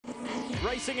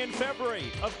Racing in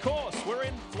February. Of course, we're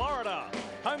in Florida.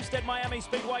 Homestead Miami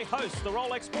Speedway hosts the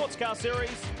Rolex Sports Car Series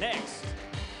next.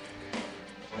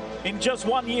 In just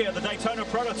 1 year, the Daytona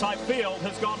prototype field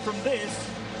has gone from this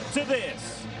to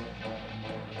this.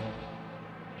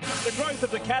 The growth of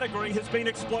the category has been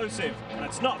explosive, and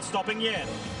it's not stopping yet.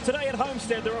 Today at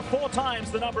Homestead, there are 4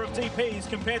 times the number of DPs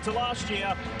compared to last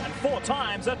year, and 4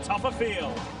 times a tougher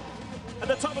field. At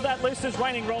the top of that list is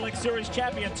reigning Rolex Series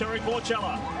champion Terry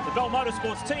Borchella. The Bell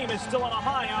Motorsports team is still on a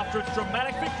high after its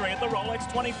dramatic victory at the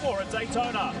Rolex 24 at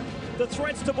Daytona. The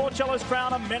threats to Borchella's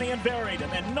crown are many and varied,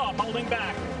 and they're not holding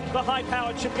back. The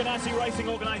high-powered Chip Ganassi Racing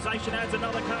organization adds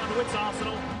another car to its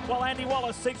arsenal, while Andy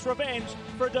Wallace seeks revenge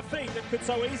for a defeat that could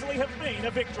so easily have been a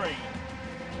victory.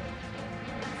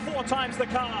 4 times the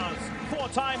cars, 4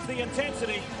 times the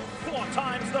intensity, 4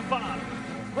 times the fun.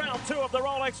 Round 2 of the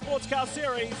Rolex Sports Car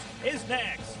Series is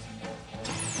next.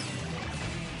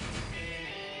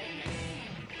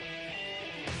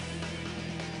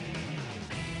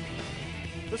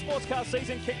 The sports car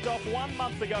season kicked off 1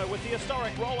 month ago with the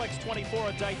historic Rolex 24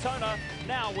 at Daytona.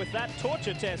 Now, with that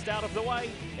torture test out of the way,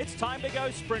 it's time to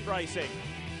go sprint racing.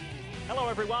 Hello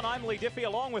everyone, I'm Lee Diffie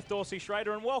along with Dorsey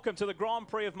Schrader, and welcome to the Grand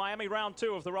Prix of Miami, round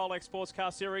 2 of the Rolex Sports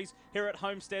Car Series here at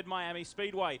Homestead Miami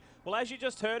Speedway. Well, as you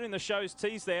just heard in the show's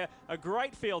tease there, a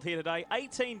great field here today,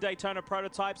 18 Daytona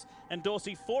prototypes, and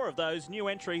Dorsey, 4 of those new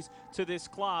entries to this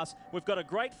class. We've got a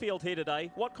great field here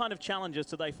today. What kind of challenges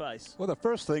do they face? Well, the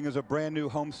first thing is a brand new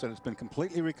Homestead. It's been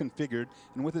completely reconfigured,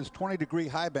 and with its 20-degree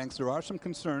high banks, there are some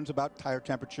concerns about tire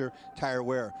temperature, tire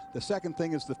wear. The second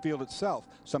thing is the field itself.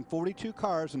 Some 42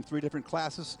 cars in 3 different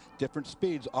classes, different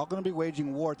speeds, all going to be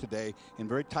waging war today in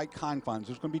very tight confines.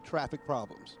 There's going to be traffic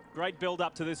problems. Great build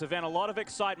up to this event, a lot of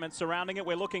excitement surrounding it.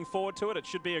 We're looking forward to it. It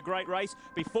should be a great race.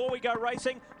 Before we go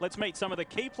racing, let's meet some of the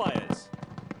key players.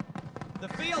 The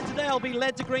field today will be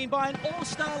led to green by an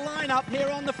all-star lineup here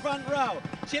on the front row.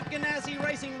 Chip Ganassi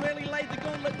Racing really laid the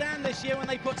gauntlet down this year when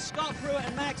they put Scott Pruitt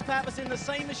and Max Pappas in the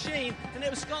same machine, and it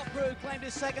was Scott Pruitt who claimed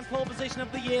his 2nd pole position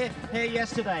of the year here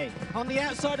yesterday. On the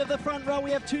outside of the front row,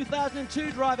 we have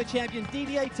 2002 driver champion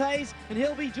Didier Tays, and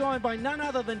he'll be joined by none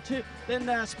other than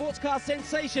sports car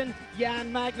sensation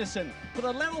Jan Magnussen. For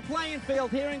the level playing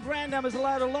field here in Grandam has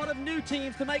allowed a lot of new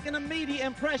teams to make an immediate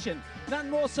impression. None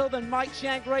more so than Mike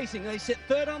Shank Racing. They sit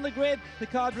 3rd on the grid, the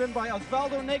car driven by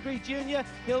Osvaldo Negri Jr.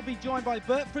 He'll be joined by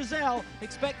Bert Frizzell.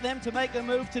 Expect them to make a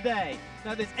move today.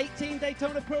 Now there's 18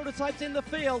 Daytona prototypes in the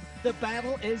field. The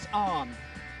battle is on.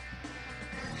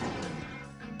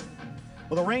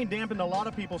 Well, the rain dampened a lot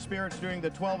of people's spirits during the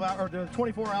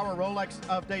 24-hour Rolex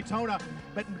of Daytona,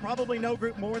 but probably no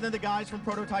group more than the guys from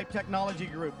Prototype Technology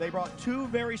Group. They brought 2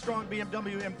 very strong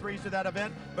BMW M3s to that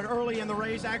event, but early in the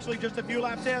race, actually just a few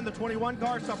laps in, the 21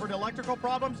 car suffered electrical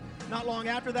problems. Not long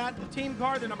after that, the team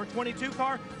car, the number 22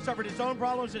 car, suffered its own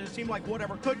problems, and it seemed like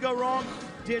whatever could go wrong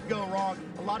did go wrong.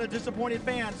 A lot of disappointed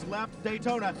fans left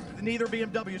Daytona. Neither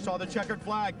BMW saw the checkered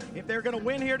flag. If they're going to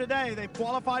win here today, they've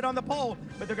qualified on the pole,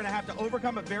 but they're going to have to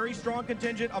overcome a very strong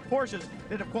contingent of Porsches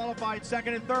that have qualified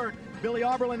 2nd and 3rd. Billy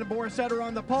Oberlin and Boris Setter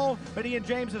on the pole, but Ian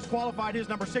James has qualified his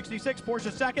number 66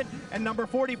 Porsche 2nd and number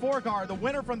 44 car. The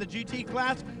winner from the GT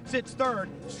class sits 3rd.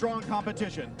 Strong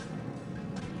competition.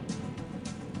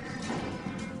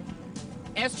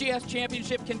 SGS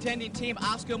Championship contending team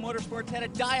Osco Motorsports had a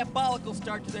diabolical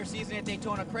start to their season at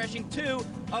Daytona, crashing 2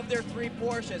 of their 3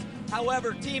 Porsches.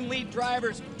 However, team lead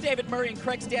drivers David Murray and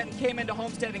Craig Stanton came into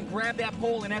Homestead and grabbed that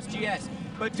pole in SGS.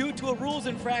 But due to a rules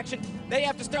infraction, they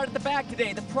have to start at the back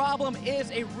today. The problem is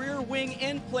a rear wing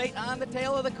end plate on the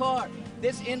tail of the car.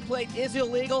 This end plate is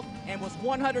illegal and was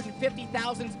 150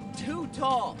 thousandths too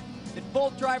tall. That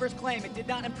both drivers claim it did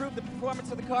not improve the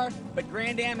performance of the car, but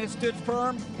Grand Am has stood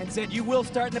firm and said you will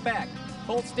start in the back.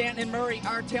 Both Stanton and Murray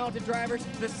are talented drivers.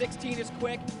 The 16 is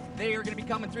quick. They are going to be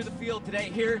coming through the field today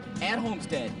here at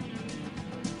Homestead.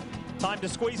 Time to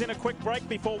squeeze in a quick break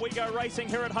before we go racing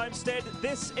here at Homestead.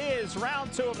 This is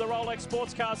round 2 of the Rolex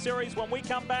Sports Car Series. When we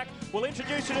come back, we'll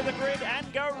introduce you to the grid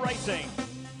and go racing.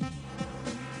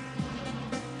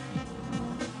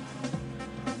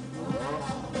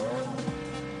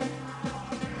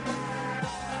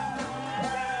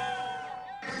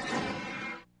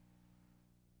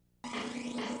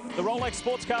 The Rolex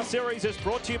Sports Car Series is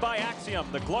brought to you by Axiom,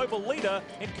 the global leader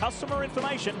in customer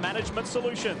information management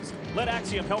solutions. Let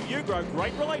Axiom help you grow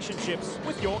great relationships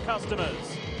with your customers.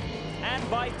 And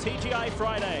by TGI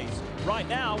Fridays. Right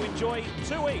now, enjoy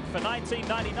 2 eat for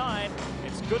 $19.99.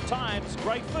 It's good times,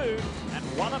 great food, and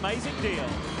one amazing deal.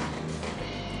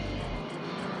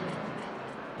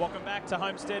 Welcome back to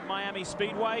Homestead Miami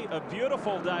Speedway. A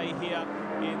beautiful day here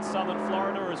in southern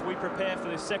Florida as we prepare for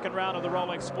this second round of the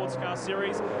Rolex Sports Car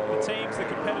Series. The teams, the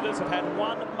competitors have had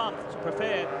 1 month to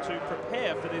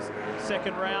prepare for this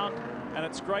second round. And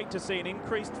it's great to see an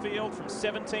increased field from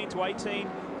 17 to 18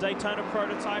 Daytona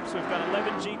prototypes. We've got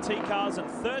 11 GT cars and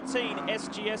 13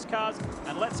 SGS cars.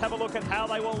 And let's have a look at how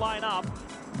they will line up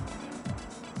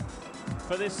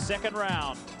for this second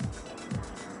round.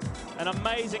 An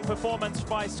amazing performance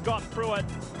by Scott Pruitt.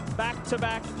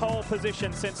 Back-to-back pole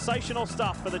position. Sensational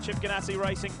stuff for the Chip Ganassi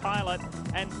Racing pilot.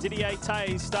 And Didier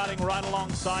Taze starting right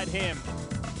alongside him.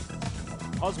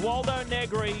 Oswaldo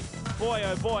Negri, boy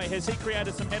oh boy, has he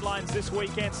created some headlines this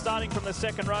weekend, starting from the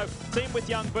second row. Team with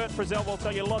young Bert Frizzell will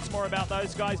tell you lots more about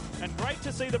those guys. And great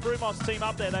to see the Brumos team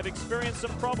up there. They've experienced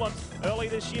some problems early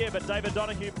this year, but David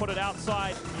Donahue put it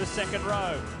outside the second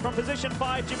row. From position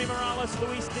 5, Jimmy Morales,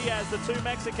 Luis Diaz, the 2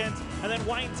 Mexicans, and then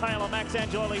Wayne Taylor, Max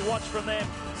Angelelli, watch from them,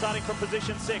 starting from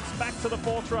position 6. Back to the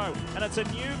 4th row, and it's a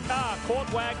new car. Court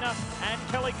Wagner and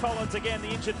Kelly Collins. Again, the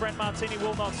injured Brent Martini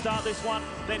will not start this one.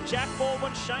 Then Jack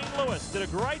Baldwin, Shane Lewis did a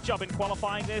great job in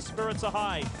qualifying. Their spirits are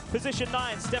high. Position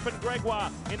 9, Stephen Gregoire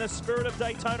in the spirit of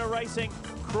Daytona racing.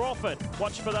 Crawford,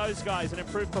 watch for those guys. An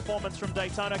improved performance from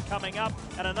Daytona coming up.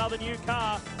 And another new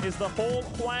car is the Hall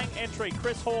Huang entry.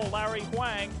 Chris Hall, Larry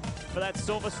Huang for that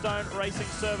Silverstone Racing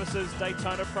Services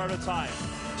Daytona prototype.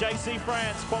 JC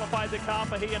France qualified the car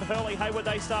for he and Hurley Hayward.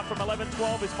 They start from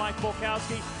 11-12 is Mike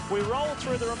Borkowski. We roll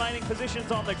through the remaining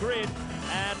positions on the grid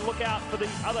and look out for the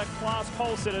other class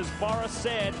pole sitters, Boris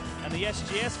Said, and the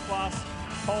SGS class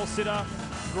pole sitter,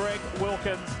 Greg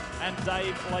Wilkins and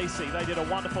Dave Lacey. They did a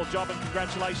wonderful job and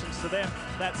congratulations to them.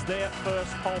 That's their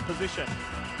first pole position.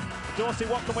 Dorsey,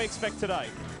 what can we expect today?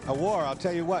 A war, I'll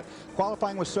tell you what.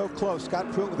 Qualifying was so close.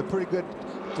 Scott Pruitt with a pretty good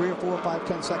 3 or 4 or 5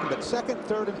 tenths second, but second,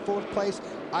 third, and 4th place,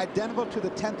 identical to the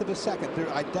 10th of a second. They're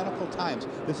identical times.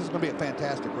 This is going to be a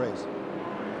fantastic race.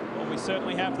 Well, we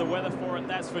certainly have the weather for it,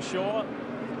 that's for sure.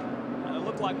 And it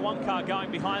looked like one car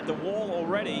going behind the wall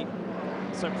already.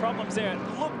 So problems there.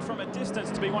 It looked from a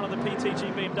distance to be one of the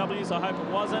PTG BMWs. I hope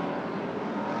it wasn't,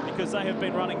 because they have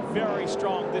been running very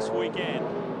strong this weekend.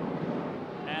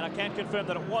 And I can confirm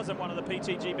that it wasn't one of the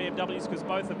PTG BMWs because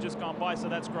both have just gone by, so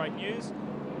that's great news.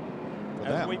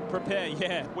 As we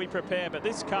prepare, but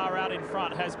this car out in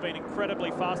front has been incredibly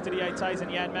fast. Didier Taze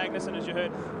and Jan Magnussen, as you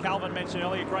heard Calvin mention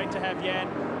earlier. Great to have Jan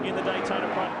in the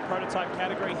Daytona prototype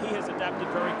category. He has adapted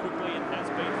very quickly and has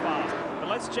been fast. But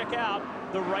let's check out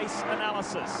the race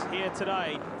analysis here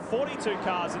today. 42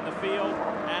 cars in the field,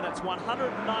 and it's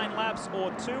 109 laps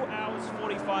or 2 hours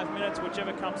 45 minutes,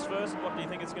 whichever comes first. What do you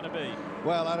think it's going to be?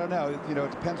 Well, I don't know. You know,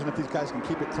 it depends on if these guys can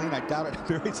keep it clean. I doubt it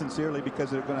very sincerely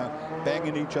because they're going to bang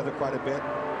into each other quite a bit.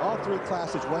 All 3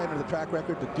 classes way under the track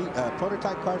record. The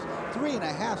prototype cars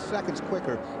 3.5 seconds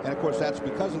quicker, and of course that's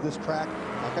because of this track.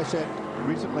 Like I said,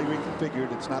 recently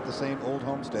reconfigured. It's not the same old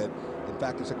Homestead. In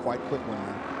fact, it's a quite quick one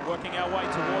now. Working our way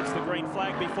towards the green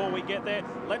flag. Before we get there,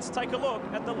 let's take a look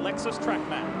at the Lexus track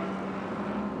map.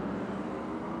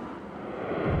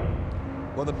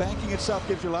 Well, the banking itself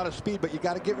gives you a lot of speed, but you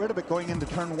got to get rid of it going into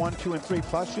turn 1, 2, and 3.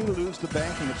 Plus, you lose the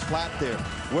banking. It's flat there.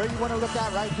 Where you want to look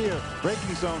at right here,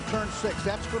 braking zone, turn 6.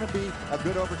 That's going to be a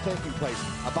good overtaking place.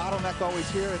 A bottleneck always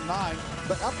here in 9,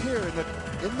 but up here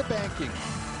in the banking,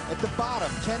 at the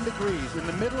bottom, 10 degrees. In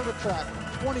the middle of the track,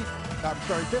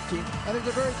 15. And at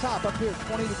the very top, up here,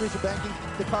 20 degrees of banking.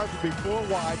 The cars will be 4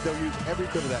 wide. They'll use every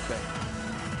bit of that bank.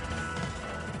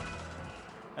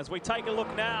 As we take a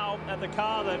look now at the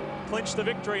car that clinched the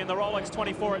victory in the Rolex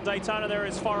 24 at Daytona, there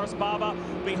is Forrest Barber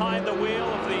behind the wheel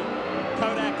of the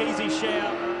Kodak Easy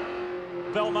Share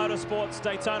Bell Motorsports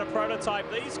Daytona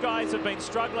prototype. These guys have been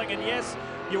struggling, and yes,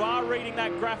 you are reading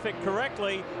that graphic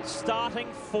correctly, starting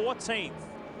 14th.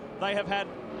 They have had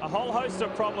a whole host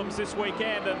of problems this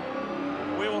weekend,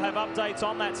 and we will have updates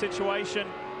on that situation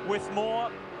with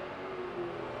more.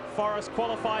 Forrest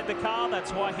qualified the car,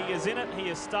 that's why he is in it. He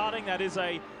is starting. That is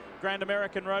a Grand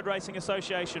American Road Racing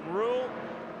Association rule.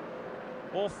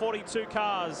 All 42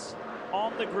 cars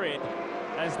on the grid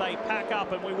as they pack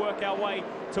up and we work our way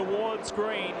towards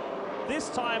green. This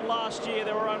time last year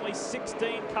there were only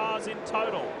 16 cars in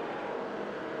total,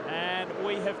 and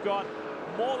we have got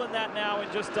more than that now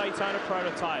in just Daytona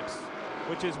prototypes,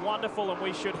 which is wonderful, and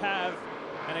we should have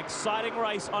an exciting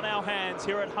race on our hands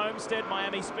here at Homestead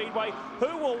Miami Speedway.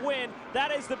 Who will win?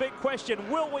 That is the big question.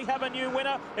 Will we have a new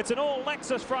winner? It's an all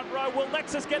Lexus front row. Will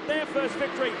Lexus get their first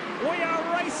victory? We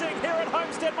are racing here at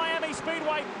Homestead Miami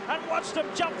Speedway, and watch them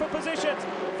jump for positions.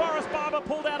 Forrest Barber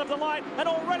pulled out of the line, and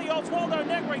already Oswaldo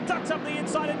Negri tucks up the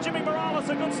inside, and Jimmy Morales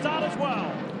a good start as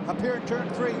well. Up here in turn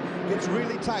 3, it's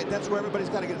really tight. That's where everybody's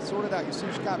got to get it sorted out. You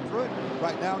see Scott Pruitt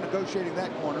right now negotiating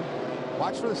that corner.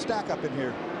 Watch for the stack up in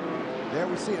here. There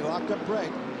we see it, locked up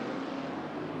brake.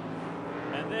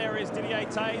 And there is Didier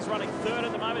Taze running third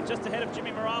at the moment, just ahead of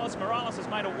Jimmy Morales. Morales has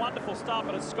made a wonderful start,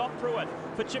 but it's Scott Pruitt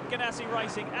for Chip Ganassi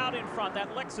Racing out in front.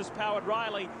 That Lexus-powered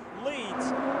Riley leads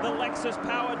the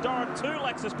Lexus-powered Doran. 2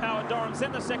 Lexus-powered Dorans,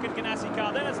 then the second Ganassi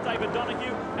car. Then it's David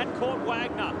Donahue and Court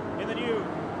Wagner in the new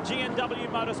GNW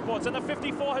Motorsports. And the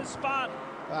 54 has spun.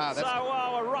 So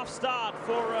a rough start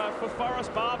for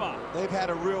Forrest Barber. They've had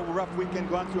a real rough weekend,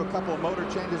 gone through a couple of motor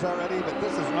changes already, but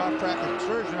this is an off-track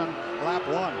excursion on lap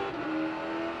 1.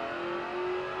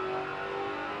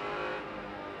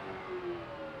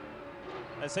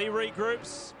 As he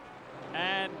regroups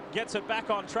and gets it back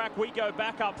on track, we go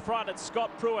back up front. It's Scott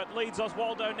Pruitt leads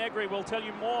Oswaldo Negri. We'll tell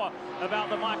you more about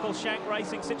the Michael Shank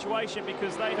Racing situation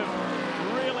because they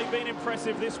have really been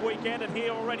impressive this weekend. And here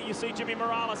already you see Jimmy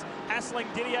Morales hassling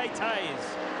Didier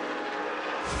Taze.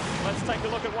 Let's take a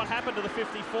look at what happened to the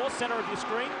 54, center of your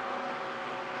screen.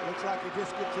 Looks like he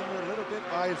just gets in there a little bit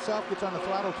by himself, gets on the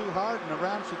throttle too hard, and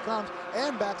around she comes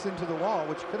and backs into the wall,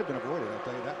 which could have been avoided, I'll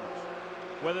tell you that much.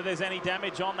 Whether there's any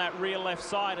damage on that rear left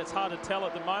side, it's hard to tell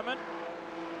at the moment.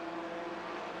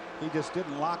 He just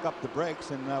didn't lock up the brakes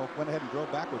and went ahead and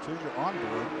drove backwards. Here's your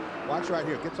onboard. Watch right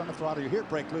here. Gets on the throttle. You hear it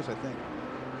break loose, I think.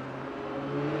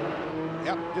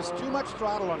 Yep, just too much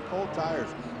throttle on cold tires.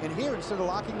 And here, instead of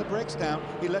locking the brakes down,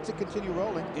 he lets it continue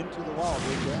rolling into the wall.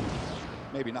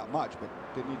 Maybe not much, but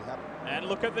didn't need to happen. And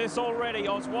look at this already.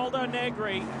 Oswaldo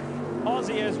Negri,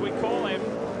 Aussie as we call him,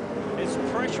 is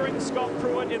pressuring Scott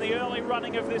Pruitt in the early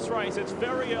running of this race. It's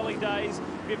very early days.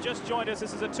 If you've just joined us,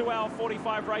 this is a 2-hour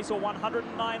 45 race or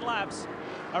 109 laps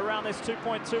around this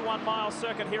 2.21 mile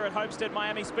circuit here at Homestead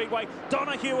Miami Speedway.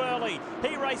 Donahue early.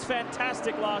 He raced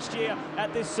fantastic last year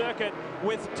at this circuit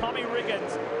with Tommy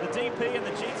Riggins. The DP and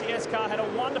the GTS car had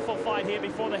a wonderful fight here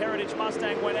before the Heritage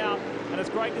Mustang went out. And it's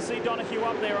great to see Donahue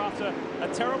up there after a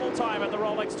terrible time at the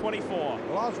Rolex 24.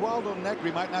 Well, Oswaldo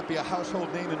Negri might not be a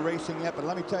household name in racing yet, but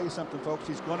let me tell you something, folks.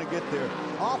 He's going to get there.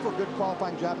 Awful good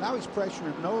qualifying job. Now he's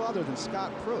pressuring no other than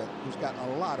Scott Pruitt, who's got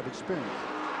a lot of experience.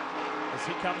 As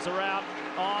he comes around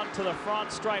on to the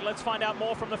front straight, let's find out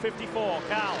more from the 54.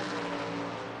 Cal.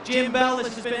 Jim Bell,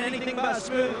 this has been anything but a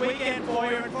smooth weekend for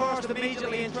you, and Forrest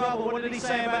immediately in trouble. What did he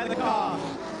say about the car?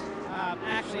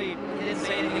 Actually, he didn't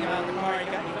say anything about the car. He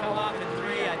fell off in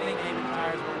 3. I think maybe the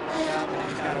tires weren't working out,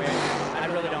 and he got away. I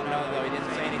really don't know, though. He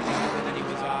didn't say anything other than he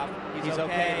was off. He's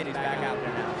okay, and he's back out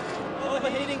there now.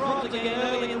 Overheating problems again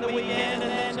early in the weekend,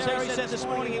 and then Terry said this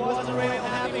morning he wasn't really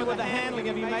happy with the handling.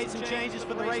 Have you made some changes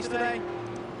for the race today?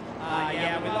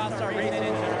 Yeah, we lost our race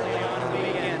engine early on in the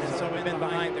weekend, and so we've been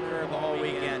behind the curve the whole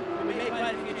weekend. We made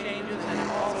quite a few changes,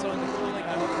 and also in the cooling,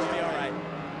 I hope we'll be all right.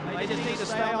 They just need to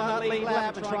stay on that lead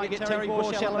lap and try and get Terry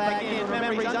Borchella back in.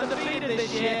 Remember, he's undefeated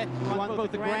this year. He won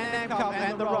both the Grand Am Cup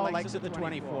and the Rolex at the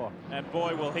 24. And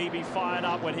boy, will he be fired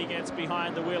up when he gets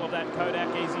behind the wheel of that Kodak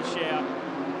Easy Share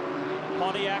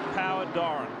Pontiac-powered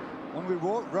Doran. When we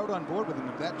rode on board with him,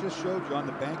 that just showed you on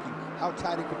the banking how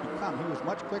tight it could become. He was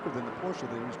much quicker than the Porsche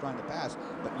that he was trying to pass,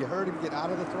 but you heard him get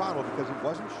out of the throttle because he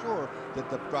wasn't sure that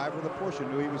the driver of the Porsche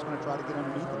knew he was going to try to get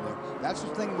underneath him there. That's the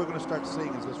thing we're going to start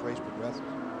seeing as this race progresses.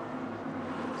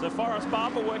 So Forrest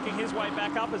Barber working his way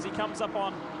back up as he comes up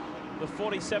on the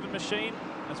 47 machine.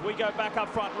 As we go back up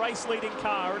front, race leading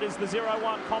car, it is the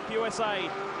 01 Comp USA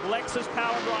Lexus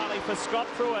powered Riley for Scott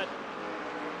Pruitt,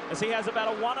 as he has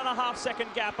about a 1.5 second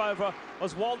gap over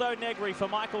Oswaldo Negri for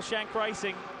Michael Shank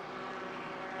Racing.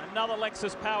 Another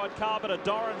Lexus powered car, but a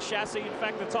Doran chassis. In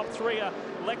fact, the top 3 are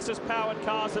Lexus powered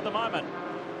cars at the moment.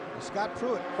 Scott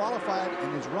Pruitt qualified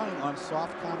and is running on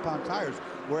soft compound tires,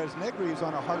 whereas Negri is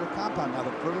on a harder compound. Now,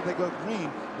 the further they go green,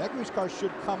 Negri's car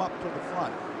should come up to the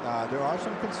front. There are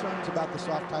some concerns about the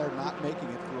soft tire not making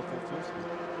it through a full fuel speed.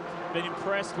 Been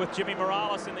impressed with Jimmy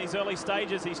Morales in these early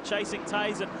stages. He's chasing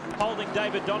Taze and holding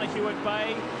David Donahue at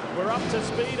bay. We're up to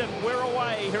speed and we're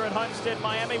away here at Homestead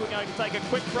Miami. We're going to take a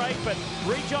quick break, but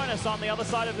rejoin us on the other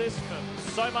side of this for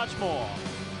so much more.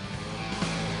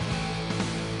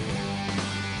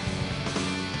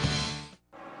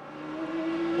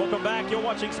 Welcome back. You're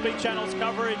watching Speed Channel's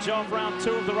coverage of round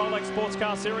 2 of the Rolex Sports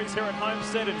Car Series here at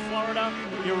Homestead in Florida.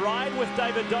 You ride with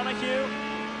David Donahue,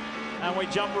 and we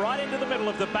jump right into the middle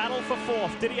of the battle for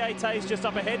 4th. Didier Taze just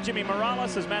up ahead. Jimmy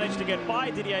Morales has managed to get by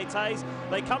Didier Taze.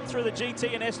 They come through the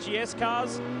GT and SGS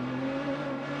cars.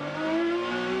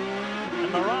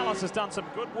 And Morales has done some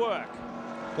good work.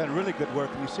 Done really good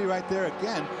work. And you see right there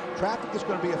again, traffic is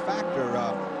going to be a factor.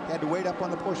 He had to wait up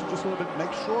on the Porsche just a little bit to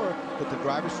make sure that the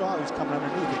driver saw he was coming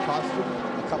underneath. It cost him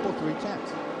a couple 3/10.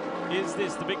 Is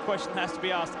this, the big question has to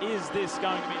be asked, is this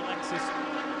going to be Lexus?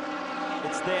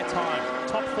 It's their time.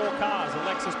 Top 4 cars, the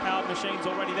Lexus powered machines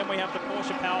already. Then we have the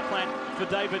Porsche power plant for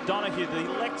David Donahue. The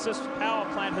Lexus power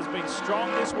plant has been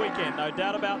strong this weekend, no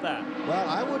doubt about that. Well,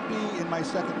 I would be in my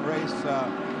second race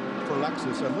for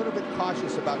Lexus a little bit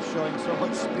cautious about showing so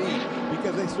much speed,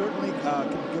 because they certainly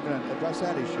can address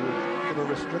that issue, give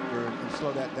a restrictor and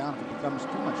slow that down if it becomes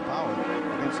too much power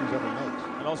against these other mates.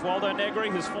 And Oswaldo Negri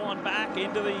has fallen back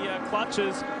into the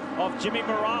clutches of Jimmy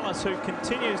Morales, who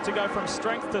continues to go from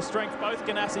strength to strength. Both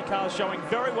Ganassi cars showing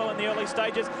very well in the early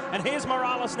stages. And here's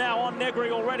Morales now on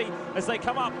Negri already as they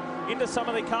come up into some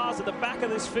of the cars at the back of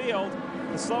this field,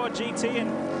 the slower GT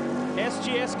and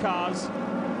SGS cars.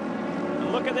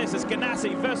 And look at this, it's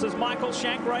Ganassi versus Michael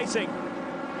Shank Racing.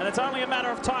 And it's only a matter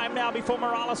of time now before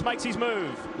Morales makes his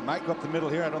move. He might go up the middle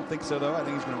here. I don't think so, though. I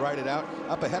think he's going to ride it out.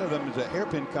 Up ahead of them is a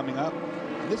hairpin coming up.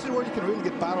 And this is where you can really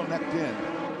get bottlenecked in.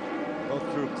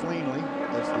 Both through cleanly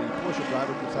as the Porsche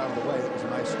driver gets out of the way. That was a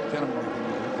nice gentlemanly thing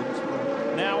to do. Didn't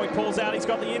split. Now he pulls out. He's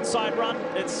got the inside run.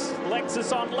 It's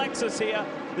Lexus on Lexus here.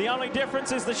 The only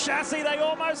difference is the chassis. They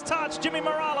almost touch. Jimmy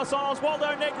Morales on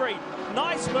Oswaldo Negri.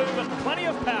 Nice move and plenty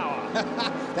of power.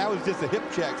 That was just a hip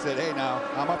check. Said, hey, now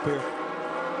I'm up here.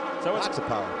 So it's lots of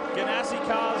power. Ganassi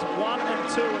cars 1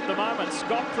 and 2 at the moment.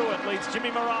 Scott Pruitt leads Jimmy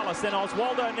Morales, then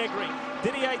Oswaldo Negri.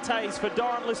 Didier Tays for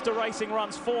Doran Lister Racing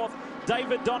runs 4th.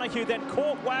 David Donahue, then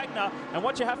Court Wagner. And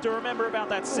what you have to remember about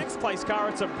that 6th place car,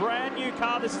 it's a brand new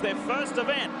car. This is their first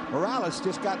event. Morales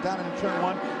just got down in turn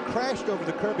 1, crashed over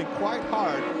the curbing quite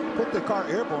hard, put the car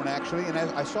airborne actually, and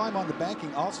as I saw him on the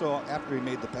banking also after he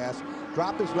made the pass,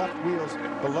 drop his left wheels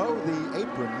below the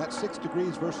apron. That's 6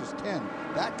 degrees versus 10.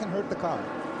 That can hurt the car.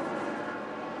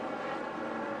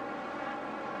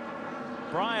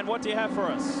 Brian, what do you have for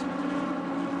us?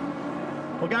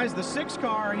 Well, guys, the 6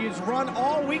 car, he's run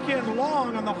all weekend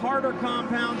long on the harder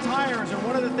compound tires, and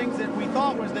one of the things that we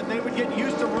thought was that they would get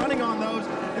used to running on those,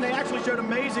 and they actually showed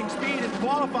amazing speed in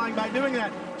qualifying by doing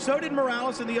that. So did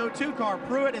Morales in the 02 car.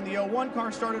 Pruitt in the 01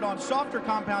 car started on softer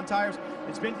compound tires.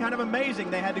 It's been kind of amazing.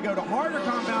 They had to go to harder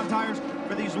compound tires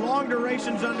for these long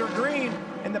durations under green,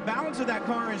 and the balance of that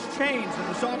car has changed. In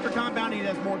the softer compound, he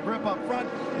has more grip up front.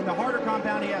 In the harder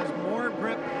compound, he has more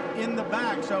grip in the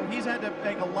back. So he's had to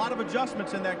make a lot of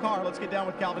adjustments in that car. Let's get down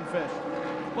with Calvin Fish.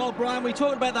 Well, Brian, we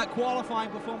talked about that qualifying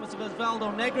performance of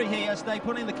Osvaldo Negri here yesterday,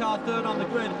 putting the car 3rd on the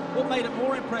grid. What made it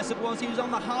more impressive was he was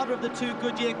on the harder of the 2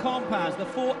 Goodyear compounds, the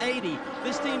 480.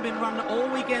 This team been running all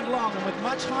weekend long, and with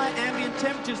much higher ambient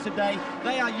temperatures today,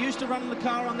 they are used to running the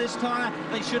car on this tire.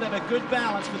 They should have a good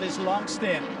balance for this long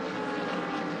stint.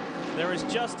 There is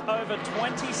just over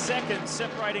 20 seconds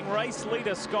separating race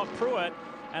leader Scott Pruitt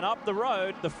and up the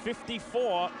road, the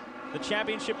 54, the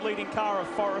championship leading car of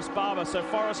Forrest Barber. So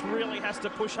Forrest really has to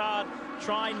push hard,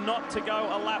 try not to go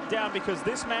a lap down, because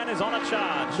this man is on a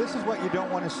charge. This is what you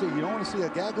don't want to see. You don't want to see a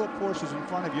gaggle of Porsches in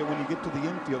front of you when you get to the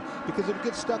infield, because if it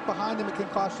gets stuck behind him, it can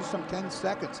cost you some 10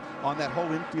 seconds on that whole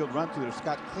infield run through there.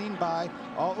 Scott clean by,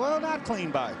 well, not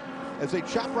clean by, as they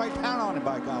chop right down on him,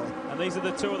 by golly. And these are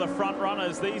the 2 of the front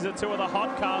runners. These are 2 of the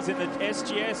hot cars in the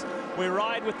SGS. We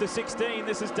ride with the 16.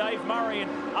 This is Dave Murray,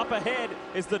 and up ahead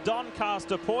is the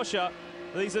Doncaster Porsche.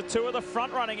 These are 2 of the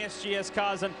front-running SGS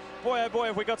cars, and boy, oh boy,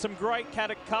 have we got some great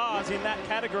cars in that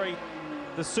category.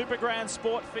 The Super Grand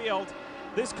Sport field,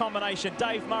 this combination,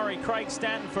 Dave Murray, Craig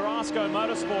Stanton for Arsco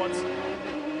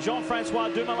Motorsports, Jean-Francois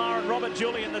Dumoulin and Robert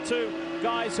Julian, the 2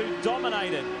 guys who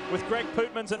dominated with Greg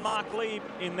Pootmans and Mark Lieb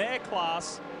in their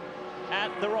class at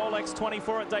the Rolex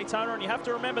 24 at Daytona. And you have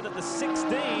to remember that the 16,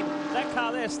 that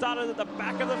car there started at the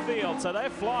back of the field, so they're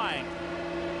flying.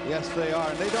 Yes, they are,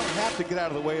 and they don't have to get out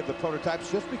of the way of the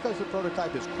prototypes just because the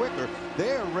prototype is quicker.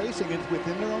 They are racing it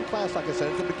within their own class, like I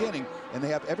said at the beginning, and they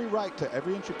have every right to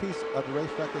every inch of piece of the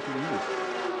racetrack they can use.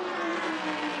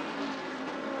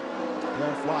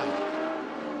 They're flying.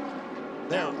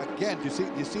 There, again, do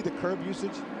you see the curb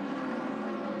usage?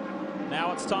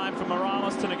 Now it's time for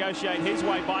Morales to negotiate his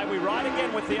way by. We ride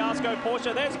again with the Arsco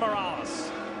Porsche. There's Morales.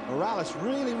 Morales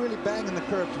really, really banging the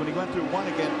curbs. When he went through 1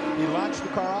 again, he launched the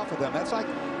car off of them. That's like,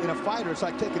 in a fighter, it's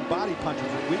like taking body punches.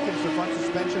 It weakens the front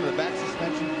suspension, the back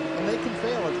suspension, and they can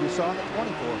fail, as we saw in the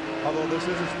 24. Although this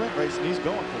is a sprint race, and he's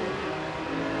going for it.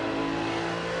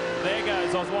 There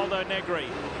goes Oswaldo Negri.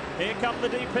 Here come the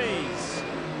DPs.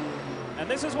 And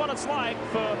this is what it's like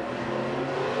for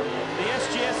the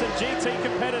SGS and GT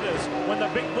competitors when the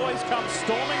big boys come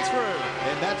storming through.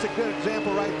 And that's a good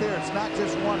example right there. It's not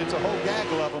just one, it's a whole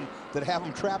gaggle of them that have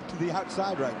them trapped to the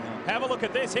outside right now. Have a look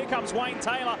at this. Here comes Wayne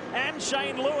Taylor and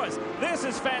Shane Lewis. This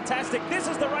is fantastic. This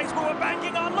is the race we were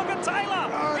banking on. Look at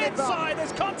Taylor. Inside,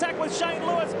 there's contact with Shane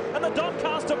Lewis and the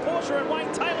Doncaster Porsche, and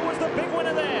Wayne Taylor was the big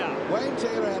winner there. Wayne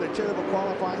Taylor had a terrible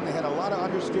qualifying. They had a lot of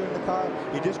understeer in the car.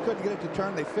 He just couldn't get it to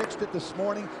turn. They fixed it this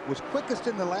morning. Was quickest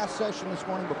in the last session this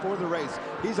morning before the race.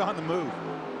 He's on the move.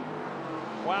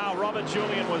 Wow, Robert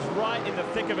Julian was right in the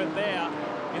thick of it there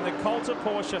in the Coulter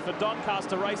Porsche for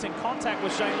Doncaster Racing. Contact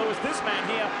with Shane Lewis. This man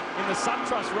here in the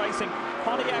SunTrust Racing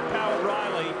Pontiac powered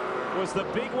Riley was the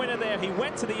big winner there. He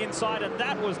went to the inside, and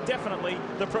that was definitely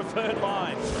the preferred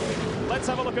line. Let's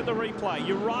have a look at the replay.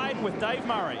 You ride with Dave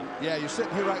Murray. Yeah, you're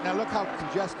sitting here right now. Look how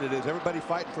congested it is. Everybody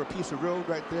fighting for a piece of road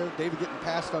right there. David getting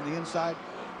passed on the inside.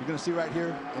 You're going to see right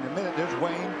here in a minute, there's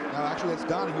Wayne. Now, actually, that's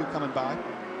Donahue coming by.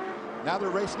 Now they're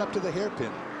racing up to the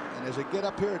hairpin. And as they get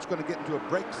up here, it's going to get into a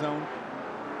brake zone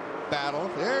battle.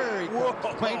 There he goes.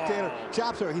 Wayne Taylor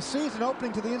chops her. He sees an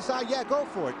opening to the inside. Yeah, go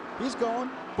for it. He's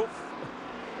going. Poof.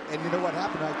 And you know what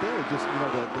happened right there? Just, you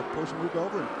know, the Porsche moved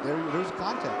over, and there's a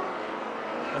contact.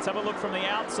 Let's have a look from the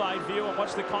outside view and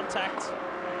watch the contact.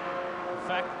 In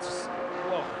fact,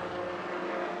 whoa.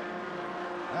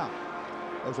 Yeah.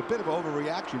 There was a bit of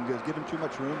overreaction because given too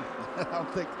much room. I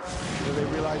don't think they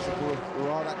realized that we're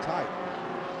all that tight.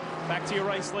 Back to your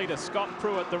race leader, Scott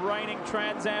Pruitt, the reigning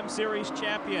Trans Am Series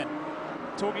champion.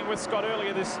 Talking with Scott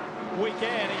earlier this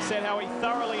weekend, he said how he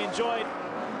thoroughly enjoyed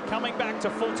coming back to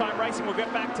full-time racing. We'll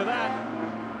get back to that.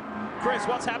 Chris,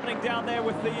 what's happening down there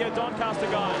with the Doncaster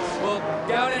guys? Well,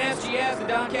 down at SGS, the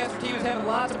Doncaster team is having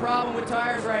lots of problem with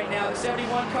tires right now. The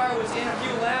 71 car was in a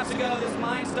few laps ago. This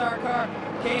Mindstar car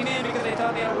came in because they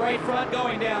thought they had a right front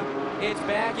going down. It's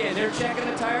back in. They're checking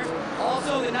the tires.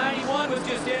 Also, the 91 was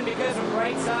just in because of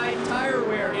right side tire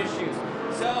wear issues.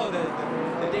 So the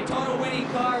Daytona winning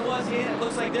car was in. It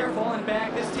looks like they're falling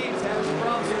back. This team is having some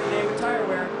problems here today with tire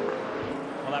wear.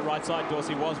 Well, that right side,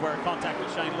 Dorsey, was where it contacted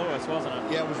Shane Lewis, wasn't it?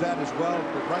 Yeah, it was that as well.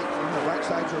 The right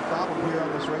sides are a problem here on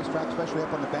this racetrack, especially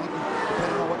up on the banking,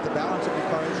 depending on what the balance of your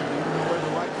car is, and you know where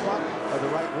the right front or the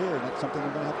right rear, and that's something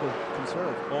we're going to have to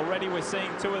conserve. Already we're seeing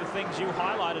two of the things you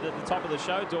highlighted at the top of the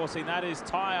show, Dorsey, and that is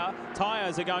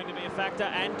tires are going to be a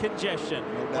factor, and congestion.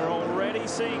 We're already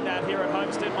seeing that here at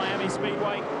Homestead Miami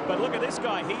Speedway. But look at this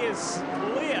guy. He is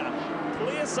clear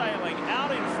sailing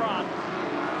out in front,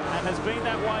 and has been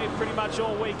that way pretty much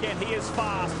all weekend. He is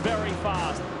fast, very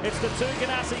fast. It's the two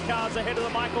Ganassi cars ahead of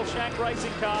the Michael Shank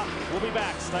racing car. We'll be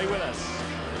back. Stay with us.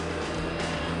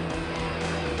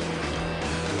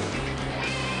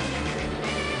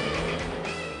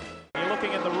 You're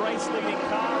looking at the race-leading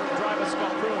car of driver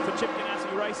Scott Pruitt for Chip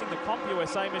Ganassi Racing, the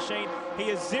CompUSA machine. He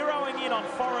is zeroing in on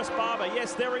Forrest Barber.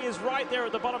 Yes, there he is right there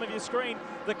at the bottom of your screen.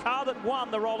 The car that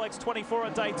won the Rolex 24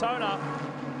 at Daytona.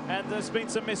 And there's been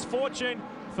some misfortune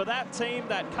for that team,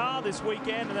 that car this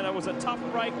weekend, and then it was a tough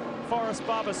break. Forrest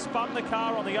Barber spun the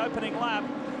car on the opening lap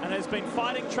and has been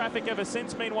fighting traffic ever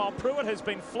since. Meanwhile, Pruitt has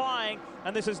been flying,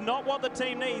 and this is not what the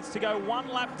team needs to go one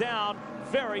lap down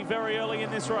very, very early in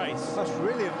this race. Must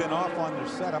really have been off on their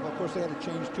setup. Of course, they had to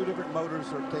change two different motors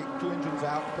or take two engines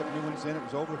out, put new ones in. It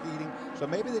was overheating. So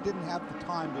maybe they didn't have the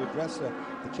time to address the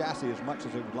chassis as much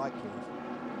as they would like to.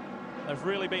 They've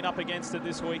really been up against it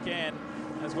this weekend.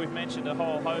 As we've mentioned, a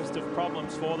whole host of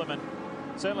problems for them, and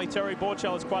certainly Terry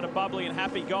Borchell is quite a bubbly and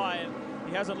happy guy, and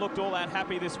he hasn't looked all that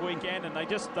happy this weekend, and they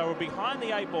were behind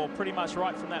the 8 ball pretty much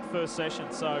right from that first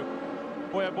session. So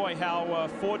boy oh boy, how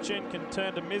fortune can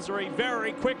turn to misery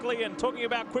very quickly. And talking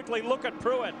about quickly, look at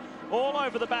Pruitt all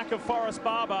over the back of Forrest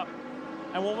Barber,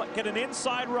 and we'll get an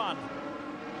inside run.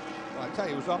 Well, I tell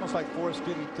you, it was almost like Forrest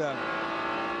didn't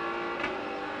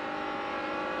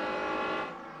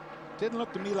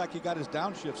look to me like he got his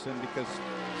downshifts in, because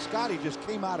Scotty just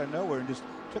came out of nowhere and just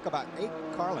took about 8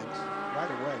 car lengths right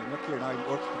away. And look here, now he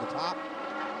works to the top,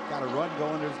 got a run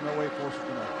going. There's no way Forrest is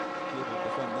going to be able to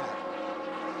defend that.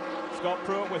 Scott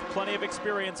Pruitt with plenty of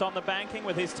experience on the banking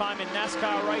with his time in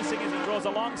NASCAR racing, as he draws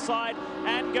alongside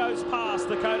and goes past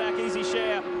the Kodak Easy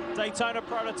Share Daytona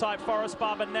prototype. Forrest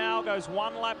Barber now goes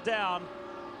 1 lap down,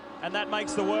 and that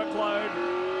makes the workload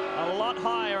a lot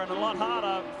higher and a lot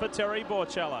harder for Terry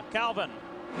Borchella. Calvin.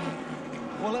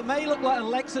 Well, it may look like a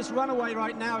Lexus runaway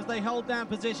right now as they hold down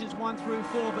positions 1 through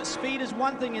 4, but speed is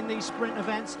one thing in these sprint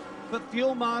events, but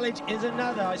fuel mileage is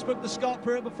another. I spoke to Scott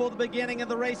Pruitt before the beginning of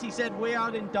the race. He said we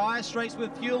are in dire straits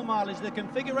with fuel mileage. The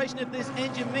configuration of this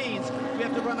engine means we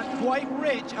have to run it quite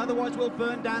rich, otherwise we'll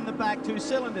burn down the back 2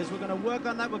 cylinders. We're going to work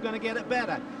on that. We're going to get it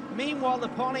better. Meanwhile, the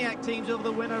Pontiac teams over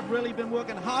the winter have really been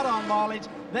working hard on mileage.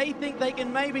 They think they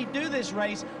can maybe do this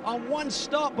race on one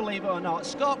stop, believe it or not.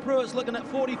 Scott Pruitt's looking at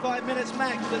 45 minutes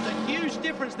max. There's a huge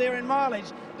difference there in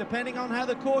mileage. Depending on how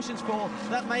the cautions fall,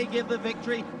 that may give the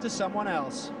victory to someone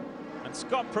else. And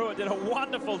Scott Pruitt did a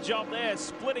wonderful job there,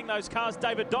 splitting those cars.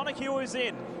 David Donahue is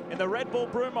in the Red Bull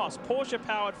Brumos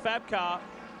Porsche-powered Fab car.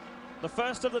 The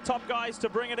first of the top guys to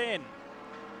bring it in.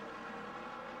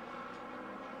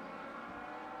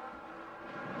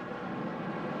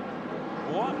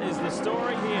 What is the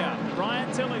story here?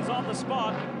 Brian Tilley's on the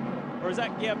spot. Or is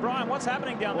that, yeah, Brian, what's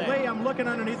happening down there? Lee, I'm looking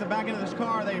underneath the back end of this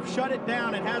car. They've shut it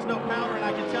down. It has no power, and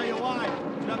I can tell you why.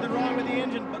 There's nothing wrong with the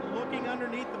engine, but looking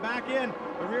underneath the back end,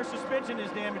 the rear suspension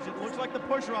is damaged. It looks like the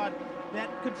push rod that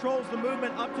controls the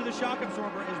movement up to the shock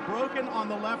absorber is broken on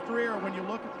the left rear. When you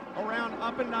look around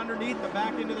up and underneath the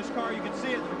back end of this car, you can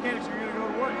see it. The mechanics are going to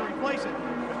go to work to replace it.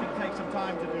 It's going to take some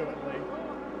time to do it, Lee.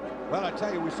 Well, I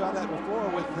tell you, we saw that before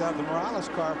with the Morales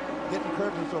car hitting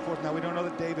curbs and so forth. Now, we don't know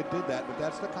that David did that, but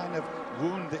that's the kind of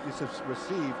wound that you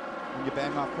receive when you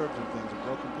bang off curbs and things, a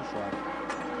broken push rod.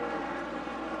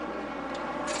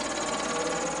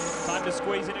 Time to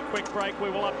squeeze in a quick break. We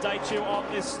will update you on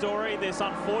this story, this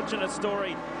unfortunate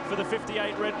story for the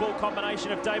 58 Red Bull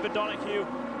combination of David Donahue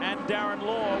and Darren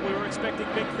Law. We were expecting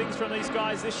big things from these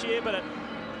guys this year, but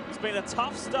it's been a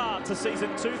tough start to season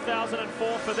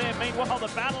 2004 for them. Meanwhile, the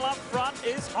battle up front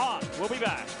is hot. We'll be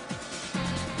back.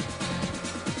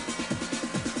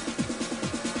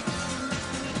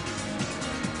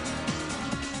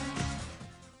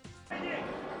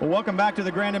 Well, welcome back to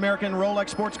the Grand American Rolex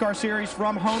Sports Car Series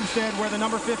from Homestead, where the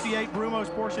number 58 Brumos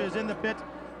Porsche is in the pit.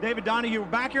 David Donahue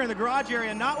back here in the garage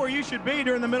area, not where you should be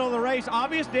during the middle of the race.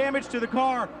 Obvious damage to the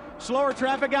car. Slower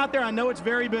traffic out there. I know it's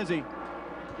very busy.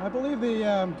 I believe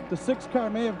the 6 car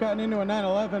may have gotten into a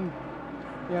 911.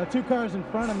 Yeah, 2 cars in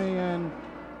front of me, and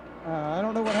I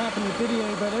don't know what happened with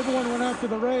Didier, but everyone went out to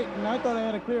the right, and I thought I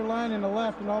had a clear line in the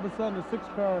left, and all of a sudden the 6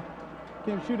 car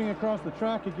came shooting across the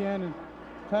track again and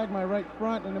tagged my right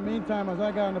front. In the meantime, as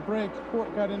I got on the brakes,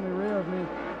 Court got in the rear of me.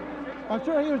 I'm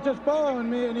sure he was just following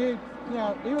me, and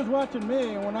he was watching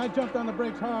me, and when I jumped on the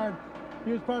brakes hard,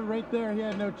 he was probably right there. He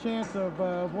had no chance of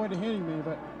avoiding hitting me,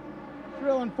 but it's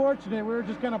real unfortunate. We were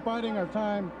just kind of biding our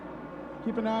time,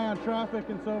 keeping an eye on traffic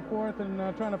and so forth, and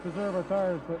trying to preserve our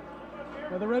tires.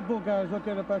 But the Red Bull guys will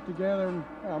get it back together,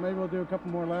 and maybe we'll do a couple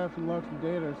more laps and log some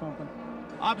data or something.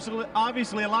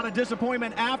 Obviously, a lot of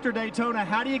disappointment after Daytona.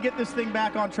 How do you get this thing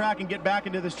back on track and get back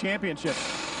into this championship?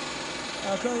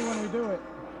 I'll tell you when we do it.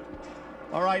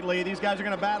 All right, Lee, these guys are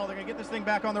going to battle. They're going to get this thing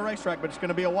back on the racetrack, but it's going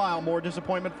to be a while. More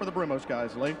disappointment for the Brumos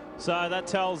guys, Lee. So that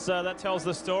tells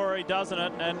the story, doesn't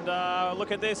it? And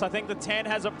look at this. I think the 10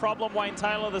 has a problem. Wayne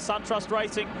Taylor, the SunTrust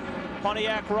Racing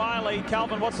Pontiac Riley.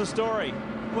 Calvin, what's the story?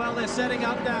 Well, they're setting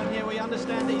up down here. We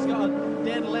understand that he's got a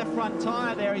dead left front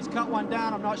tire there. He's cut one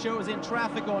down. I'm not sure it was in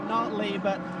traffic or not, Lee,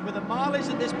 but with the mileage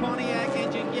that this Pontiac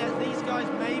engine gets, these guys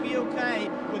may be okay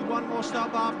with one more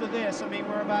stop after this. I mean,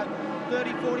 we're about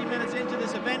 30, 40 minutes into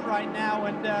this event right now,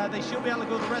 and they should be able to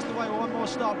go the rest of the way with one more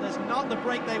stop. There's not the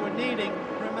break they were needing.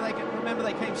 Remember,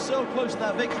 they came so close to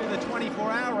that victory in the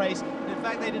 24-hour race. In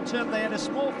fact, they determined they had a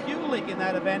small fuel leak in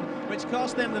that event, which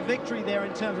cost them the victory there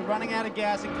in terms of running out of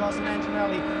gas and costing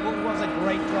Angelelli what was a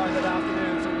great drive that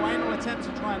afternoon. So Wayne will attempt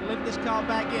to try and lift this car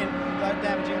back in without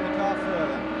damaging the car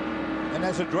further. And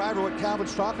as a driver, what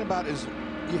Calvin's talking about is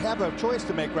you have a choice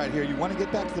to make right here. You want to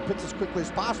get back to the pits as quickly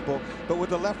as possible, but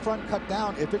with the left front cut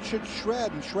down, if it should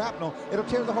shred and shrapnel, it'll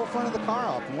tear the whole front of the car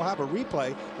off. And we'll have a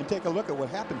replay and take a look at what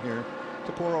happened here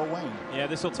to poor old Wayne. Yeah,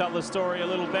 this will tell the story a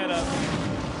little better.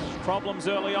 Problems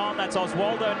early on. That's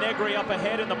Oswaldo Negri up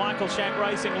ahead in the Michael Shank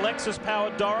Racing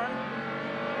Lexus-powered Doran.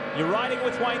 You're riding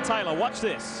with Wayne Taylor. Watch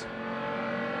this.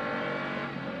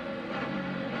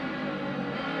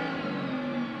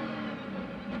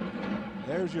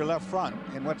 There's your left front,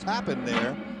 and what's happened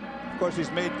there, of course,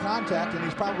 he's made contact, and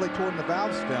he's probably torn the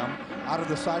valve stem out of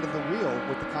the side of the wheel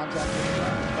with the contact in the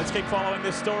ground. Let's keep following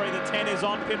this story. The 10 is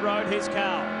on pit road. Here's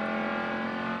Cal.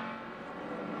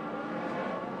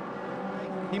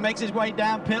 He makes his way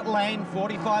down pit lane,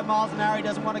 45 miles an hour. He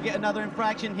doesn't want to get another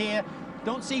infraction here.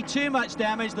 Don't see too much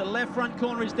damage. The left front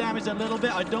corner is damaged a little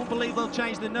bit. I don't believe they'll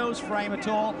change the nose frame at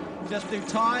all. Just do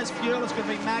tires, fuel. It's going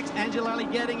to be Max Angelelli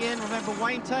getting in. Remember,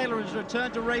 Wayne Taylor has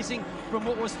returned to racing from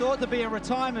what was thought to be a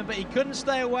retirement, but he couldn't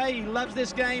stay away. He loves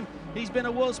this game. He's been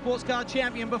a World Sports Car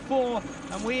Champion before,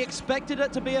 and we expected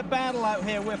it to be a battle out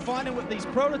here. We're finding with these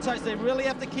prototypes, they really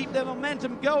have to keep their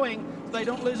momentum going hope they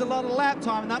don't lose a lot of lap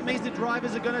time, and that means the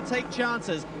drivers are going to take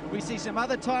chances. We see some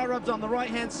other tire rubs on the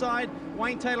right-hand side.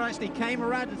 Wayne Taylor actually came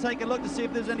around to take a look to see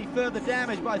if there's any further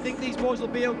damage, but I think these boys will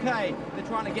be okay. They're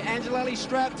trying to get Angelelli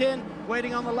strapped in,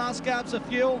 waiting on the last scalps of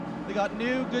fuel. They got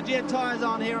new Goodyear tires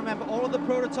on here. Remember, all of the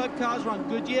prototype cars are on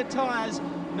Goodyear tires.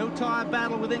 No tire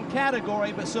battle within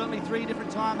category, but certainly 3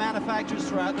 different tire manufacturers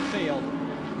throughout the field.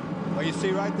 Well, you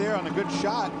see right there on a good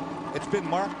shot, it's been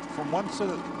marked from one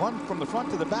from the front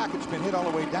to the back. It's been hit all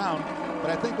the way down.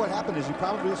 But I think what happened is he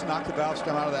probably just knocked the valve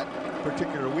stem out of that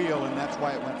particular wheel, and that's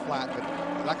why it went flat.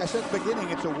 But like I said at the beginning,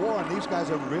 it's a war, and these guys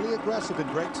are really aggressive in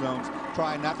brake zones,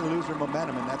 trying not to lose their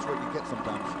momentum, and that's what you get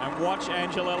sometimes. And watch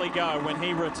Angelelli go when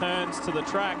he returns to the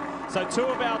track. So 2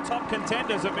 of our top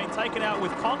contenders have been taken out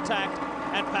with contact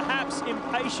and perhaps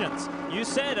impatience. You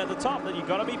said at the top that you've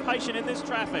got to be patient in this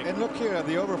traffic. And look here,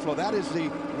 the overflow. That is the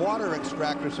water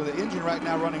extractor. So the engine right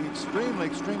now running extremely,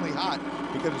 extremely hot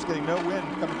because it's getting no wind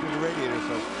coming through the radiator.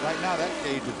 So right now that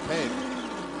gauge is pegged.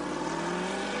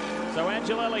 So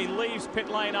Angelelli leaves pit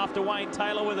lane after Wayne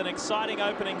Taylor with an exciting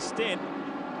opening stint.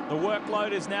 The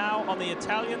workload is now on the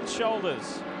Italian's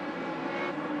shoulders.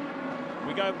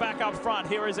 We go back up front.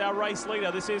 Here is our race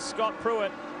leader. This is Scott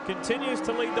Pruitt. Continues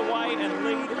to lead the way and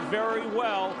lead very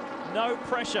well. No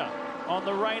pressure on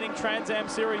the reigning Trans Am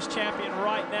Series champion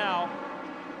right now.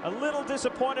 A little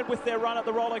disappointed with their run at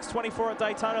the Rolex 24 at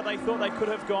Daytona. They thought they could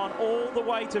have gone all the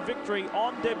way to victory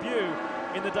on debut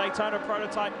in the Daytona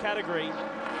prototype category.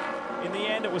 In the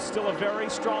end, it was still a very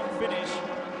strong finish,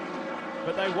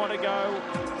 but they want to go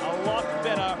a lot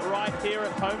better right here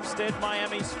at Homestead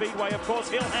Miami Speedway. Of course,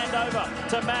 he'll hand over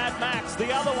to Mad Max.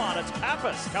 The other one, it's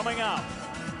Pappas coming up.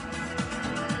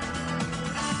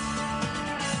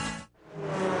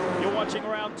 Watching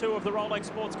round 2 of the Rolex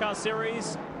Sports Car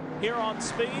Series here on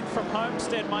Speed from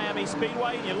Homestead Miami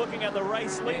Speedway. And you're looking at the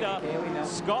race leader,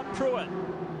 Scott Pruitt,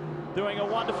 doing a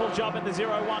wonderful job in the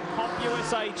 01 Comp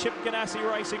USA Chip Ganassi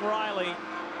Racing Riley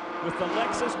with the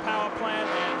Lexus power plant,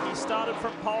 and he started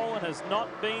from pole and has not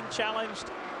been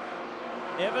challenged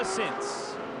ever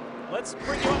since. Let's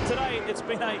bring you up today. It's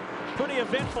been a pretty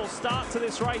eventful start to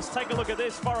this race. Take a look at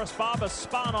this. Forrest Barber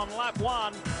spun on lap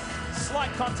 1.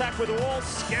 Slight contact with the wall,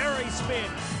 scary spin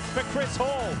for Chris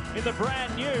Hall in the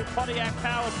brand new Pontiac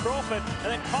powered Crawford,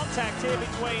 and then contact here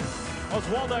between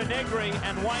Oswaldo Negri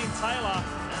and Wayne Taylor,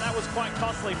 and that was quite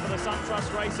costly for the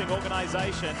SunTrust Racing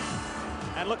organization.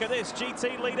 And look at this,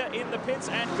 GT leader in the pits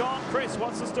and gone. Chris,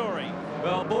 what's the story?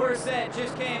 Well, Borisset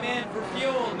just came in for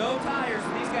fuel, no tires, so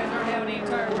these guys aren't having any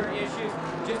tire wear issues.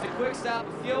 Just a quick stop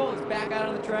of fuel, he's back out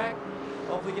on the track.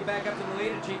 Hopefully get back up to the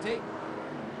lead at GT.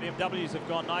 BMWs have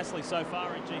gone nicely so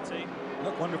far in GT.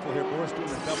 Look wonderful here. Boris doing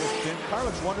a double spin. Car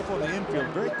looks wonderful in the infield.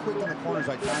 Very quick in the corners.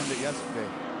 I timed it yesterday.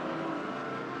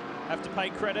 Have to pay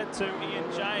credit to Ian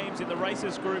James in the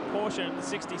Racers Group portion, the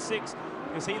 66,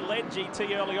 because he led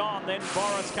GT early on. Then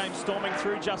Boris came storming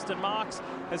through. Justin Marks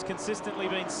has consistently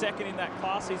been second in that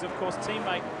class. He's, of course,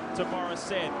 teammate to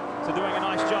Borisset. So doing a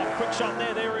nice job. Quick shot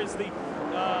there. There is the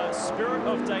Spirit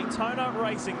of Daytona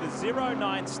Racing, the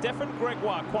 09. Stefan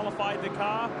Gregoire qualified the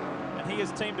car, and he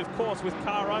has teamed, of course, with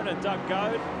car owner Doug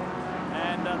Goad.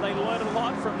 And they learned a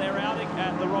lot from their outing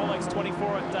at the Rolex 24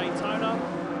 at Daytona.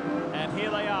 And here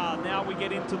they are. Now we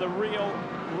get into the real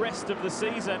rest of the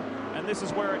season, and this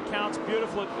is where it counts.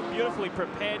 Beautifully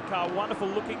prepared car, wonderful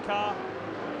looking car,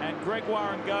 and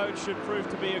Gregoire and Goad should prove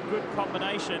to be a good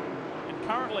combination. And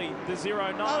currently the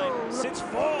 09 sits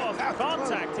fourth.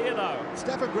 Contact here though.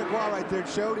 Stefan Gregoire right there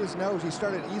showed his nose. He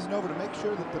started easing over to make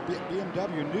sure that the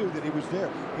BMW knew that he was there.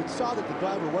 He saw that the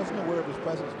driver wasn't aware of his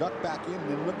presence, ducked back in, and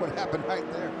then look what happened right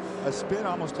there. A spin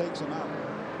almost takes him out.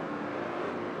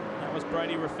 That was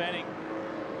Brady Raffening.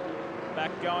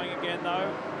 Back going again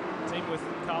though. Team with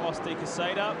Carlos De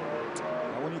Quesada.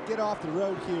 Now when you get off the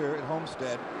road here at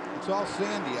Homestead, it's all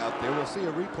sandy out there. We'll see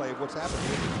a replay of what's happened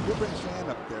here. We'll bring sand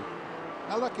up there.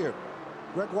 Now look here.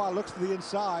 Gregoire looks to the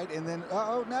inside and then,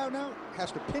 no.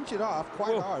 Has to pinch it off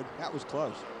quite hard. That was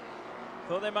close.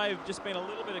 Thought there may have just been a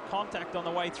little bit of contact on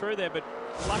the way through there, but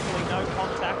luckily no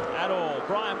contact at all.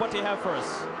 Brian, what do you have for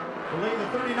us? We're leading the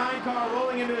 39 car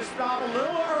rolling into a stop a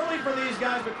little early for these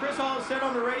guys, but Chris Hall has said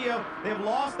on the radio they've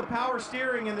lost the power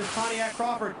steering in this Pontiac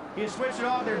Crawford. He has switched it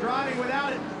off. They're driving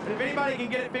without it, but if anybody can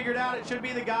get it figured out, it should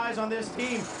be the guys on this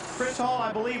team. Chris Hall,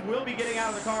 I believe, will be getting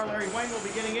out of the car. Larry Wang will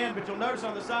be getting in, but you'll notice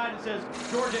on the side it says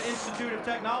Georgia Institute of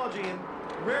Technology, and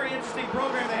very interesting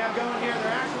program they have going here.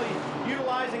 They're actually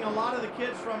utilizing a lot of the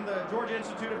kids from the Georgia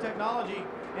Institute of Technology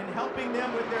and helping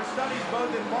them with their studies both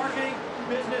in marketing,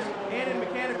 business, and in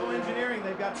mechanical engineering.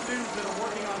 They've got students that are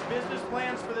working on business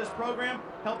plans for this program,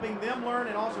 helping them learn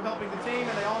and also helping the team,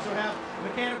 and they also have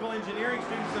mechanical engineering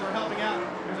students that are helping out.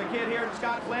 There's a kid here,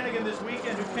 Scott Flanagan, this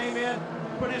weekend who came in,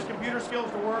 put his computer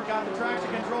skills to work, got the traction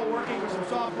control working with some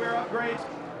software upgrades,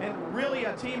 and really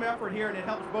a team effort here, and it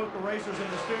helps both the racers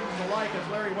and the students alike.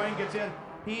 As Larry Wayne gets in,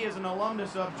 he is an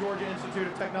alumnus of Georgia Institute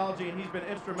of Technology, and he's been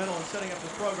instrumental in setting up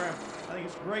this program. I think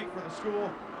it's great for the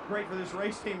school, great for this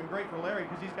race team, and great for Larry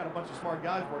because he's got a bunch of smart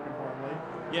guys working for him,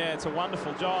 Lee. Yeah, it's a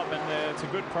wonderful job, and it's a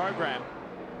good program.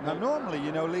 Now, normally,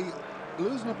 you know, Lee,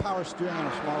 losing the power steering on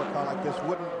a smaller car like this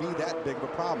wouldn't be that big of a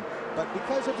problem. But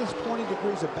because of this 20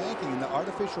 degrees of banking and the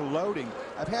artificial loading,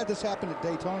 I've had this happen at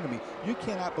Daytona to me. You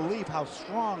cannot believe how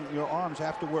strong your arms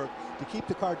have to work to keep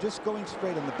the car just going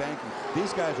straight on the banking.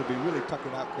 These guys will be really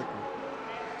tuckered out quickly.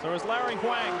 So as Larry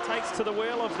Huang takes to the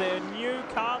wheel of their new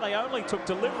car, they only took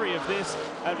delivery of this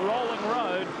at Rolling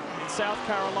Road in South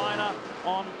Carolina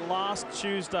on last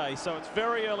Tuesday. So it's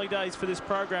very early days for this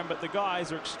program, but the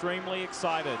guys are extremely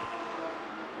excited.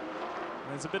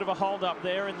 There's a bit of a hold up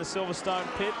there in the Silverstone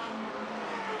pit.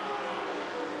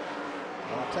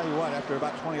 Well, I'll tell you what, after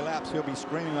about 20 laps, he'll be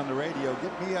screaming on the radio,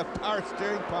 "Get me a power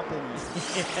steering pump in me."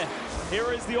 Yeah.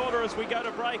 Here is the order as we go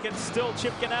to break. It's still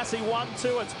Chip Ganassi 1,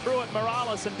 2. It's Pruitt,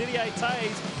 Morales, and Didier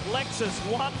Tays. Lexus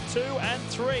 1, 2, and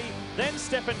 3. Then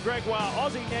Stefan Gregoire,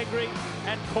 Ozzie Negri,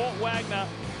 and Court Wagner,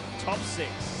 top 6.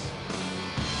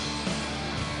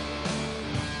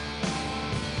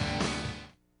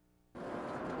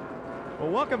 Well,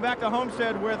 welcome back to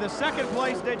Homestead, where the second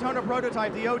place Daytona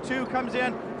prototype, the 02, comes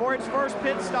in for its first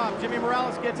pit stop. Jimmy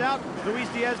Morales gets out, Luis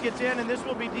Diaz gets in, and this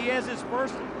will be Diaz's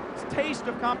first taste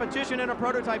of competition in a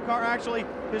prototype car. Actually,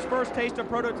 his first taste of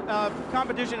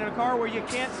competition in a car where you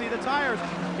can't see the tires.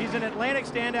 He's an Atlantic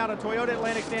standout, a Toyota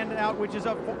Atlantic standout, which is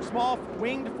a small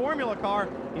winged formula car.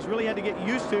 He's really had to get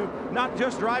used to not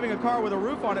just driving a car with a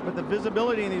roof on it, but the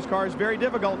visibility in these cars is very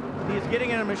difficult. He is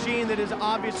getting in a machine that is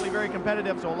obviously very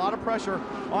competitive, so a lot of pressure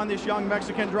on this young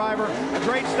Mexican driver. A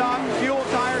great stop, fuel,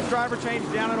 tires, driver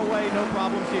change, down and away, no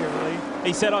problems here, really.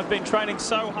 He said, "I've been training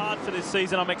so hard for this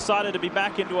season. I'm excited to be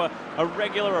back into a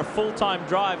regular, a full-time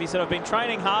drive." He said, "I've been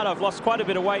training hard. I've lost quite a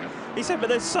bit of weight." He said, "But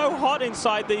they're so hot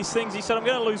inside these things." He said, "I'm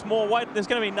going to lose more weight. There's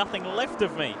going to be nothing left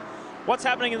of me." What's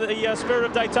happening in the Spirit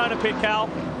of Daytona pit, Cal?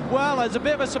 Well, there's a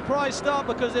bit of a surprise start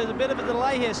because there's a bit of a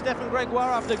delay here. Stefan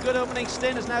Gregoire, after a good opening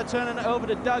stint, is now turning it over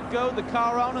to Doug Goad, the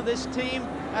car owner. This team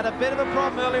had a bit of a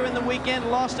problem earlier in the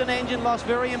weekend, lost an engine, lost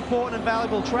very important and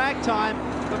valuable track time.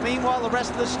 But meanwhile, the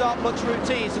rest of the stop looks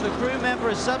routine. So the crew member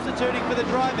is substituting for the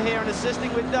driver here and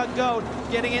assisting with Doug Goad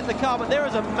getting in the car. But there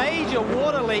is a major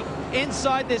water leak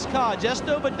inside this car. Just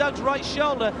over Doug's right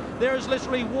shoulder, there is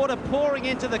literally water pouring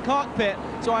into the cockpit.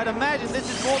 So I'd imagine this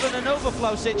is more than an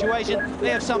overflow situation. They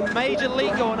have some major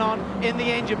leak going on in the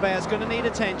engine bay. It's going to need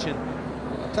attention.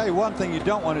 I'll tell you one thing you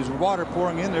don't want is water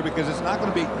pouring in there, because it's not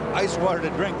going to be ice water to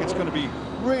drink. It's going to be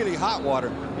really hot water.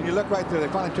 And you look right there, they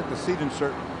finally took the seat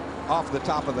insert off the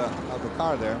top of the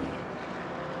car there.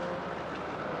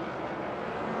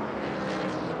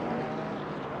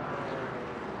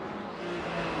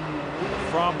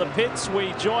 From the pits,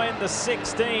 we join the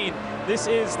 16. This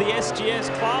is the SGS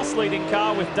class leading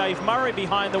car with Dave Murray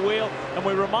behind the wheel. And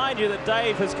we remind you that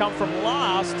Dave has come from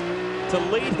last to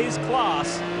lead his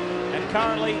class. And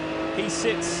currently he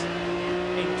sits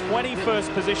in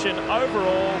 21st position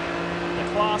overall,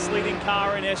 the class leading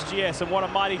car in SGS. And what a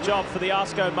mighty job for the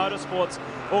ASCO Motorsports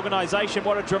organization.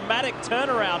 What a dramatic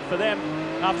turnaround for them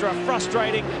after a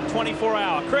frustrating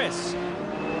 24-hour. Chris.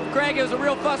 Greg, it was a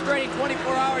real frustrating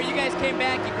 24-hour. You guys came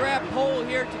back, you grabbed pole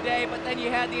here today, but then you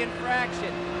had the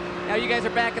infraction. Now you guys are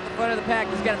back at the front of the pack.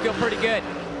 This is going to feel pretty good.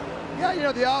 Yeah, you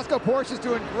know, the ASCO Porsche is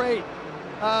doing great.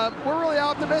 We're really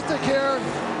optimistic here.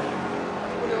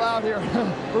 Really loud here.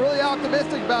 We're really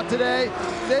optimistic about today.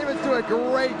 David's doing a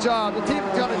great job. The team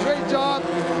has done a great job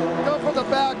going from the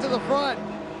back to the front.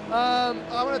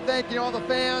 I want to thank all the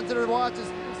fans that are watching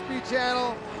Speed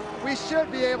Channel. We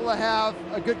should be able to have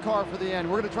a good car for the end.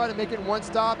 We're going to try to make it in one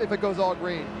stop if it goes all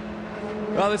green.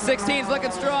 Well, the 16's looking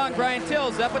strong. Brian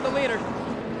Till's up with the leader.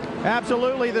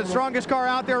 Absolutely, the strongest car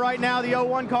out there right now, the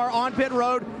 01 car on pit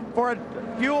road for a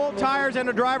fuel, tires, and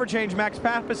a driver change. Max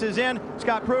Pappas is in,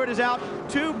 Scott Pruitt is out.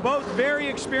 Two both very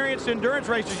experienced endurance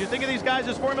racers. You think of these guys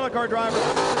as Formula Car drivers,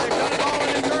 but they've done it all in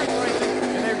endurance racing,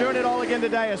 and they're doing it all again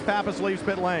today as Pappas leaves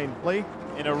pit lane. Lee?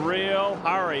 In a real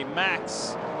hurry,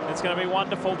 Max It's going to be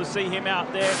wonderful to see him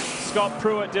out there. Scott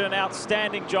Pruitt did an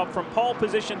outstanding job from pole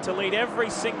position to lead every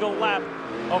single lap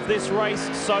of this race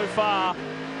so far.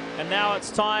 And now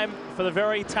it's time for the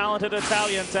very talented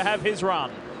Italian to have his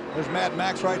run. There's Mad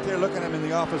Max right there looking at him in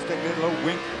the office, taking a little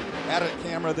wink at a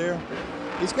camera there.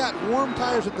 He's got warm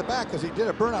tires at the back because he did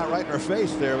a burnout right in her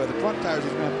face there, but the front tires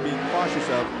he's going to have to be cautious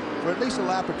of for at least a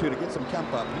lap or two to get some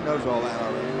temp up. He knows all that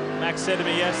already. Max said to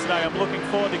me yesterday, I'm looking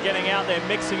forward to getting out there,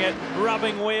 mixing it,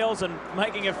 rubbing wheels and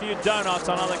making a few donuts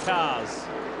on other cars.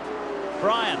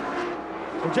 Brian.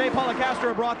 Well, Jay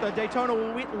Policastro brought the Daytona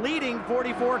leading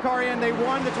 44 car in. They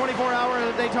won the 24-hour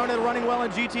at Daytona, running well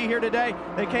in GT here today.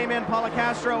 They came in,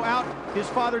 Policastro out. His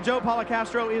father, Joe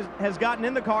Policastro, has gotten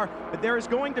in the car, but there is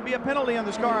going to be a penalty on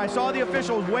this car. I saw the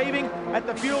officials waving at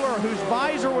the fueler whose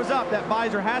visor was up. That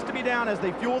visor has to be down as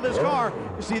they fuel this car.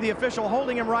 You see the official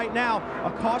holding him right now. A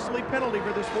costly penalty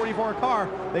for this 44 car.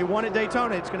 They won at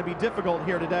Daytona. It's going to be difficult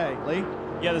here today. Lee?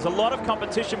 Yeah, there's a lot of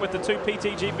competition with the two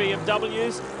PTG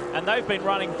BMWs, and they've been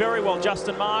running very well.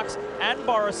 Justin Marks and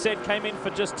Boris said came in for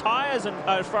just tires and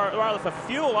rather for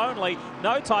fuel only,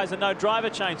 no tires and no driver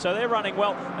change, so they're running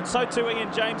well. And so too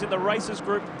Ian James in the Racers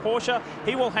Group Porsche.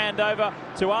 He will hand over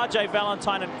to RJ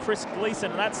Valentine and Chris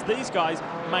Gleason, and that's these guys'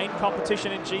 main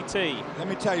competition in GT. Let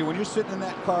me tell you, when you're sitting in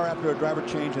that car after a driver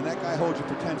change and that guy holds you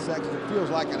for 10 seconds, it feels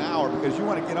like an hour because you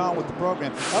want to get on with the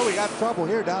program. Oh, we got trouble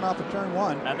here down off of turn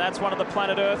 1. And that's one of the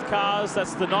Planet Earth cars.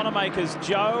 That's the Nonamakers,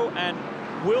 Joe and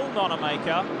Will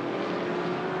Nonamaker.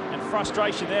 And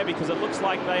frustration there because it looks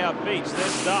like they are beached. They're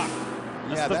stuck.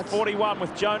 That's the 41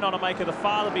 with Joe Nonamaker, the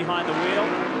father behind the wheel.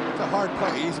 It's a hard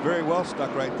play. He's very well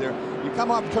stuck right there. You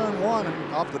come off turn 1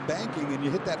 and off the banking and you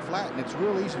hit that flat, and it's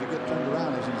real easy to get turned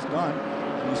around as he's done.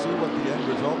 And you see what the end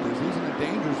result is. He's in a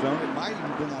danger zone. It might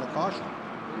even bring out a caution.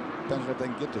 Depends on if they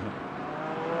can get to him.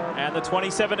 And the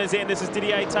 27 is in. This is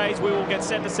Didier Tays. We will get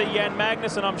set to see Jan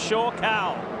Magnussen, I'm sure.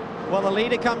 Cal. Well, the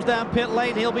leader comes down pit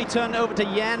lane. He'll be turned over to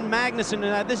Jan Magnussen.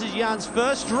 And this is Jan's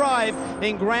first drive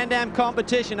in Grand Am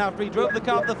competition after he drove the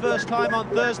car for the first time on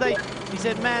Thursday. He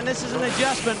said, man, this is an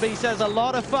adjustment, but he says a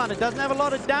lot of fun. It doesn't have a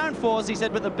lot of downforce, he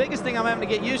said, but the biggest thing I'm having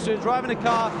to get used to is driving a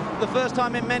car for the first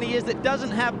time in many years that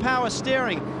doesn't have power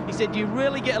steering. He said, you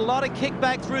really get a lot of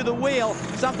kickback through the wheel,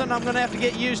 something I'm going to have to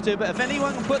get used to. But if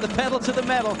anyone can put the pedal to the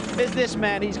metal, it's this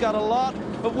man. He's got a lot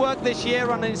of work this year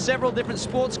running several different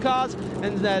sports cars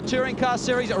and touring car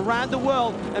series around the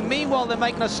world. And meanwhile, they're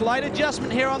making a slight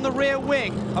adjustment here on the rear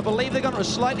wing. I believe they're going to a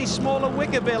slightly smaller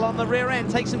wicker bill on the rear end,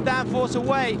 take some downforce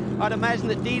away. I'd imagine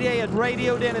that Didier had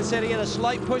radioed in and said he had a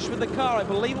slight push with the car. I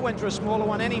believe it went to a smaller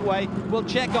one anyway. We'll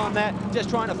check on that, just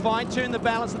trying to fine-tune the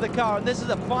balance of the car. And this is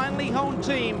a finely honed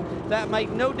team that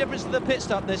made no difference to the pit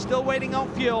stop. They're still waiting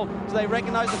on fuel, so they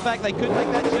recognize the fact they could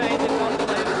make that change and not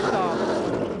delay the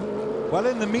start. Well,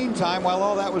 in the meantime, while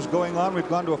all that was going on, we've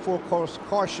gone to a full-course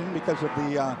caution because of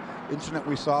the incident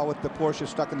we saw with the Porsche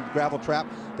stuck in the gravel trap.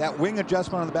 That wing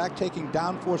adjustment on the back taking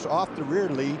downforce off the rear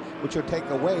lead, which will take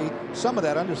away some of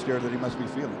that understeer that he must be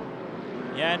feeling.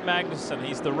 Jan Magnussen,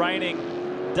 he's the reigning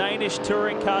Danish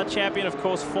touring car champion, of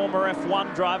course, former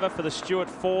F1 driver for the Stuart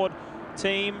Ford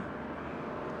team.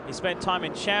 He spent time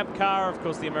in Champ Car, of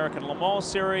course, the American Le Mans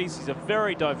Series. He's a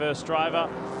very diverse driver.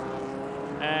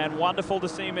 And wonderful to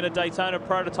see him in a Daytona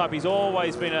prototype. He's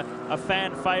always been a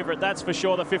fan favorite, that's for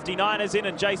sure. The 59 is in,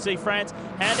 and JC France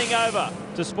handing over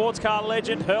to sports car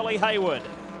legend Hurley Haywood.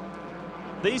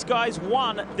 These guys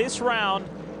won this round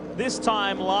this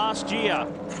time last year.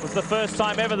 It was the first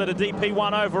time ever that a DP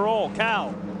won overall.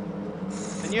 Cal.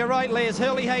 And you're right, Lee, as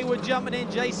Hurley Haywood jumping in.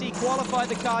 JC qualified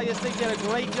the car yesterday, did a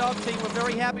great job. Team were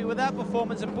very happy with that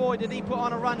performance, and boy, did he put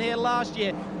on a run here last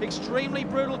year. Extremely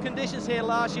brutal conditions here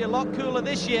last year, a lot cooler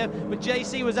this year, but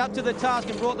JC was up to the task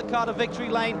and brought the car to victory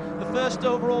lane. The first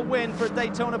overall win for a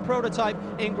Daytona prototype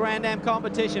in Grand Am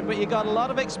competition. But you got a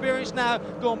lot of experience now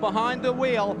going behind the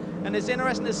wheel, and it's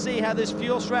interesting to see how this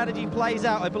fuel strategy plays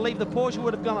out. I believe the Porsche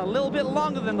would have gone a little bit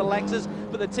longer than the Lexus,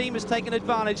 but the team has taken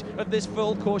advantage of this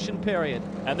full caution period.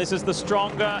 And this is the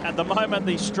stronger, at the moment,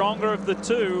 the stronger of the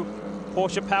two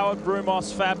Porsche-powered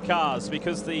Brumos Fab cars,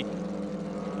 because the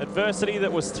adversity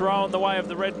that was thrown the way of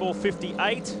the Red Bull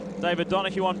 58, David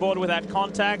Donohue on board without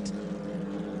contact,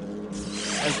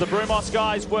 as the Brumos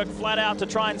guys work flat out to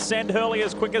try and send Hurley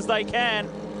as quick as they can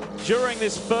during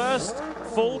this first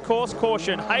full course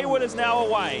caution. Haywood is now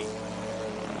away.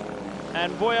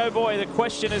 And boy, oh boy, the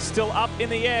question is still up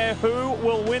in the air. Who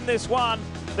will win this one?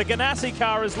 The Ganassi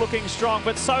car is looking strong,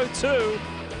 but so too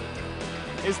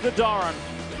is the Doran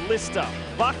Lister.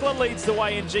 Buckler leads the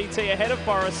way in GT ahead of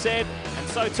Boris Said, and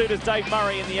so too does Dave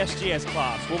Murray in the SGS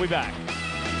class. We'll be back.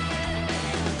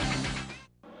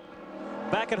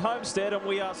 Back at Homestead, and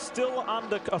we are still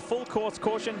under a full course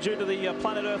caution due to the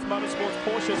Planet Earth Motorsports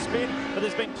Porsche spin, but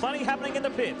there's been plenty happening in the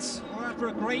pits. Well, after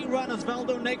a great run,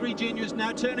 Osvaldo Negri Jr. is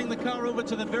now turning the car over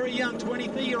to the very young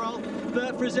 23-year-old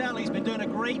Bert Frizzell. He's been doing a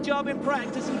great job in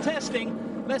practice and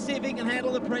testing. Let's see if he can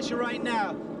handle the pressure right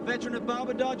now. Veteran of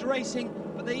Barber Dodge Racing,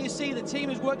 but there you see the team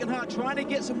is working hard, trying to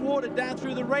get some water down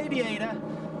through the radiator.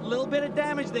 A little bit of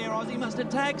damage there. Ozzy must have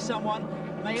tagged someone.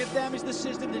 May have damaged the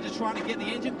system. They're just trying to get the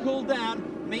engine cooled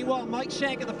down. Meanwhile, Mike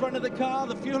Shank at the front of the car.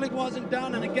 The fueling wasn't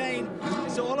done, and again,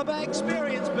 it's all about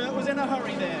experience. Bert was in a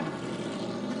hurry there.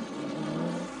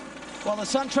 Well, the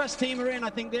SunTrust team are in. I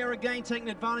think they're again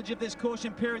taking advantage of this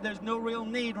caution period. There's no real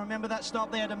need. Remember that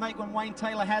stop they had to make when Wayne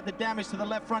Taylor had the damage to the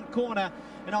left front corner.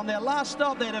 And on their last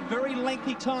stop, they had a very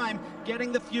lengthy time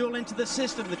getting the fuel into the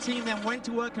system. The team then went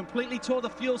to work, completely tore the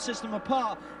fuel system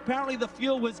apart. Apparently the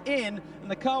fuel was in and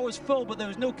the car was full, but there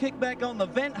was no kickback on the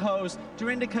vent hose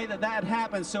to indicate that that had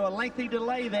happened. So a lengthy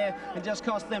delay there and just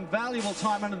cost them valuable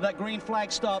time under that green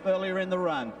flag stop earlier in the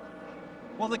run.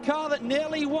 Well, the car that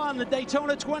nearly won the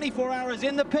Daytona 24 Hours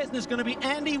in the pits is going to be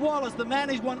Andy Wallace, the man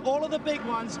who's won all of the big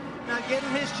ones, now getting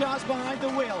his chance behind the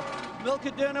wheel. Milka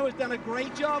Durno has done a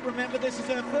great job. Remember, this is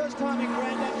her first time in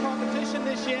Grand Am competition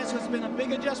this year, so it's been a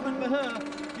big adjustment for her.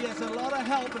 She has a lot of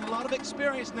help and a lot of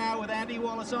experience now with Andy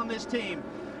Wallace on this team.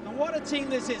 And what a team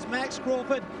this is. Max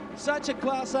Crawford, such a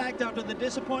class act after the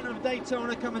disappointment of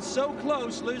Daytona, coming so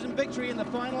close, losing victory in the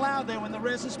final hour there when the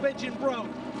rear suspension broke.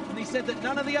 And he said that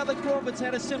none of the other Crawfords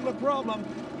had a similar problem.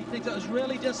 He thinks it was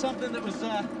really just something that was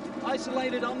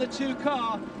isolated on the two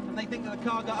car. And they think that the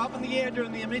car got up in the air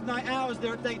during the midnight hours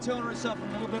there at Daytona and suffered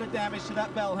a little bit of damage to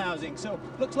that bell housing. So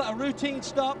looks like a routine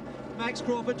stop. Max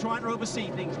Crawford trying to oversee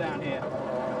things down here.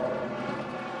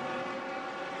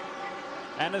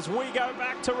 And as we go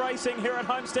back to racing here at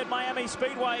Homestead Miami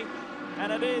Speedway,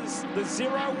 and it is the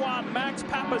 0-1 Max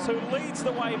Pappas who leads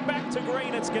the way back to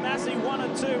green. It's Ganassi 1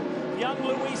 and 2. Young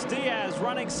Luis Diaz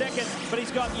running second, but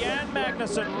he's got Jan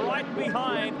Magnussen right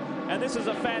behind. And this is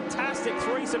a fantastic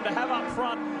threesome to have up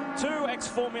front. Two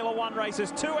ex-Formula One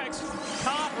racers, two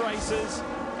ex-kart racers,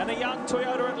 and a young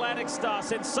Toyota Atlantic star.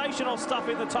 Sensational stuff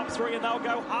in the top three, and they'll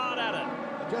go hard at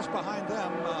it. Just behind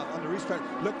them on the restart.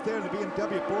 Look there, the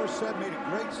BMW Borsed made a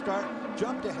great start,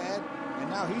 jumped ahead, and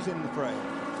now he's in the fray.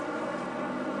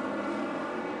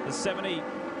 The 70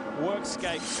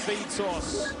 Workscape Speed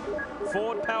Source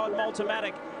Ford-powered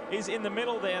Multimatic is in the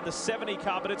middle there, the 70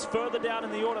 car, but it's further down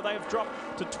in the order. They have dropped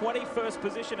to 21st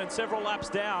position and several laps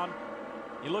down.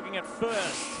 You're looking at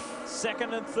first,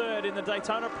 second and third in the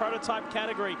Daytona prototype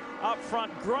category. Up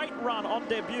front, great run on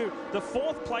debut. The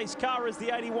fourth place car is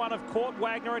the 81 of Court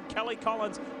Wagner and Kelly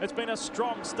Collins. It's been a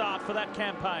strong start for that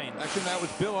campaign. Actually, that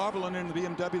was Bill Arbelin in the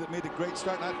BMW that made a great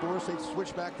start. Not Boris, they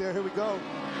switch back there. Here we go.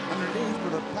 Underneath for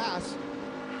the pass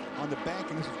on the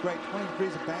banking. This is great. 20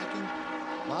 degrees of banking.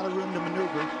 A lot of room to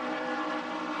maneuver.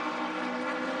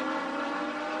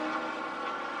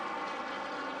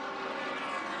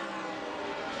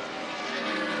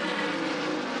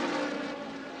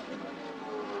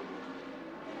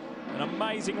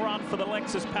 Amazing run for the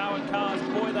Lexus powered cars.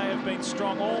 Boy, they have been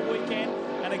strong all weekend,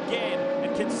 and again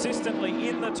and consistently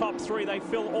in the top three. They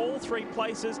fill all three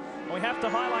places, and we have to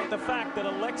highlight the fact that a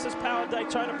Lexus powered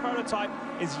Daytona prototype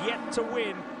is yet to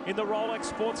win in the Rolex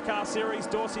Sports Car Series.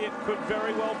 Dorsey, it could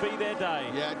very well be their day.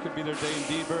 Yeah, it could be their day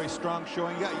indeed. Very strong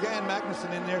showing. You got Jan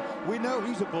Magnussen in there. We know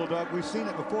he's a bulldog. We've seen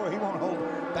it before. He won't hold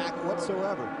back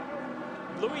whatsoever.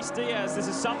 Luis Diaz, this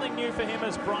is something new for him,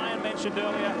 as Brian mentioned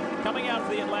earlier. Coming out of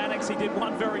the Atlantics, he did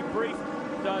one very brief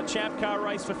champ car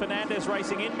race for Fernandez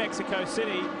Racing in Mexico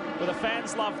City, where the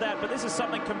fans love that. But this is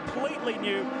something completely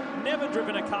new. Never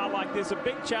driven a car like this, a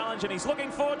big challenge, and he's looking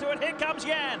forward to it. Here comes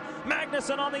Jan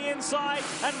Magnussen on the inside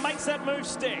and makes that move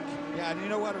stick. Yeah, and you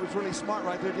know what? It was really smart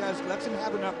right there, Diaz. Lets him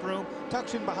have enough room,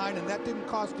 tucks in behind, and that didn't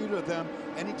cost either of them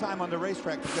any time on the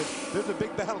racetrack, because there's a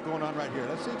big battle going on right here.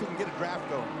 Let's see if he can get a draft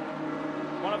going.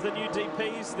 One of the new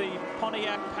DPs, the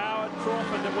Pontiac-powered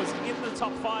Crawford that was in the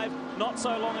top 5 not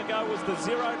so long ago, was the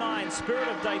 09 Spirit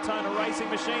of Daytona racing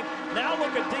machine. Now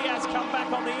look at Diaz come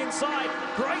back on the inside.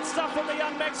 Great stuff from the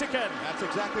young Mexican. That's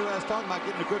exactly what I was talking about,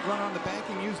 getting a good run on the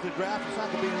banking, use the draft. It's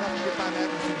not going to be enough to get by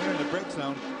Magnussen here in the brake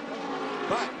zone.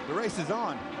 But the race is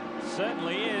on.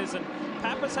 Certainly is, and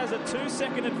Pappas has a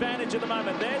 2-second advantage at the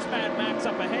moment. There's Mad Max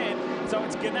up ahead, so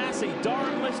it's Ganassi,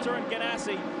 Doran Lister and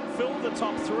Ganassi fill the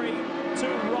top 3. 2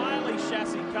 Riley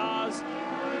chassis cars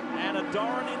and a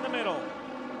Doran in the middle.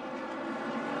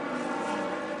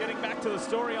 Getting back to the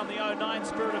story on the 09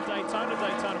 Spirit of Daytona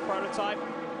prototype.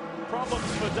 Problems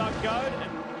for Doug Goad,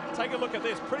 and take a look at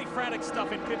this. Pretty frantic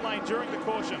stuff in pit lane during the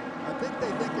caution. I think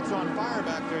they think it's on fire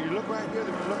back there. You look right here,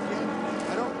 they're going to look in.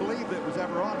 I don't believe it was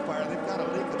ever on fire. They've got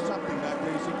a leak of something back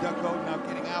there. You see Doug Gold now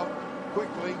getting out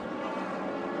quickly.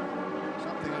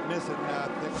 Something that missing.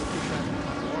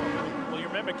 Well, you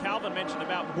remember Calvin mentioned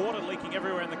about water leaking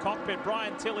everywhere in the cockpit.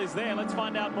 Brian Till is there. Let's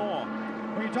find out more.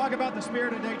 When you talk about the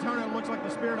spirit of Daytona, it looks like the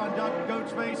spirit on Doug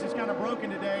Goat's face is kind of broken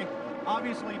today.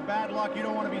 Obviously, bad luck. You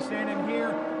don't want to be standing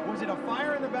here. Was it a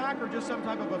fire in the back or just some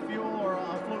type of a fuel or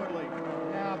a fluid leak?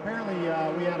 Yeah, apparently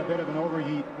we had a bit of an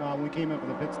overheat when we came in for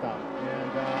the pit stop.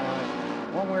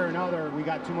 And one way or another, we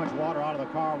got too much water out of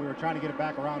the car. We were trying to get it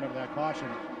back around under that caution.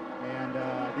 And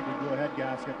I think we blew a head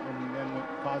gasket and then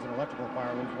caused an electrical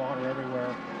fire. There was water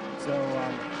everywhere. So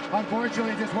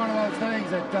unfortunately, just one of those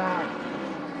things that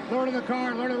learning the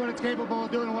car, learning what it's capable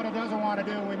of doing and what it doesn't want to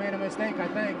do. We made a mistake, I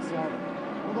think. So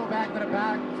we'll go back to the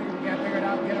back, see if we can't figure it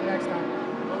out and get it next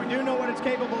time. Well, we do know what it's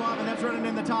capable of, and that's running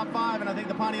in the top 5. And I think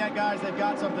the Pontiac guys, they've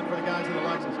got something for the guys in the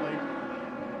Lexus lead.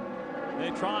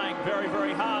 They're trying very,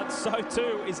 very hard. So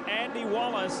too is Andy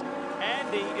Wallace.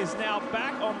 Andy is now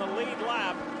back on the lead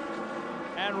lap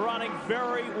and running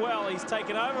very well. He's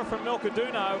taken over from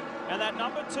Milcaduno, and that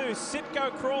number 2, Sitco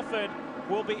Crawford,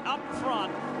 will be up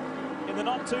front in the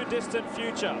not too distant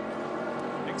future.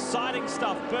 Exciting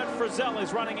stuff. Bert Frizzell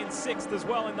is running in 6th as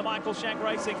well in the Michael Shank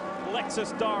Racing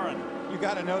Lexus Doran. You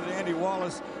got to know that Andy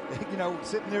Wallace, you know,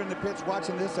 sitting there in the pits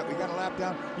watching this, that we got a lap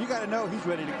down, you got to know he's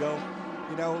ready to go.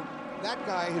 You know, that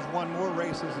guy has won more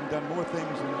races and done more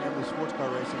things in the sports car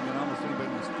racing than almost anybody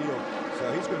in this field.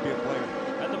 So he's going to be a player.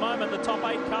 At the moment, the top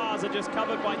 8 cars are just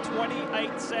covered by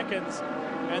 28 seconds.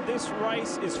 And this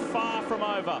race is far from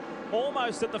over.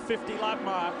 Almost at the 50 lap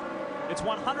mark. It's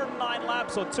 109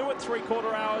 laps or 2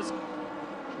 3/4 hours,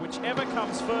 whichever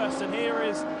comes first. And here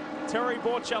is Terry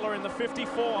Borchella in the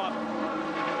 54. And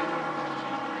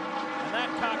that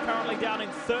car currently down in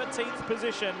 13th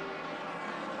position.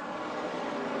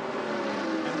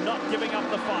 And not giving up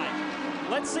the fight.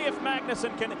 Let's see if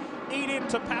Magnussen can eat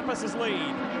into Pappas's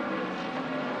lead.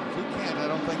 He can't, I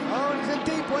don't think. Oh, he's in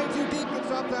deep, way too deep.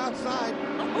 Gets off the outside.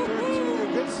 A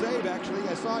good save, actually.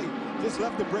 I saw he just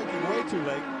left the braking way too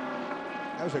late.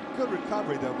 That was a good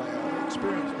recovery, though, by an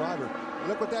experienced driver.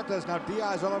 Look what that does now.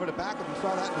 Diaz all over the back of him.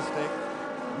 Saw that mistake.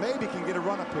 Maybe can get a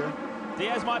run up here.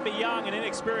 Diaz might be young and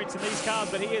inexperienced in these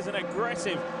cars, but he is an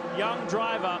aggressive young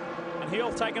driver, and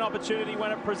he'll take an opportunity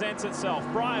when it presents itself.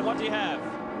 Brian, what do you have?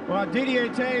 Well, Didier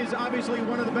Tay is obviously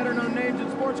one of the better-known names in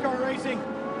sports car racing.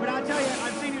 But I tell you,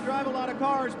 I've seen you drive a lot of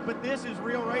cars, but this is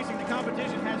real racing. The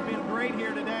competition has been great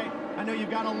here today. I know you've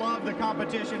got to love the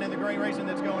competition and the great racing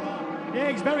that's going on. Yeah,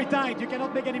 it's very tight. You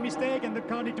cannot make any mistake, and the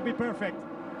car needs to be perfect.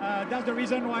 That's the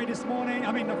reason why this morning,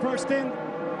 I mean, the first stint,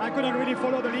 I couldn't really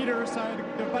follow the leaders.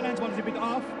 The balance was a bit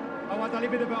off. I was a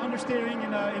little bit of understeering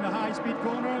in a high-speed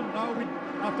corner. Now,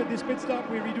 after this pit stop,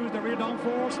 we reduced the rear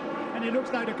downforce, and it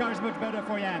looks like the car is much better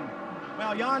for Jan.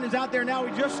 Well, Jan is out there now.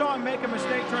 We just saw him make a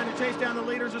mistake trying to chase down the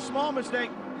leaders, a small mistake.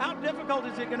 How difficult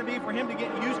is it going to be for him to get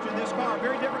used to this car?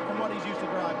 Very different from what he's used to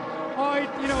driving. Oh,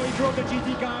 he drove the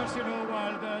GT cars,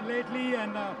 lately,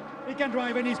 and he can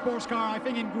drive any sports car. I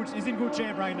think he's in good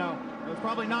shape right now. There's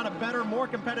probably not a better, more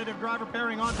competitive driver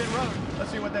pairing on pit road.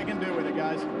 Let's see what they can do with it,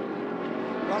 guys.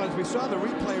 Well, as we saw the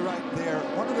replay right there,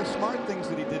 one of the smart things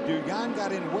that he did do, Jan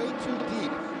got in way too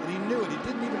deep, and he knew it. He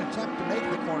didn't even attempt to make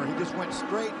the corner. He just went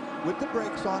straight with the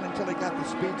brakes on until he got the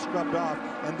speed scrubbed off,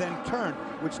 and then turned,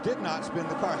 which did not spin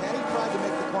the car. Had he tried to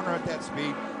make the corner at that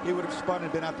speed, he would have spun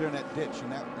and been out there in that ditch,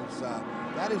 and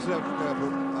that is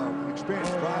an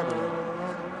experienced driver.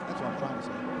 That's what I'm trying to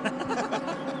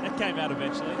say. It came out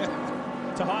eventually.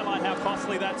 To highlight how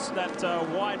costly that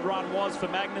wide run was for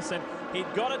Magnussen,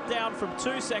 he'd got it down from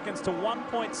 2 seconds to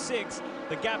 1.6,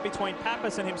 the gap between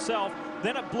Pappas and himself.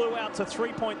 Then it blew out to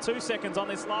 3.2 seconds on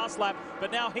this last lap.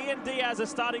 But now he and Diaz are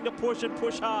starting to push and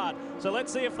push hard. So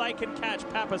let's see if they can catch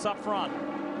Pappas up front.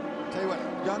 Tell you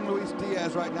what, young Luis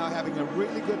Diaz right now having a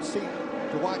really good seat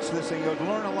to watch this thing. You'll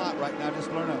learn a lot right now. Just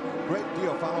learn a great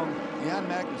deal following Jan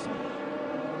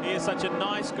Magnussen. He is such a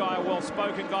nice guy,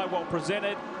 well-spoken guy,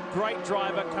 well-presented. Great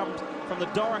driver, comes from the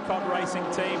Doricott racing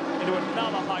team into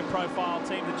another high-profile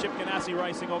team, the Chip Ganassi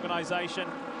Racing Organization.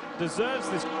 Deserves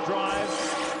this drive.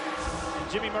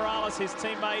 And Jimmy Morales, his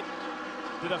teammate,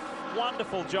 did a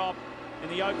wonderful job in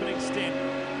the opening stint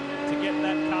to get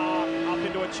that car up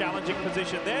into a challenging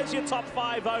position. There's your top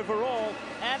 5 overall,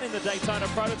 and in the Daytona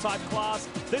prototype class,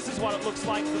 this is what it looks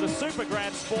like for the Super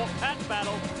Grand Sport patent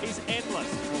battle. Is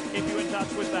endless. We'll keep you in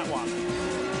touch with that one.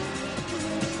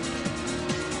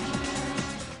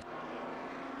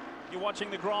 You're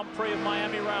watching the Grand Prix of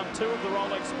Miami, round 2 of the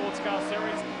Rolex Sports Car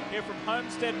Series here here from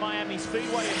Homestead Miami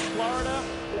Speedway in Florida.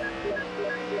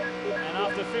 And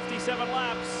after 57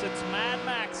 laps, it's Mad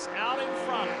Max out in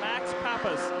front. Max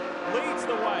Pappas leads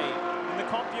the way in the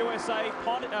Comp USA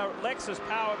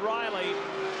Lexus-powered Riley.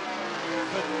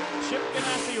 For Chip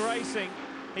Ganassi Racing,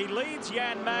 he leads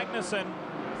Jan Magnussen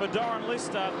for Doran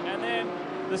Lister, and then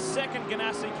the second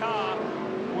Ganassi car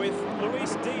with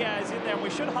Luis Diaz in there. And we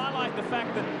should highlight the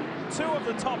fact that 2 of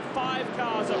the top 5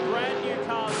 cars are brand new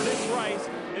cars this race.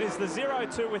 It is the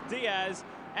 02 with Diaz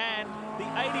and the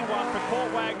 81 for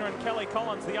Court Wagner and Kelly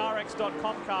Collins, the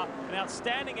RX.com car. An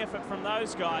outstanding effort from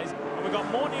those guys. And we've got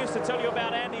more news to tell you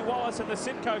about Andy Wallace and the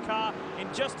Sitco car in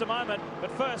just a moment.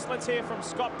 But first, let's hear from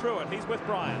Scott Pruitt. He's with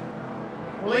Brian.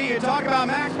 Well, Lee, you talk about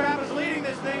Max Pappas leading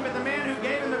this thing, but the man who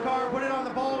gave him the car put it on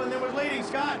the pole and then was leading.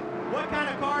 Scott, what kind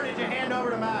of car did you hand over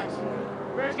to Max?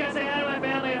 First, gotta say hi to my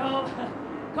family at home.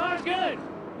 Car's good.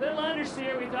 Little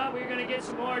understeer. We thought we were gonna get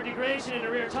some more degradation in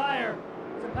the rear tire.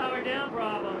 Some power down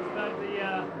problems, but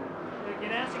the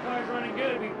Ganassi car's running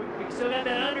good. We still got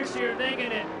that understeer thinking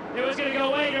that it was gonna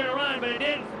go away during the run, but it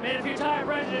didn't. Made a few tire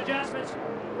pressure adjustments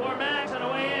for Max on the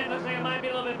way in. Looks like it might be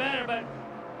a little bit better, but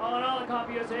all in all, the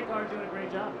Comp USA car is doing a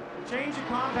great job. The change of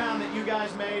compound that you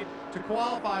guys made to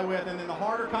qualify with, and then the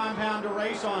harder compound to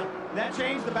race on, that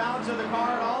changed the balance of the car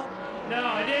at all?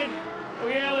 No, it didn't.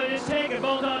 We were able to just take and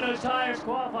bolt on those tires,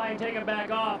 qualify, and take them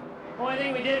back off. Only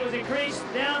thing we did was increase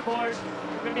downforce.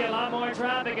 There's going to be a lot more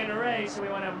traffic in the race, so we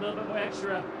want to have a little bit more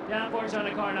extra downforce on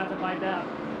the car not to fight out.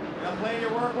 Now, playing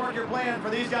your work your plan.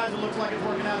 For these guys, it looks like it's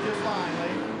working out just fine,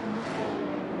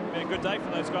 Lee. Been a good day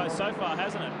for those guys so far,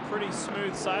 hasn't it? Pretty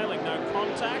smooth sailing, no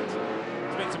contact.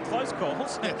 There's been some close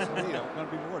calls. Yes, going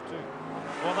to be more too.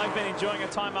 Well, they've been enjoying a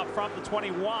time up front. The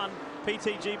 21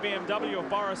 PTG BMW of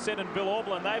Boris Sid and Bill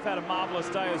Aublin. They've had a marvelous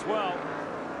day as well.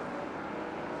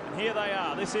 And here they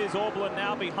are. This is Aublin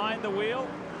now behind the wheel,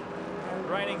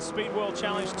 reigning Speed World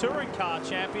Challenge Touring Car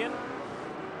Champion.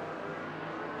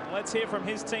 And let's hear from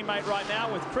his teammate right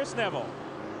now with Chris Neville.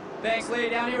 Thanks, Lee.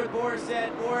 Down here with Boris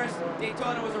said, Boris,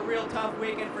 Daytona was a real tough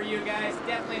weekend for you guys.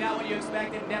 Definitely not what you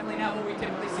expected. Definitely not what we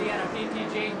typically see out of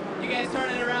PTG. You guys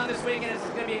turning it around this weekend. Is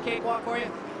this going to be a cakewalk for you?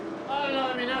 I don't know.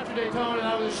 I mean, after Daytona,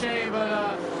 that was a shame. But,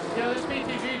 you know, this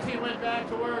PTG team went back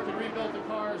to work and rebuilt the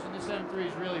cars, and this M3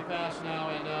 is really fast now.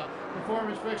 And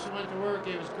Performance Friction went to work.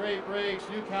 Gave us great brakes,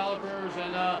 new calipers,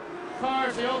 and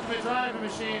cars, the ultimate driving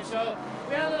machine. So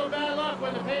we had a little bad luck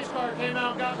when the pace car came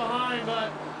out and got behind, but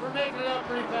we're making it up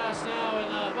pretty fast now.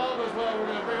 And if all goes well, we're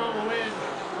going to bring home a win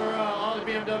for all the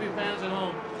BMW fans at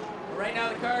home. Right now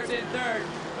the car's in third,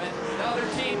 but the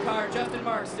other team car, Justin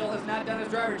Marks, still has not done his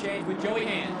driver change with Joey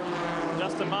Hand.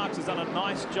 Justin Marks has done a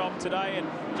nice job today,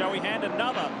 and Joey Hand,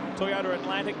 another Toyota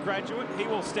Atlantic graduate, he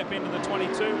will step into the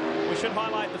 22. We should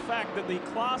highlight the fact that the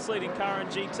class-leading car in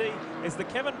GT is the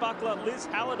Kevin Buckler Liz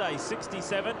Halliday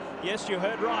 67. Yes, you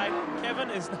heard right. Kevin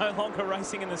is no longer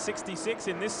racing in the 66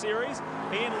 in this series.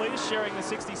 He and Liz sharing the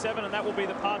 67, and that will be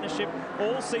the partnership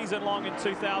all season long in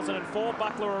 2004.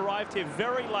 Buckler arrived here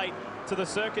very late to the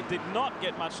circuit, did not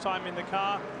get much time in the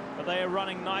car, but they are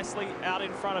running nicely out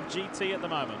in front of GT at the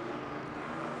moment.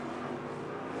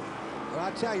 Well,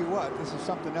 I tell you what, this is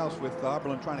something else with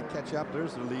Auberlin trying to catch up.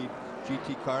 There's the lead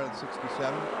GT car at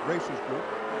 67, Racers Group.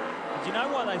 Do you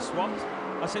know why they swapped?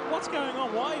 I said, what's going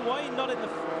on? Why are you not in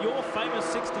your famous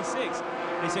 66?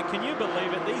 He said, can you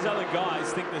believe it? These other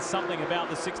guys think there's something about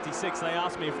the 66. They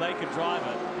asked me if they could drive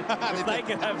it, if they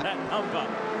could have that number.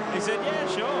 He said, yeah,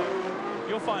 sure.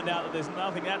 You'll find out that there's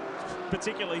nothing that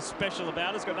particularly special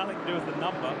about it. It's got nothing to do with the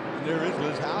number. And there is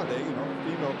Liz Halliday, you know,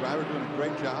 female driver doing a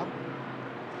great job.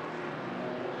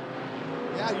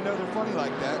 Yeah, you know, they're funny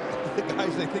like that. The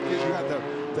guys, they think you got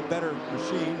the better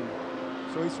machine.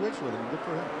 So he switched with him. Good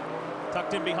for him.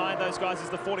 Tucked in behind those guys is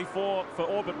the 44 for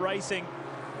Orbit Racing.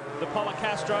 The Paula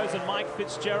Castros and Mike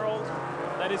Fitzgerald.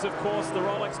 That is, of course, the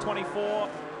Rolex 24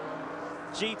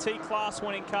 GT class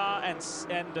winning car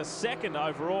and a second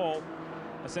overall.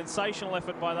 A sensational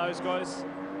effort by those guys.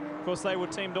 Of course, they were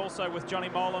teamed also with Johnny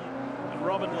Molan and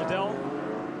Robin Liddell.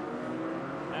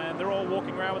 And they're all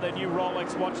walking around with their new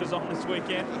Rolex watches on this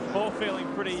weekend, all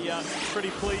feeling pretty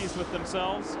pleased with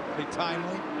themselves. Pretty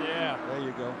timely. Yeah. There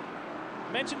you go.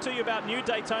 Mentioned to you about new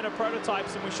Daytona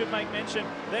prototypes, and we should make mention.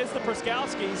 There's the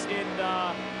Pruskowskis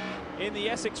in the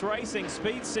Essex Racing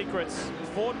Speed Secrets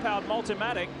Ford-powered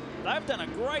Multimatic. They've done a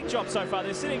great job so far.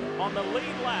 They're sitting on the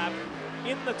lead lap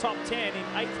in the top 10 in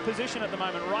 8th position at the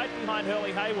moment, right behind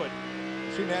Hurley Haywood.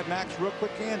 Seen that Max real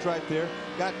quick hands right there.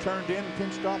 Got turned in,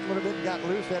 pinched off a little bit, got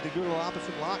loose, had to do a little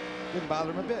opposite lock. Didn't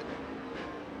bother him a bit.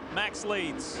 Max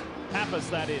leads. Pappas,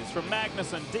 that is, from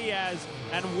Magnussen, Diaz,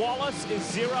 and Wallace is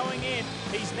zeroing in.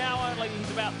 He's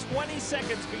about 20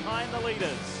 seconds behind the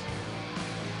leaders.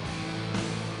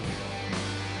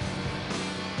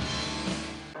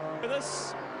 With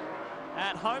us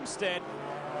at Homestead.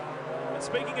 And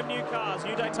speaking of new cars,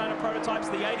 new Daytona prototypes,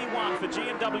 the 81 for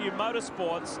G&W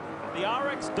Motorsports, the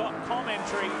RX.com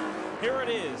entry. Here it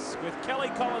is, with Kelly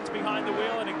Collins behind the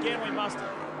wheel, and again we must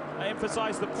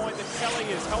emphasize the point that Kelly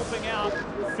is helping out,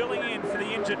 filling in for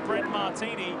the injured Brent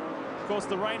Martini. Of course,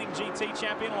 the reigning GT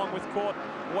champion, along with Kurt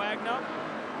Wagner.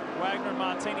 Wagner and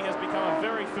Martini has become a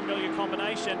very familiar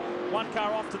combination. One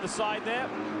car off to the side there,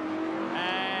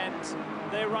 and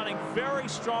they're running very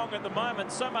strong at the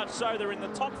moment, so much so they're in the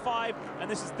top 5,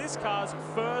 and this is this car's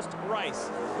first race.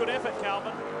 Good effort,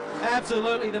 Calvin.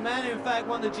 Absolutely. The man who in fact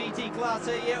won the GT class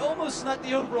here, yeah, almost snuck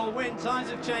the overall win. Times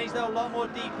have changed. There are a lot more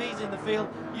DPs in the field.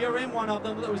 You're in one of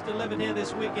them that was delivered here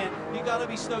this weekend. You got to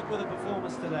be stoked with the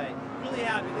performance today. Really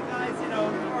happy. The guys, you know,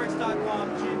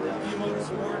 RX.com, G&W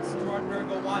Motorsports, Gerard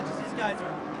Virgo watches. These guys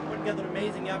are putting together an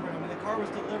amazing effort. I mean, the car was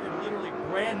delivered literally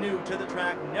brand new to the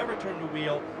track, never turned a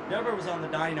wheel, never was on the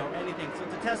dyno, anything. So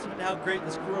it's a testament to how great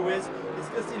this crew is. It's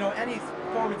just, you know, any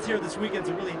performance here this weekend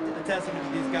is really a testament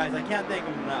to these guys. I can't thank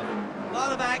them enough. A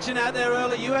lot of action out there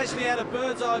early. You actually had a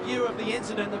bird's eye view of the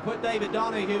incident that put David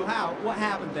Donahue out. What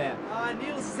happened there?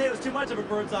 Needless to say, it was too much of a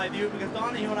bird's eye view because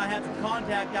Donahue and I had some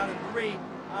contact down in Prix.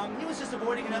 He was just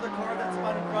avoiding another car that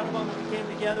spun in front of him, and we came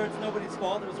together. It's nobody's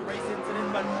fault. It was a race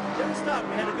incident, but it was tough.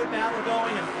 We had a good battle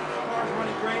going, and the car's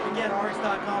running great. Again,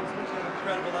 RX.com is putting an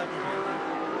incredible effort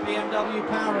here. BMW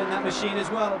power in that machine as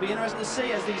well. It'll be interesting to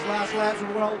see as these last laps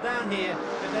will roll down here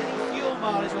if any fuel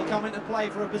mileage will come into play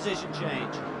for a position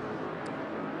change.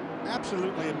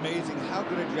 Absolutely amazing how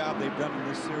good a job they've done in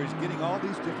this series, getting all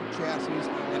these different chassis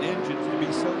and engines to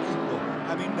be so equal.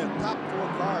 I mean, the top 4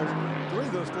 cars, 3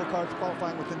 of those 4 cars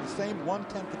qualifying within the same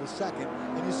 1/10 of a second,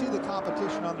 and you see the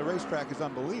competition on the racetrack is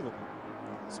unbelievable.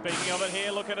 Speaking of it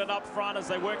here, look at it up front as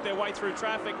they work their way through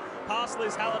traffic. Past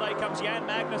Liz Halliday comes Jan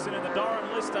Magnussen in the Doran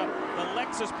Lister, the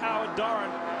Lexus-powered Doran.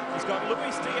 He's got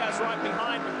Luis Diaz right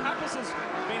behind, but Pappas has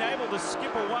been able to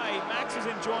skip away. Max is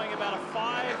enjoying about a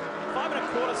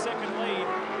 5.25 second lead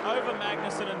over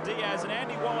Magnussen and Diaz, and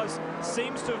Andy Wallace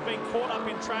seems to have been caught up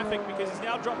in traffic because he's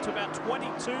now dropped to about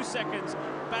 22 seconds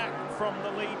back from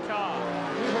the lead car.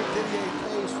 We heard Didier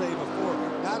Kay say before,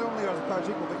 not only are the cars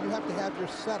equal, but you have to have your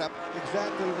setup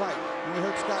exactly right. And we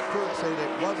heard Scott Pruitt say that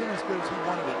it wasn't as good as he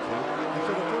wanted it to. And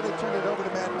so before they turned it over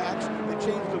to Mad Max, they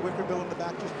changed the wicker bill in the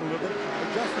back just a little bit,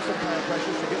 adjusted some tire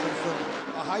pressures to give them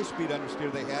a high-speed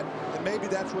understeer they had, and maybe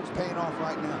that's what's paying off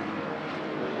right now.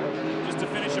 Just to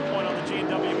finish a point on the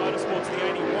G&W Motorsports, the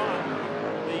 81,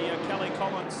 the Kelly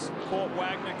Collins Kurt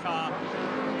Wagner car.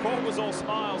 Kurt was all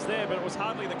smiles there, but it was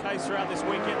hardly the case throughout this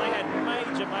weekend. They had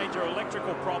major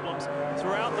electrical problems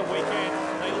throughout the weekend.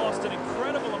 They lost an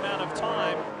incredible amount of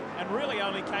time and really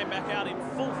only came back out in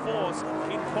full force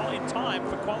in time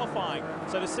for qualifying.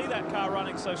 So to see that car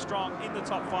running so strong in the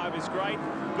top 5 is great.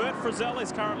 Bert Frizzell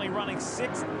is currently running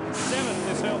 6th,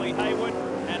 7th is Hurley Haywood,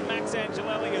 and Max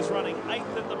Angelelli is running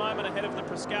 8th at the moment ahead of the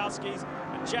Pruskowskis.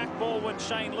 And Jack Baldwin,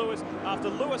 Shane Lewis, after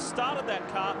Lewis started that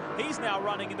car, he's now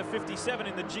running in the 57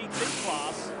 in the GT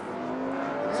class.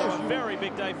 So a very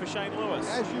big day for Shane Lewis.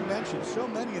 As you mentioned, so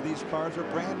many of these cars are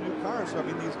brand new cars. So, I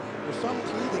mean, there's some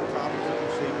teething problems that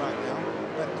we're seeing right now,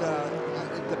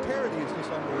 but the parity is just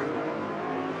unbelievable.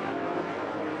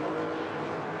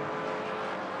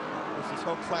 This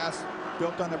whole class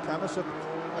built on the premise of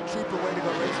a cheaper way to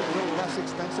go racing, a little less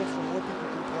expensive so more people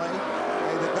can play.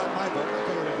 Hey, they've got my vote. I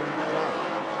tell you, they're doing a good job.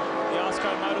 The Arsco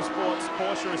Motorsports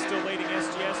Porsche is still leading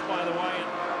SGS, by the way,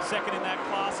 and second in that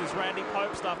class is Randy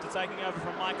Popst after taking over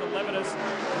from Michael Levitas.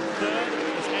 Third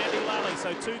is Andy Lally.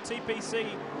 So 2 TPC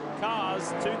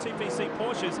cars, 2 TPC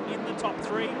Porsches in the top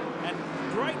 3. And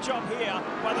great job here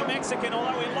by the Mexican,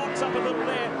 although he locks up a little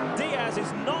there. Diaz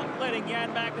is not letting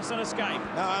Jan Magnussen escape.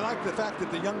 Now, I like the fact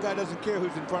that the young guy doesn't care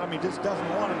who's in front of me, just doesn't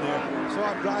want him there. So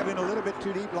I'm driving a little bit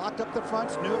too deep, locked up the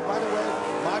fronts, knew it right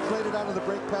away, modulated out of the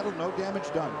brake pedal, no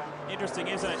damage done. Interesting,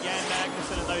 isn't it? Jan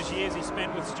Magnussen and those years he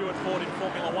spent with Stuart Ford in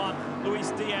Formula 1.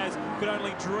 Luis Diaz could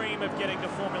only dream of getting to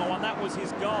Formula 1. That was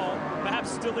his goal.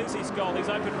 Perhaps still is his goal. His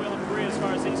open wheel career, as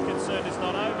far as he's concerned, is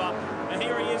not over. And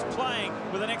here he is playing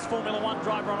with the next Formula 1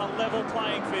 driver on a level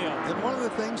playing field. And one of the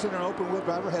things that an open wheel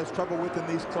driver has trouble with in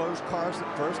these closed cars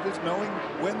at first is knowing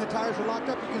when the tires are locked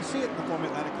up. You can see it in the Formula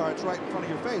Atlantic car. It's right in front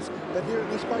of your face. But here in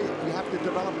this car, you have to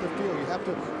develop the feel. You have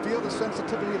to feel the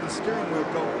sensitivity of the steering wheel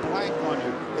go blank on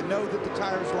you and know that the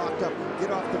tire is locked up.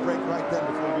 Get off the brake right then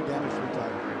before you damage the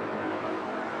tire.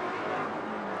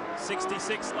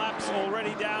 66 laps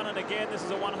already down, and again, this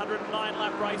is a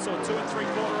 109-lap race, or 2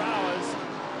 3/4 hours.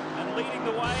 And leading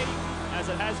the way, as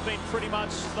it has been pretty much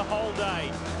the whole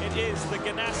day, it is the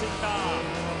Ganassi car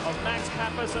of Max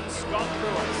Pappas and Scott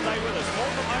Pruitt. Stay with us.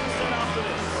 More from Homestead after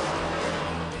this.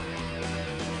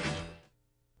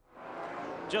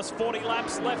 Just 40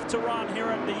 laps left to run here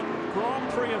at the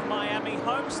Grand Prix of Miami,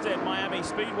 Homestead, Miami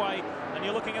Speedway. And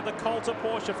you're looking at the Coulter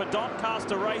Porsche for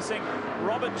Doncaster Racing,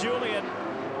 Robert Julian.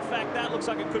 In fact, that looks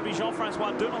like it could be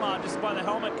Jean-Francois Dumoulin just by the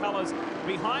helmet colors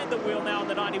behind the wheel now in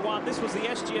the 91. This was the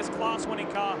SGS class-winning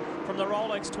car from the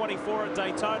Rolex 24 at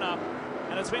Daytona.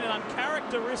 And it's been an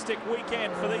uncharacteristic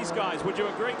weekend for these guys. Would you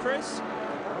agree, Chris?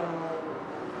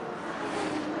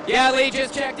 Yeah, Lee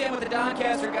just checked in with the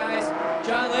Doncaster guys.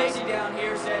 John Lacey down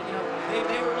here said, you know,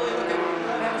 they were really looking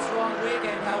to have a strong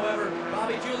weekend. However,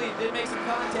 Bobby Julian did make some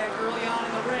contact early on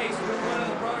in the race with one of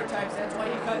the prototypes. That's why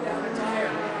he cut down the tire.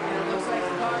 And it looks like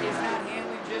the car is not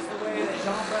handling just the way that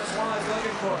Jean-Francois is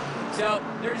looking for. So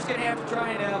they're just going to have to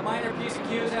try and minor piece of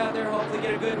cues out there, hopefully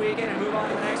get a good weekend and move on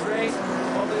to the next race.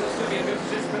 Hopefully they'll still be in good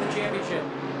position for the championship.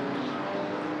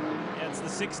 It's the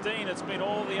 16. It's been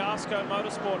all the ASCO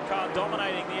Motorsport car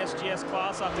dominating the SGS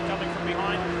class after coming from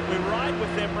behind. We ride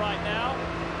with them right now.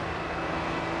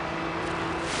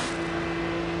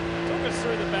 Talk us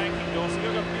through the banking, Dorsey.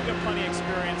 You've got plenty of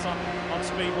experience on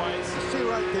speedways. You see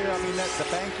right there, I mean, that's the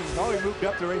banking. Already moved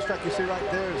up the racetrack. You see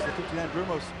right there as the 59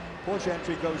 Brumos Porsche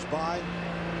entry goes by.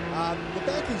 The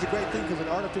banking's a great thing because it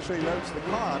artificially loads the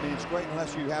car. I mean, it's great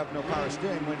unless you have no power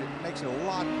steering, when it makes it a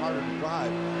lot harder to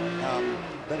drive.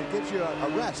 But it gives you a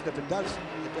rest. If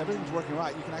everything's working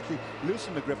right, you can actually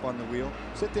loosen the grip on the wheel,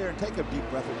 sit there and take a deep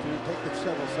breath or two, take the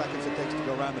several seconds it takes to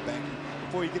go around the banking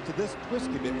before you get to this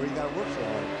twisty bit where you got to work so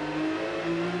hard.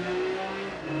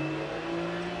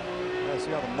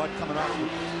 See all the mud coming off the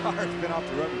car. It's been off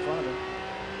the road in front of it.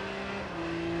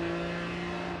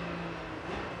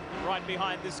 Right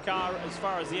behind this car, as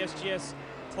far as the SGS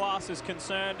class is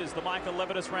concerned, is the Michael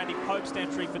Levitas Randy Pope's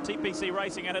entry for TPC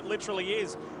Racing, and it literally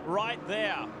is right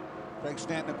there. Craig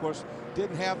Stanton, of course,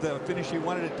 didn't have the finish he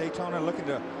wanted at Daytona, looking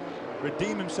to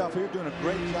redeem himself here, doing a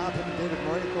great job. Him and David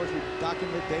Murray, of course, we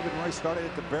documented David Murray started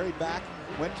at the very back,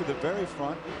 went to the very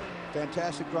front.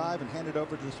 Fantastic drive and handed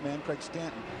over to this man, Craig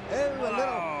Stanton.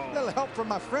 Oh, a little help from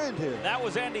my friend here. That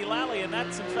was Andy Lally, and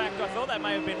that's, in fact, I thought that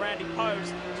may have been Randy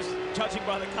Pope's. Just judging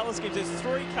by the color schemes, there's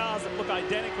 3 cars that look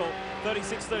identical,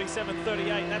 36, 37,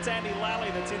 38. That's Andy Lally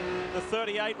that's in the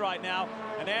 38 right now.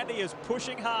 And Andy is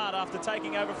pushing hard after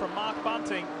taking over from Mark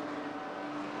Bunting.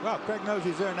 Well, Craig knows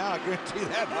he's there now, I guarantee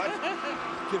that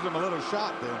much. Gives him a little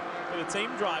shot there. Bit of team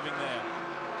driving there.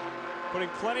 Putting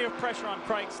plenty of pressure on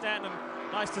Craig Stanton.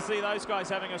 Nice to see those guys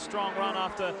having a strong run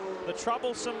after the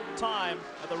troublesome time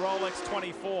at the Rolex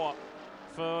 24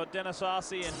 for Dennis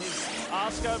Arce and his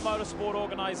ASCO Motorsport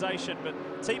organization. But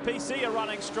TPC are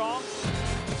running strong.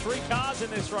 3 cars in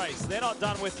this race. They're not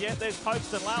done with yet. There's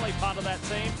Popes and Lally, part of that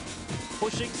team,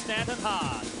 pushing Stanton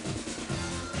hard.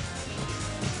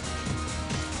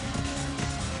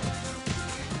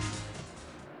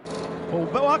 Well,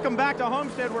 welcome back to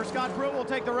Homestead, where Scott Pruitt will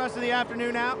take the rest of the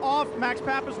afternoon off. Max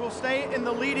Pappas will stay in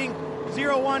the leading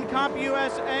 01 Comp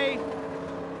USA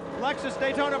Lexus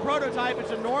Daytona prototype.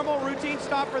 It's a normal routine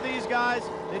stop for these guys.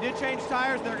 They did change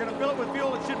tires. They're going to fill it with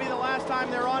fuel. It should be the last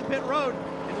time they're on pit road.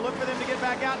 And look for them to get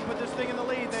back out and put this thing in the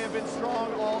lead. They have been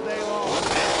strong all day long.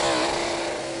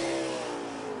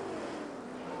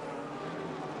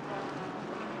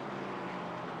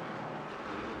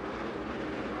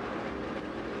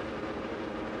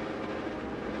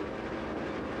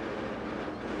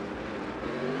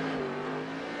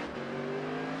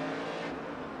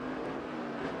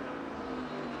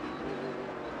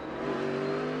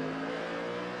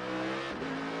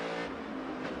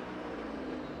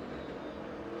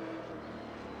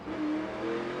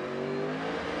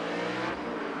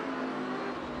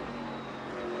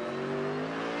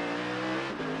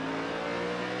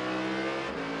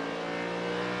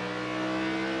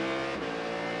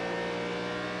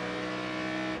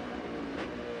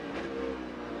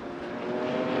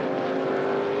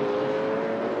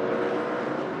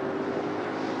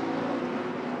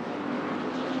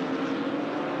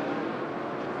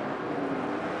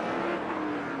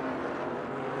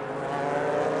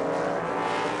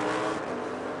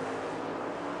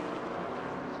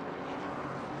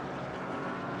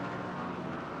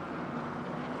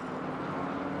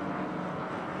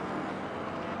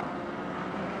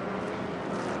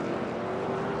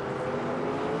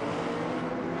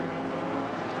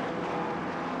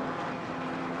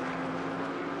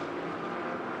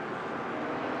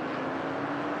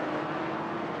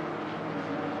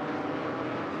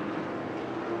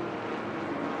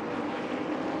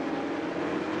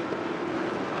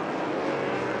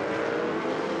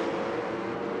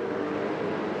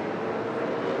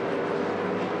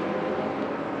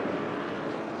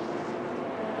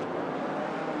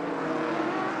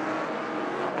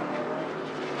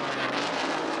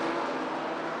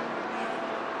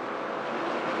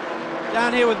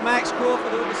 Down here with Max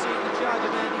Crawford, overseeing the charge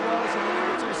of Andy Wallace in the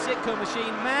number 2 Sitco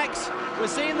machine. Max, we're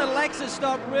seeing the Lexus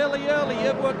stop really early.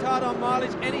 You've worked hard on mileage.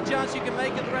 Any chance you can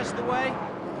make it the rest of the way?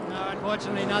 No,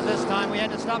 unfortunately not this time. We had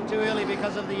to stop too early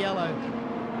because of the yellow.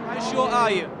 How short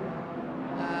are you?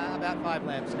 About 5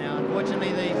 laps now. Unfortunately,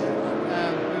 we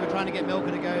were trying to get Milka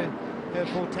to go her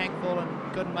full tank full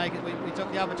and couldn't make it. We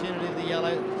took the opportunity of the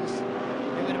yellow. It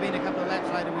would have been a couple of laps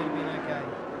later, we'd have been okay.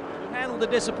 You handled the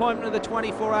disappointment of the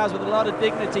 24 hours with a lot of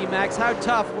dignity, Max. How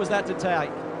tough was that to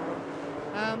take?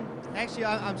 Actually,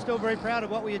 I'm still very proud of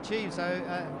what we achieved. So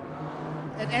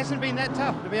it hasn't been that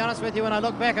tough, to be honest with you. When I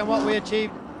look back on what we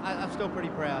achieved, I'm still pretty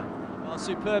proud. Well,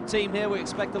 superb team here. We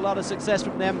expect a lot of success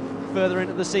from them further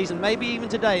into the season. Maybe even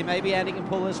today, maybe Andy can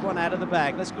pull this one out of the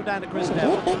bag. Let's go down to Chris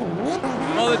Neville.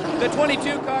 Well, the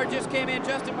 22 car just came in.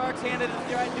 Justin Marks handed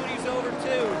their duties over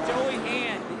to Joey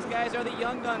Hand. These guys are the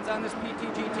young guns on this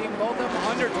PTG team. Both of them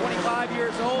under 25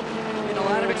 years old and a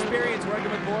lot of experience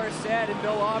working with Boris Said and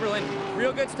Bill Oberlin.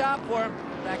 Real good stop for him.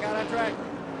 Back out on track.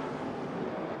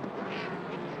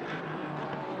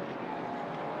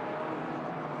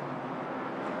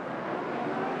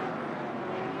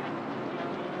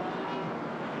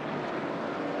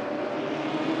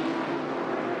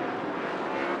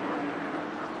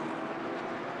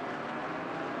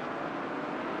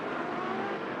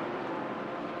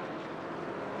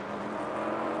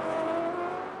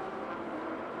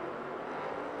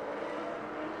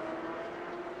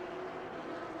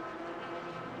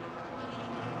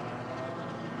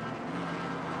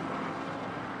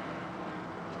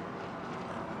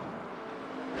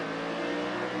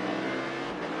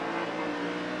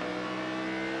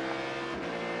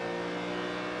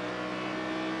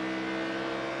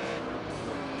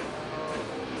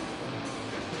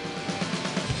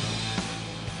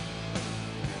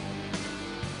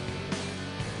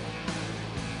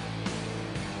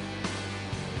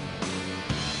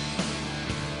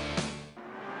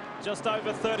 Just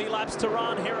over 30 laps to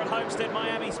run here at Homestead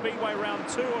Miami Speedway, round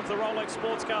 2 of the Rolex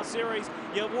Sports Car Series.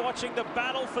 You're watching the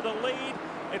battle for the lead.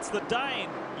 It's the Dane,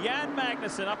 Jan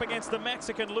Magnussen, up against the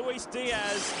Mexican, Luis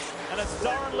Diaz. And it's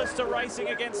Doran Lister Racing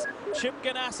against Chip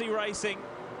Ganassi Racing.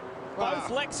 Both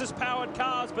Lexus-powered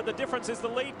cars, but the difference is the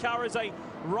lead car is a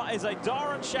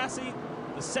Doran chassis.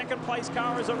 The second place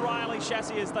car is a Riley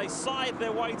chassis as they scythe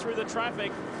their way through the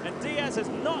traffic. And Diaz has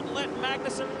not let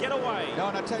Magnussen get away. No,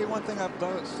 and I'll tell you one thing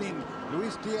I've seen.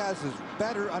 Luis Diaz is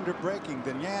better under braking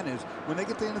than Jan is. When they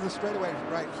get to the end of the straightaway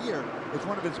right here, it's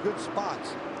one of his good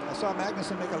spots. I saw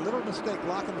Magnussen make a little mistake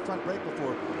locking the front brake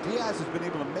before. Diaz has been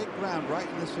able to make ground right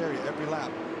in this area every lap.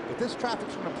 But this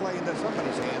traffic's going to play into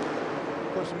somebody's hand.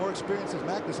 Of course, the more experience is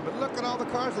Magnussen, but look at all the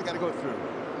cars they got to go through.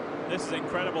 This is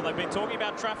incredible. They've been talking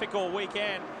about traffic all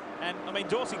weekend. And, I mean,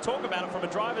 Dorsey, talk about it from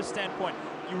a driver's standpoint.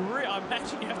 I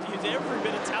imagine you have to use every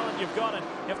bit of talent you've got, and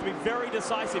you have to be very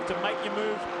decisive to make your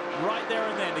move right there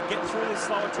and then to get through this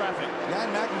slower traffic. Jan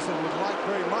Magnussen would like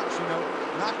very much, you know,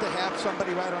 not to have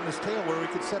somebody right on his tail where we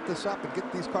could set this up and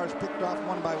get these cars picked off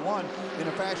one by one in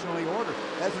a fashionably order.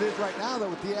 As it is right now, though,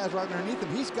 with Diaz right underneath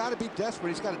him, he's got to be desperate.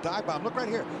 He's got a dive bomb. Look right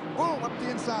here. Boom, up the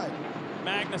inside.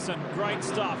 Magnussen, great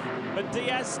stuff. But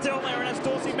Diaz still there, and as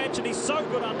Dorsey mentioned, he's so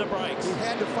good under brakes. He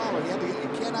had to follow.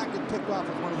 He cannot get picked off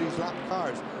with one of these lap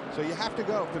cars. So you have to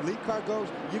go. If the lead car goes,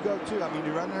 you go too. I mean,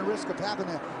 you're running a risk of having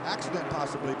an accident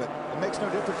possibly, but it makes no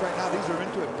difference right now. These are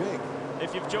into it big.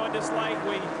 If you've joined us late,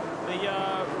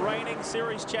 the reigning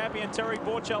series champion Terry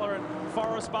Borchella and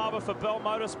Forrest Barber for Bell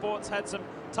Motorsports had some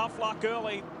tough luck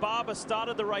early. Barber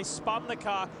started the race, spun the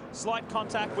car, slight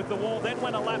contact with the wall, then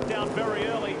went a lap down very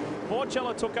early.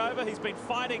 Borchella took over. He's been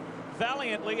fighting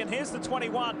valiantly, and here's the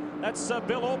 21. That's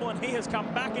Bill Oberlin. He has come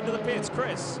back into the pits.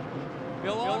 Chris.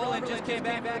 Bill Oberlin just came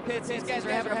back from the pits. These guys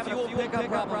are having a fuel pickup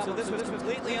problem, so this was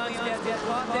completely unscheduled.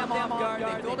 Caught them off guard.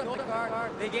 They filled up the car.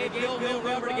 They gave Bill no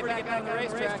rubber to get back on the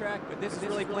racetrack. But this is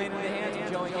really playing in the hands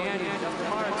of Joey Hand and Justin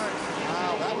Marks.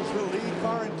 Wow, that was the lead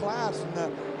car in class,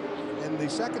 and the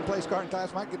second place car in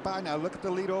class might get by now. Look at the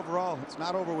lead overall. It's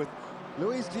not over with.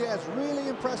 Luis Diaz really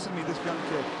impressing me, this young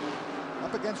kid.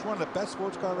 Up against one of the best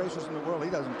sports car racers in the world.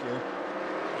 He doesn't care.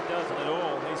 He doesn't at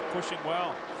all. He's pushing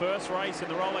well. First race in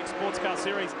the Rolex Sports Car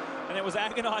Series, and it was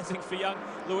agonizing for young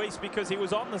Luis because he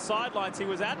was on the sidelines. He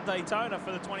was at Daytona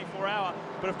for the 24-hour,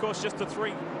 but of course just the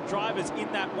 3 drivers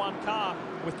in that one car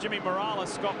with Jimmy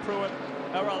Morales, Scott Pruitt,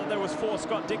 or rather there was 4,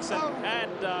 Scott Dixon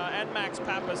and Max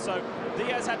Pappas. So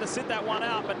Diaz had to sit that one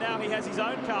out, but now he has his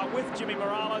own car with Jimmy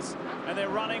Morales, and they're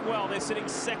running well. They're sitting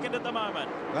second at the moment.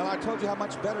 Well, I told you how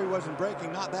much better he was in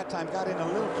braking. Not that time. Got in a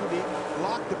little too deep,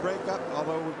 locked the brake up,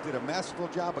 although we did a masterful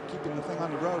job of keeping the thing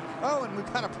on the road. Oh, and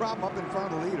we've got a problem up in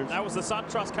front of the leaders. That was the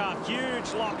SunTrust car.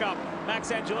 Huge lockup.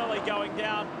 Max Angelelli going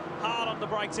down hard on the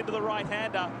brakes into the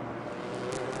right-hander.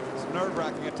 It's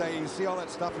nerve-wracking, I tell you. You see all that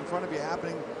stuff in front of you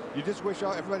happening. You just wish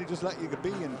everybody just let you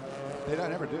be, and they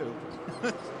don't ever do.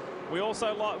 We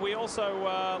also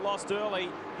lost early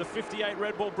the 58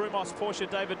 Red Bull Brumos Porsche,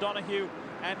 David Donahue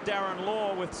and Darren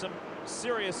Law, with some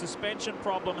serious suspension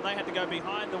problem, and they had to go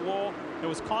behind the wall. There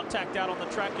was contact out on the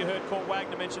track. You heard Court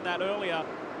Wagner mention that earlier.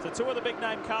 So 2 of the big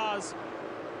name cars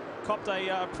copped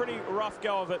a pretty rough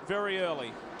go of it very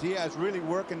early. Diaz really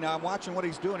working now. I'm watching what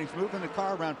he's doing. He's moving the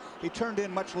car around. He turned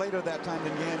in much later that time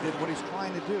than Yan did. What he's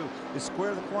trying to do is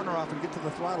square the corner off and get to the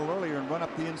throttle earlier and run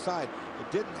up the inside. It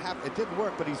didn't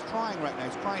work, but he's trying right now.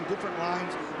 He's trying different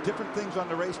lines, different things on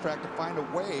the racetrack to find a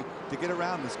way to get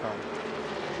around this car.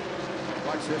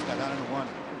 Watch this now, down into 1.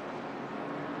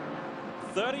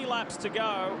 30 laps to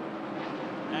go,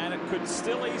 and it could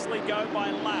still easily go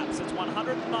by laps. It's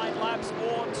 109 laps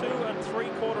or 2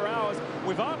 3/4 hours.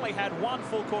 We've only had 1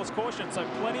 full course caution, so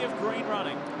plenty of green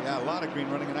running. Yeah, a lot of green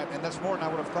running, and that's more than I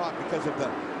would have thought because of the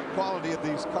quality of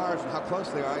these cars and how close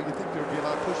they are. You think there would be a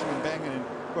lot of pushing and banging, and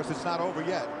of course it's not over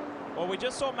yet. Well, we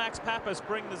just saw Max Pappas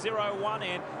bring the 0-1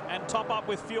 in and top up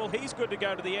with fuel. He's good to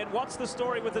go to the end. What's the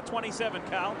story with the 27,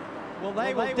 Carl? Well,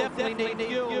 they will definitely need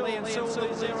fuel, and so will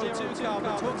the 0-2 car.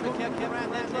 But talking to Kevin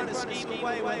around, they're trying to scheme a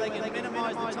way where they can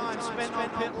minimise the time spent on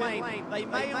pit lane. They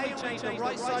may only change the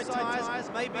right side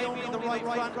tyres, maybe only the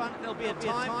right front. There'll be a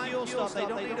time fuel stop. They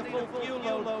don't need a full fuel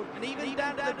load. And even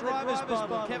down to the driver's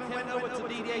bubble, Kevin went over to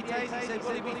Didier Taze. He said,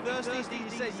 will he be thirsty? He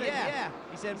said, yeah.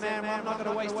 He said, man, I'm not going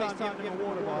to waste time giving him a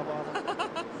water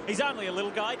bottle. He's only a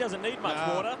little guy, doesn't need much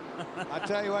water. I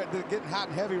tell you what, they're getting hot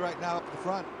and heavy right now up the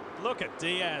front. Look at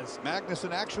Diaz.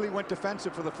 Magnussen actually went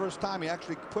defensive for the first time. He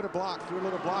actually put a block, threw a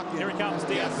little block in. Here he comes,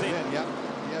 Diaz in. Yep,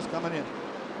 Diaz coming in.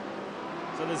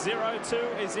 So the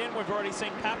 0-2 is in. We've already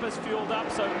seen Pappas fueled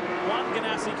up, so 1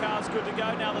 Ganassi car's good to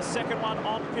go. Now the second one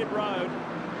on pit road.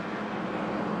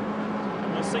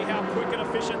 And we'll see how quick and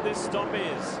efficient this stop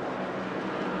is.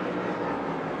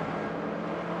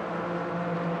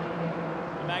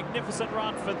 A magnificent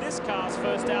run for this car's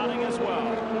first outing as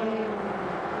well.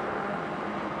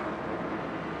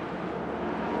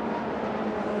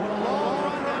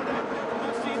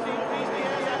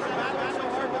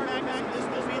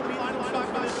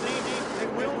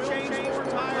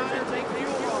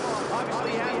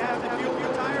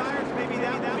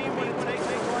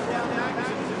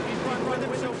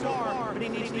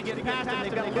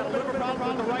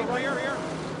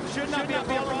 Should not be a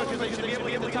problem because they should be able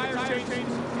to get the tires changed in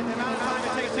the amount of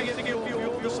time it takes to get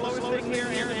fuel. The slowest thing here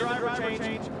is the driver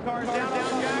change. Cars down,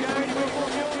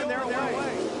 and they're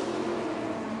away.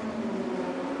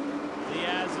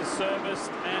 Diaz is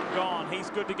serviced and gone. He's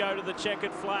good to go to the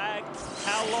checkered flag.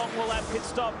 How long will that pit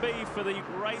stop be for the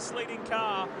race-leading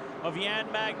car of Jan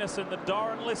Magnussen, the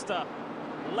Doran Lister,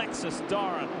 Lexus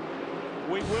Doran?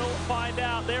 We will find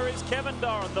out. There is Kevin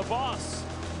Doran, the boss,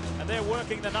 and they're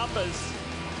working the numbers.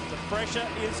 The pressure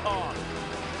is on.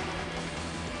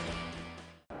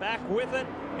 Back with it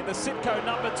in the Sitco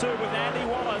number 2 with Andy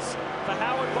Wallace for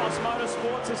Howard Boss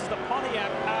Motorsports. This is the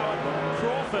Pontiac-powered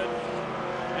Crawford.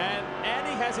 And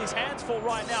Andy has his hands full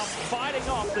right now, fighting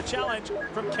off the challenge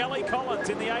from Kelly Collins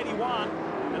in the 81.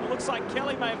 And it looks like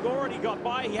Kelly may have already got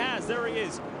by. He has. There he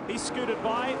is. He's scooted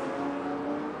by.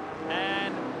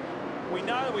 And we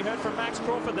know, we heard from Max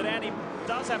Crawford, that Andy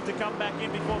does have to come back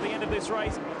in before the end of this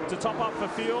race to top up for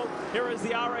fuel. Here is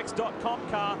the RX.com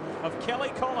car of Kelly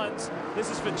Collins.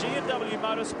 This is for G&W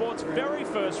Motorsports' very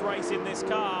first race in this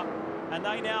car, and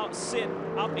they now sit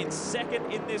up in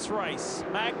second in this race.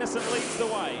 Magnussen leads the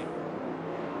way.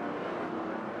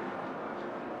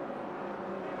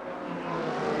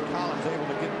 Collins able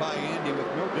to get by Andy with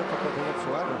no difficulty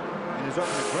whatsoever and is up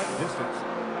in a great distance.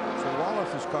 So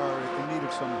Wallace's car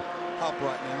needed some help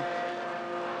right now.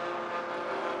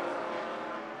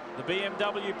 The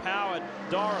BMW-powered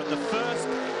Doran, the first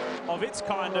of its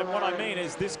kind, and what I mean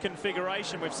is this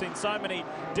configuration. We've seen so many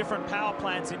different power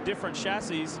plants in different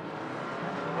chassis.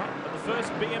 But the first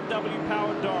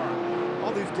BMW-powered Doran.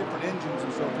 All these different engines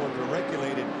and so forth are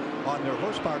regulated on their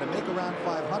horsepower to make around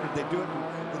 500. They do it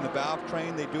in the valve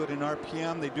train, they do it in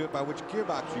RPM, they do it by which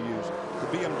gearbox you use.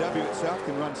 The BMW itself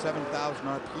can run 7,000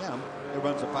 RPM. It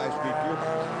runs a 5-speed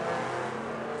gearbox.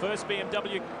 first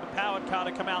BMW powered car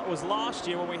to come out was last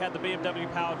year when we had the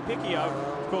BMW powered Piccio.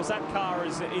 Of course, that car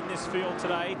is in this field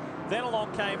today. Then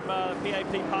along came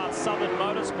PAP Parts Southern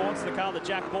Motorsports, the car that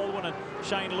Jack Baldwin and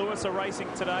Shane Lewis are racing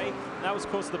today. That was,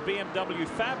 of course, the BMW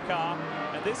Fab car,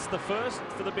 and this is the first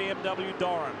for the BMW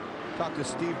Doran. Talk to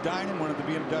Steve Dinan, one of the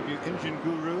BMW engine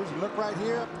gurus. And look right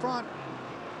here up front.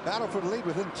 Battle for the lead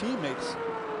within teammates.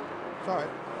 Sorry.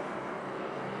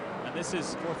 And this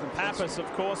is Pappas, of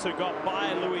course, who got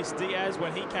by Luis Diaz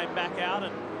when he came back out,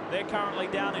 and they're currently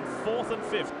down in 4th and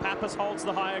 5th. Pappas holds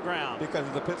the higher ground. Because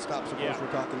of the pit stops, of course,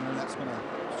 we're talking, and that's going to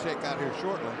shake out here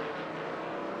shortly.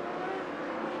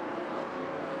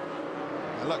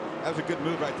 Now look, that was a good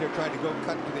move right there, trying to go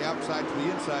cut to the outside, to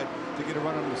the inside, to get a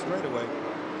run on the straightaway.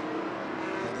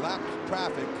 And lapped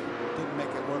traffic didn't make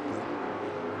it work though.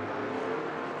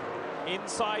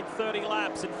 Inside 30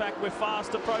 laps. In fact, we're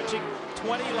fast approaching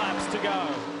 20 laps to go.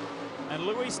 And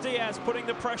Luis Diaz putting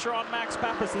the pressure on Max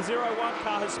Pappas. The 0-1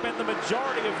 car has spent the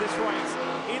majority of this race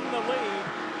in the lead.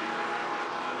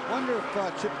 Wonder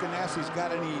if Chip Ganassi's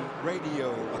got any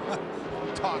radio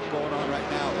talk going on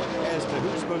right now as to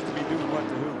who's supposed to be doing what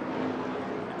to who.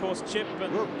 Of course, Chip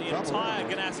and the entire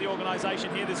Ganassi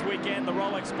organization here this weekend, the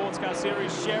Rolex Sports Car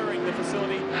Series, sharing the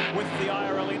facility with the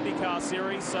IRL IndyCar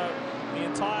Series. So the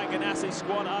entire Ganassi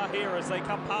squad are here as they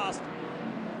come past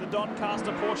the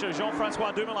Doncaster Porsche.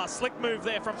 Jean-Francois Dumoulin, slick move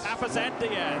there from Pappas and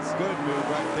Diaz. Good move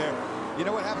right there. You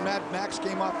know what happened? Max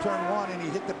came off turn 1 and he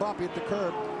hit the bump, hit the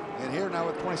curb. And here now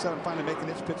with 27 finally making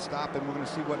its pit stop, and we're going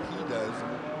to see what he does.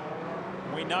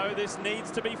 We know this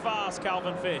needs to be fast,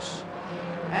 Calvin Fish.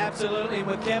 Absolutely, and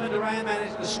with Kevin Durant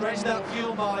managing to stretch that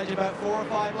fuel mileage about 4 or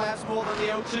 5 laps more than the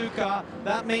O2 car,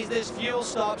 that means this fuel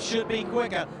stop should be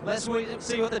quicker. Let's wait and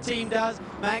see what the team does.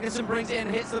 Magnussen brings it in,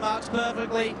 hits the marks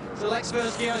perfectly, selects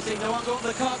first gear. I see no one going to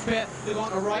the cockpit. They're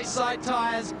going to right side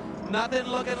tires. Nothing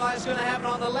looking like it's going to happen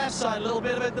on the left side. A little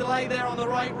bit of a delay there on the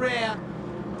right rear.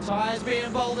 Tires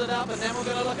being bolted up, and then we're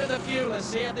going to look at the fuel. Let's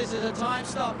see if this is a time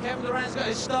stop. Kevin Durant's got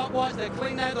his stopwatch. They're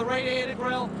cleaning out the radiator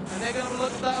grill, and they're going to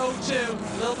look at the O2.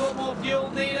 A little bit more fuel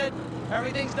needed.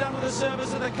 Everything's done with the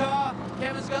surface of the car.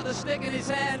 Kevin's got the stick in his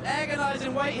hand.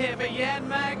 Agonizing wait here for Jan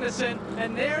Magnussen,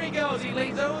 and there he goes. He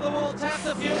leans over the wall, taps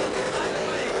the fuel.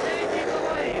 Can he keep the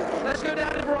lead? Let's go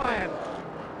down to Brian.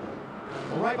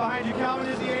 Right behind you, Calvin,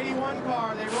 is the 81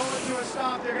 car. They roll it to a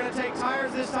stop. They're going to take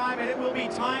tires this time, and it will be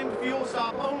timed fuel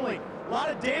stop only. A lot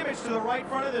of damage to the right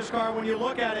front of this car when you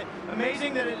look at it.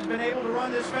 Amazing that it has been able to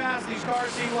run this fast. These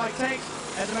cars seem like tanks.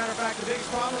 As a matter of fact, the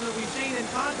biggest problem that we've seen in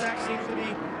contact seems to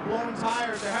be blown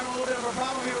tires. They're having a little bit of a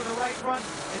problem here with the right front,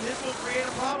 and this will create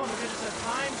a problem because it's a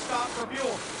time stop for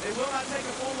fuel. They will not take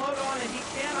a full load on, and he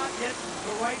cannot get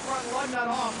the right front lug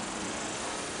nut off.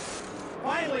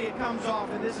 Finally, it comes off,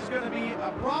 and this is going to be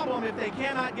a problem if they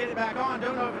cannot get it back on.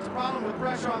 Don't know if it's a problem with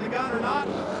pressure on the gun or not.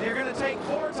 They're going to take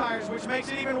 4 tires, which makes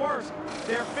it even worse.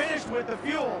 They're finished with the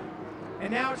fuel,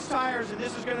 and now it's tires, and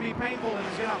this is going to be painful, and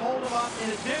it's going to hold them up. In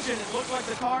addition, it looks like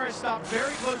the car is stopped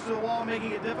very close to the wall,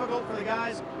 making it difficult for the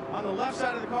guys on the left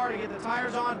side of the car to get the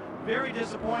tires on. Very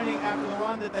disappointing after the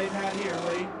run that they've had here,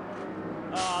 Lee.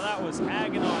 Oh, that was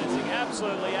agonizing,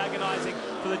 absolutely agonizing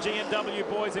for the GMW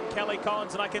boys and Kelly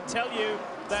Collins. And I can tell you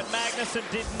that Magnussen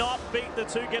did not beat the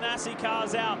 2 Ganassi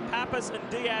cars out. Pappas and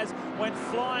Diaz went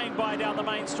flying by down the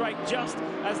main straight just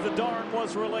as the Doran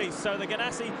was released. So the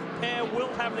Ganassi pair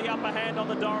will have the upper hand on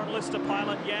the Doran Lister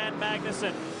pilot, Jan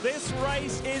Magnussen. This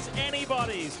race is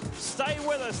anybody's. Stay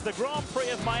with us. The Grand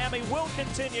Prix of Miami will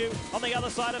continue on the other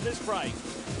side of this break.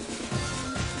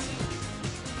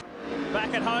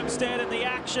 Back at Homestead, and the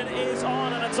action is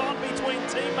on, and it's on between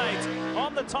teammates.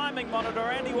 On the timing monitor,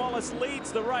 Andy Wallace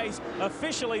leads the race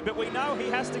officially, but we know he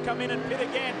has to come in and pit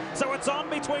again. So it's on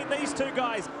between these 2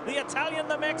 guys, the Italian,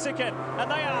 the Mexican,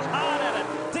 and they are hard at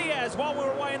it. Diaz, while we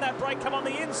were away in that break, come on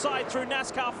the inside through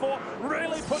NASCAR 4,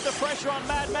 really put the pressure on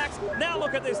Mad Max. Now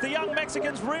look at this, the young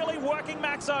Mexican's really working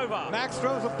Max over. Max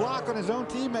throws a block on his own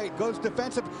teammate, goes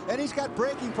defensive, and he's got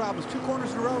braking problems. 2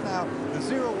 corners in a row now, the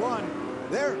 0-1.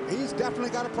 There, he's definitely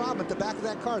got a problem at the back of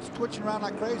that car. It's twitching around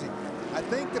like crazy. I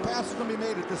think the pass is going to be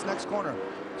made at this next corner.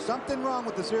 Something wrong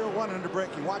with the 0-1 under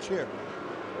braking. Watch here.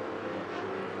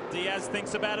 Diaz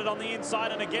thinks about it on the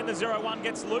inside, and again the 0-1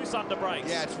 gets loose under brakes.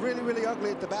 Yeah, it's really, really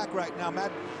ugly at the back right now.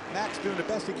 Max doing the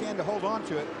best he can to hold on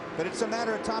to it, but it's a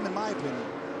matter of time in my opinion.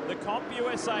 The Comp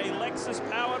USA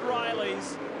Lexus-powered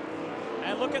Rileys.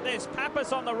 And look at this,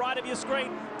 Pappas on the right of your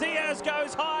screen. Diaz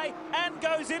goes high and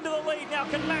goes into the lead. Now,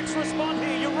 can Max respond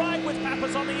here? You ride with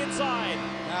Pappas on the inside.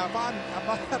 Now,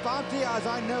 if I'm Diaz,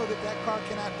 I know that that car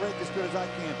cannot brake as good as I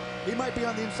can. He might be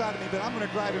on the inside of me, but I'm going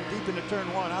to drive him deep into turn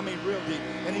 1. I mean, real deep,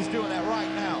 and he's doing that right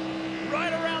now.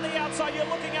 right around the outside. You're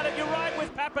looking at it. You're right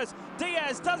with Pappas.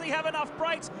 Diaz, does he have enough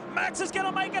brakes? Max is going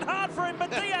to make it hard for him, but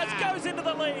Diaz goes into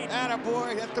the lead.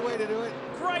 Attaboy, that's the way to do it.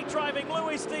 Great driving,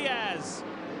 Luis Diaz.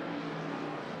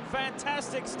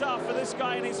 Fantastic stuff for this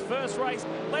guy in his first race.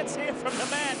 Let's hear from the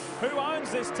man who owns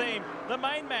this team, the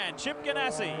main man, Chip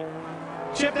Ganassi.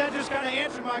 Chip, that just kind of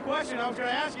answered my question. I was going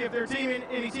to ask you if they're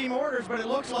any team orders, but it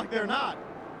looks like they're not.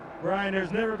 Brian,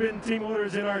 there's never been team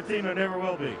orders in our team, and never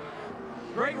will be.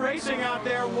 Great racing out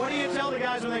there. What do you tell the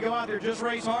guys when they go out there? Just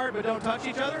race hard, but don't touch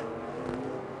each other?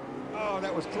 Oh,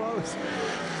 that was close.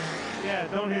 Yeah,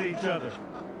 don't hit each other.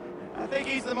 I think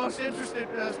he's the most interested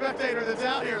spectator that's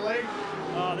out here, Lee.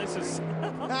 Oh, this is...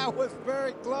 That was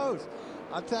very close.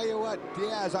 I'll tell you what,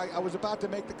 Diaz, I was about to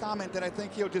make the comment that I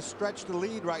think he'll just stretch the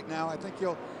lead right now. I think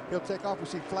he'll take off. We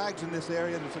see flags in this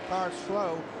area. There's a car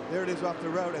slow. There it is off the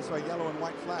road. I saw a yellow and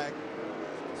white flag.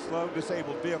 Slow,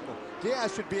 disabled vehicle.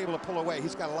 Diaz should be able to pull away.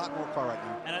 He's got a lot more car right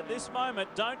now. And at this moment,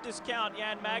 don't discount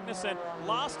Jan Magnussen.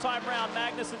 Last time round,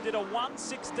 Magnussen did a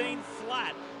 1:16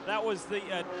 flat. That was the,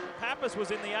 Pappas was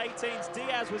in the 18s,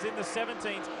 Diaz was in the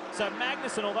 17s. So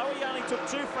Magnussen, although he only took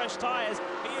 2 fresh tires,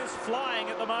 he is flying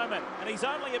at the moment. And he's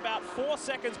only about 4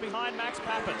 seconds behind Max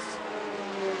Pappas.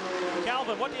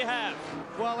 Calvin, what do you have?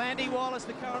 Well, Andy Wallace,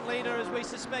 the current leader, as we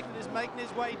suspected, is making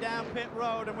his way down pit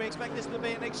road, and we expect this to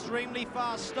be an extremely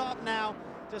fast stop now.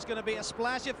 Just going to be a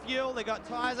splash of fuel. They got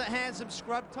tires at hand, some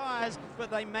scrub tires, but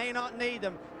they may not need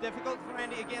them. Difficult for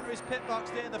Andy again to his pit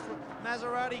box there. The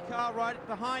Maserati car right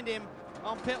behind him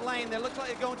on pit lane. They look like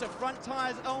they're going to front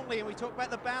tires only, and we talk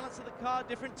about the balance of the car,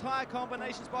 different tire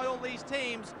combinations by all these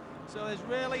teams. So there's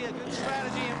really a good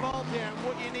strategy involved here and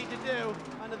what you need to do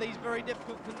under these very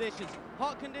difficult conditions.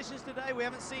 Hot conditions today, we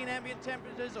haven't seen ambient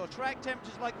temperatures or track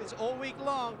temperatures like this all week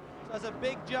long. So it's a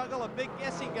big juggle, a big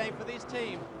guessing game for this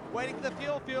team. Waiting for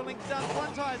the fueling done,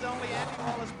 front tires only, Andy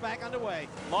Wallace back underway.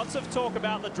 Lots of talk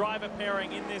about the driver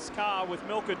pairing in this car with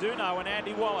Milka Duno and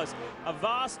Andy Wallace. A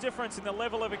vast difference in the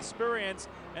level of experience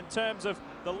in terms of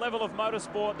the level of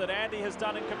motorsport that Andy has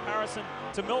done in comparison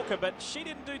to Milka, but she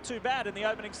didn't do too bad in the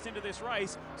opening stint of this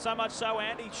race, so much so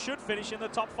Andy should finish in the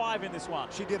top 5 in this one.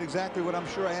 She did exactly what I'm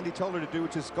sure Andy told her to do,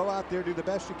 which is go out there, do the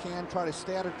best you can, try to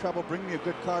stay out of trouble, bring me a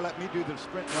good car, let me do the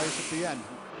sprint race at the end.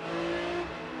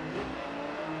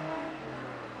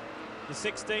 The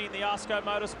 16, the Asco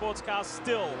Motorsports car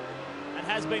still, and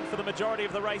has been for the majority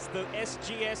of the race, the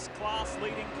SGS class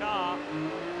leading car.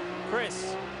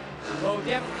 Chris. Well, we've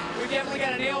definitely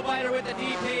got a nail biter with the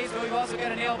DPs, but we've also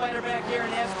got a nail biter back here in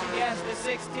SGS, the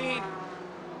 16.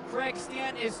 Craig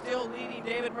Stant is still leading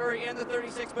David Murray in the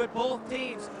 36, but both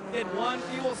teams did one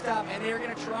fuel stop, and they're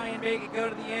going to try and make it go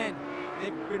to the end.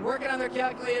 They've been working on their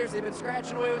calculators. They've been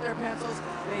scratching away with their pencils.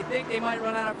 They think they might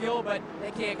run out of fuel, but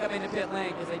they can't come into pit lane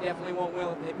because they definitely won't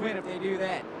win if they do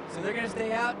that. So they're going to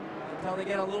stay out until they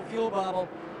get a little fuel bobble,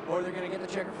 or they're going to get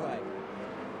the checker flag.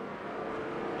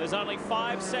 There's only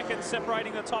 5 seconds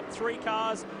separating the top 3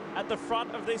 cars at the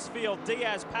front of this field.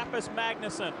 Diaz, Pappas,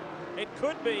 Magnussen. It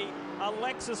could be a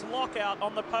Lexus lockout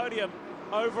on the podium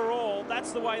overall.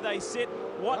 That's the way they sit.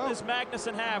 What does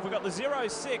Magnussen have? We've got the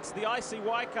 06, the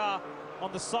ICY car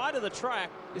on the side of the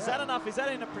track. Is that enough? Is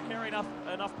that in a precarious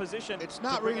enough position it's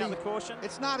not to bring really, out the caution?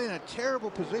 It's not in a terrible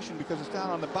position because it's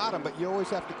down on the bottom, but you always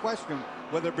have to question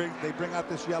whether they bring out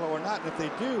this yellow or not. And if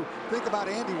they do, think about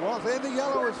Andy Wallace. And the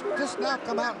yellow has just now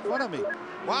come out in front of me.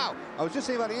 Wow. I was just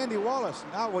saying about Andy Wallace.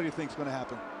 Now what do you think is going to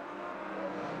happen?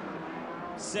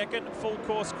 Second full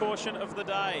course caution of the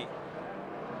day.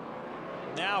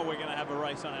 Now we're going to have a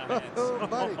race on our hands. Oh,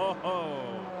 buddy.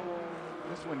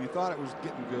 This one, you thought it was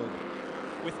getting good.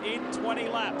 Within 20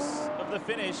 laps of the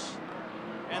finish,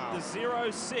 and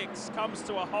the 06 comes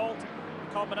to a halt.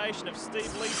 A combination of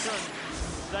Steve Lisa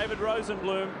and David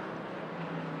Rosenblum.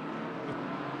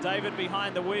 With David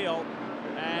behind the wheel,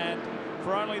 and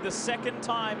for only the second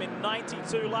time in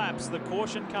 92 laps, the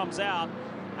caution comes out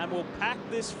and will pack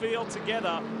this field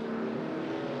together.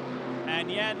 And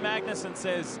Jan Magnussen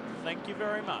says, thank you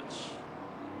very much.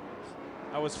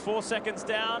 I was 4 seconds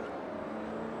down,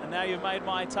 and now you've made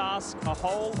my task a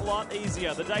whole lot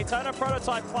easier. The Daytona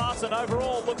prototype class and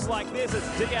overall looks like this.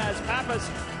 It's Diaz, Pappas,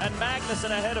 and Magnussen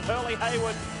ahead of Hurley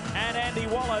Haywood and Andy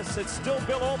Wallace. It's still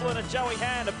Bill Aublin and Joey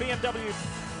Hand, a BMW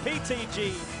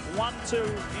PTG 1-2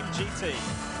 in GT.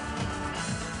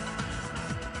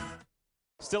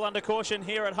 Still under caution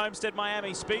here at Homestead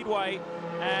Miami Speedway,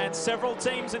 and several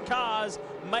teams and cars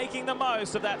making the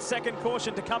most of that second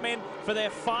caution to come in for their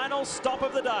final stop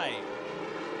of the day.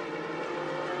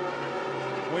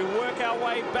 We work our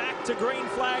way back to green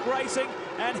flag racing,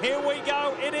 And here we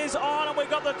go, it is on, and we've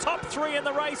got the top three in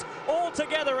the race all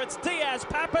together. It's Diaz,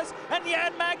 Pappas, and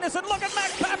Jan Magnussen. Look at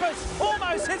Max Pappas,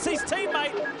 almost hits his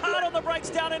teammate, hard on the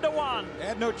brakes down into one.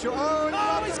 Had no choice.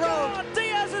 Oh, he's gone,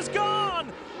 Diaz is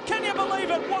gone. Can you believe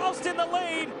it, whilst in the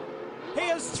lead, he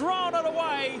has thrown it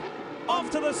away off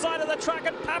to the side of the track,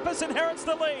 and Pappas inherits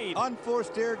the lead.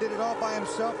 Unforced error, did it all by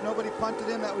himself. Nobody punted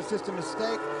him, that was just a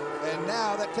mistake. And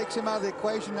now that takes him out of the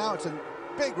equation. Now it's a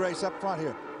big race up front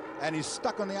here. And he's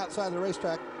stuck on the outside of the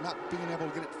racetrack, not being able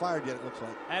to get it fired yet, it looks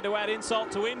like. And to add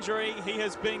insult to injury, he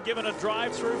has been given a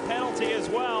drive-through penalty as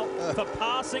well for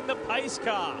passing the pace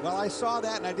car. Well, I saw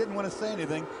that, and I didn't want to say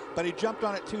anything, but he jumped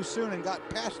on it too soon and got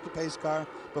past the pace car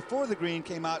before the green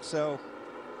came out, so,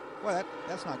 well,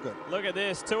 that's not good. Look at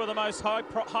this, two of the most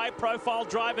high-profile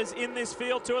drivers in this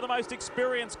field, two of the most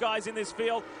experienced guys in this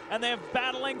field, and they're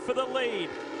battling for the lead.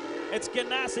 It's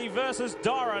Ganassi versus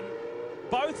Doran.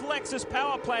 Both Lexus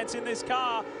power plants in this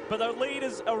car, but the lead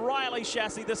is a Riley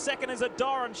chassis. The second is a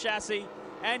Doran chassis.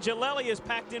 Angelelli is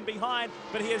packed in behind,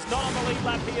 but he is not on the lead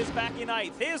lap. He is back in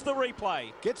 8th. Here's the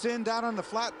replay. Gets in down on the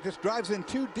flat, just drives in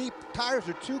too deep. Tires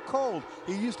are too cold.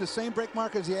 He used the same brake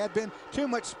mark as he had been. Too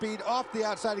much speed off the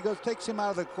outside. He goes, takes him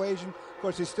out of the equation. Of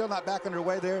course, he's still not back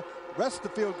underway there. Rest of the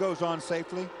field goes on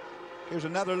safely. Here's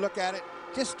another look at it.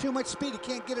 Just too much speed. He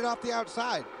can't get it off the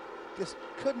outside. Just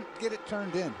couldn't get it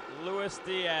turned in. Luis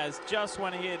Diaz, just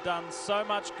when he had done so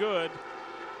much good,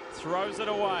 throws it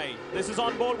away. This is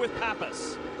on board with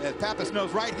Pappas. Yeah, Pappas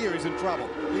knows right here he's in trouble.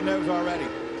 He knows already.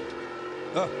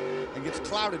 And gets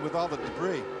clouded with all the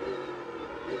debris.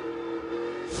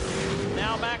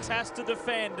 Now Max has to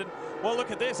defend. And, well, look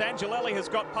at this. Angelelli has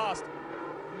got past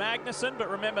Magnussen, but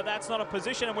remember, that's not a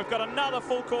position, and we've got another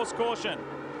full course caution.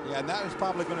 Yeah, and that is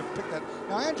probably going to pick that.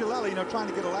 Now, Angelelli, you know, trying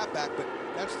to get a lap back, but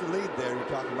that's the lead there you're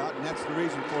talking about, and that's the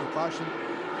reason for the caution.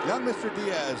 Young Mr.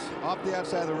 Diaz off the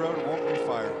outside of the road, won't be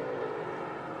fired.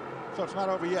 So it's not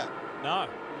over yet. No,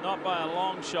 not by a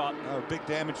long shot. Oh, big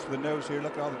damage to the nose here.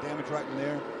 Look at all the damage right in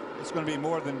there. It's going to be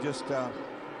more than just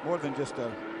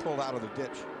pulled out of the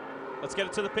ditch. Let's get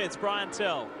it to the pits. Brian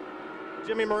Tell.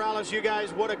 Jimmy Morales, you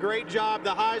guys, what a great job.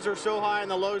 The highs are so high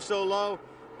and the lows so low.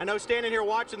 I know standing here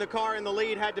watching the car in the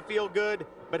lead had to feel good,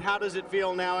 but how does it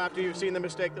feel now after you've seen the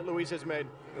mistake that Luis has made?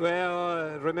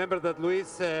 Well, remember that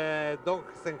Luis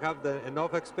doesn't have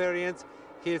enough experience.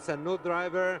 He's a new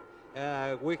driver.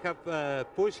 We have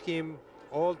pushed him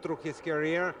all through his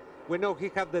career. We know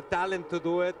he has the talent to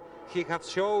do it. He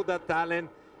has shown that talent.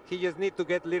 He just needs to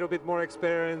get a little bit more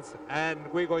experience, and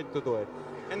we're going to do it.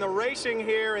 And the racing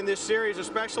here in this series,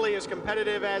 especially as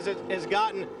competitive as it has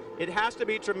gotten, it has to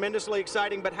be tremendously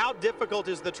exciting, but how difficult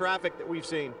is the traffic that we've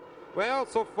seen? Well,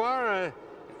 so far,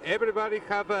 everybody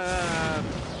have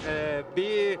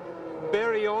be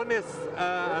very honest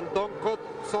and don't cut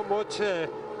so much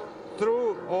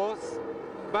through us.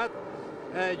 But,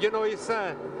 you know, it's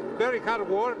very hard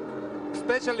work,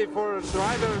 especially for a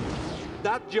driver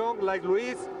that young like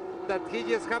Luis, that he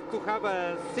just have to have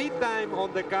a seat time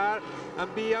on the car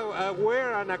and be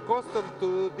aware and accustomed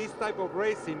to this type of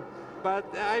racing. But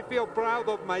I feel proud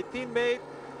of my teammate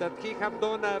that he have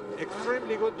done an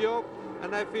extremely good job,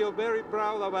 and I feel very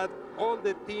proud about all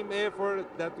the team effort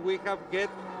that we have get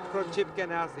from Chip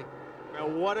Ganassi. Well,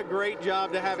 what a great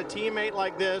job to have a teammate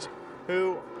like this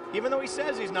who, even though he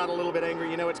says he's not a little bit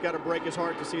angry, you know it's got to break his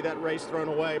heart to see that race thrown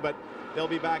away, but they'll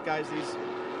be back, guys. These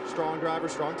strong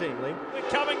drivers, strong team, Lee. We're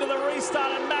coming to the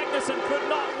restart, and Magnussen could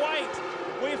not wait.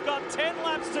 We've got 10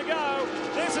 laps to go.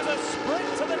 This is a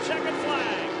sprint to the checkered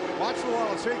flag. Watch the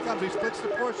Wallace. Here he comes. He splits the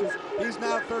Porsches. He's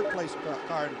now third place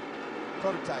car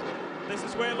prototype. This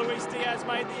is where Luis Diaz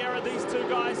made the error. These two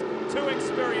guys, too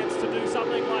experienced to do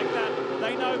something like that.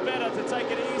 They know better to take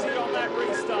it easy on that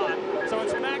restart. So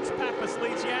it's Max Pappas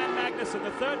leads Jan Magnussen.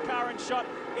 The third car in shot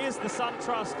is the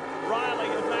SunTrust Riley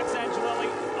of Max Angelelli,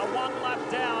 a 1 lap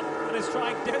down, and is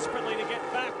trying desperately to get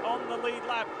back on the lead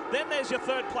lap. Then there's your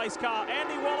third place car.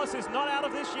 Andy Wallace is not out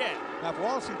of this yet. Now, if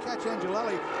Wallace can catch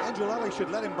Angelelli, Angelelli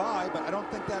should let him by, but I don't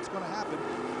think that's going to happen.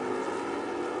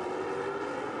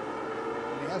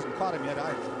 And he hasn't caught him yet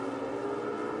either.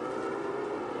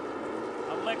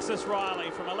 Alexis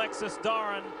Riley from Alexis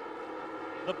Doran,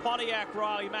 the Pontiac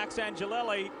Riley, Max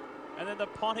Angelelli, and then the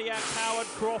Pontiac Howard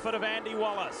Crawford of Andy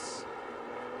Wallace.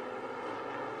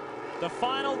 The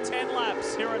final 10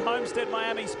 laps here at Homestead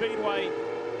Miami Speedway.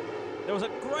 There was a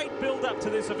great build-up to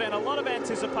this event, a lot of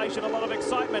anticipation, a lot of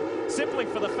excitement, simply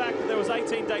for the fact that there was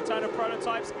 18 Daytona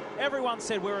prototypes. Everyone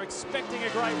said we were expecting a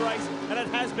great race, and it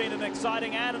has been an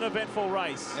exciting and an eventful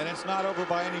race. And it's not over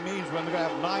by any means. When they're going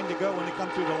to have 9 to go when they come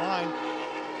through the line.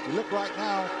 You look right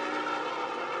now,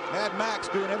 Mad Max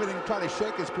doing everything to try to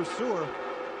shake his pursuer.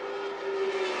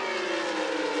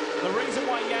 The reason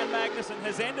why Jan Magnussen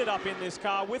has ended up in this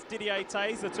car with Didier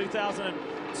Tays, the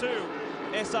 2002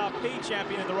 SRP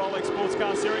champion in the Rolex Sports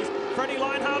Car Series. Freddie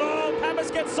Leinhardt, oh,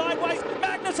 Pappas gets sideways.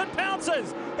 Magnussen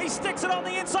pounces. He sticks it on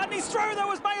the inside and he's through. There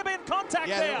may have been contact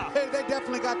there. They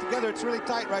definitely got together. It's really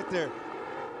tight right there.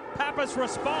 Pappas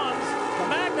responds.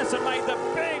 Magnussen made the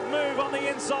big move on the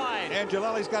inside.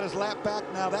 Angelelli's got his lap back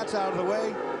now. That's out of the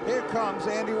way. Here comes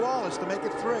Andy Wallace to make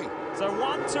it 3. So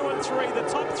 1, 2, and 3. The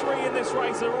top 3 in this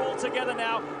race are all together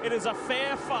now. It is a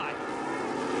fair fight.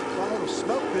 Saw a little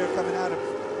smoke there coming out of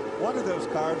one of those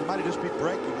cars. It might have just been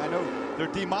braking. I know they're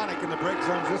demonic in the brake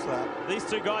zones this lap. These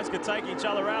two guys could take each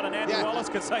other out, and Andy Wallace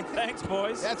could say, thanks,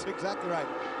 boys. That's exactly right.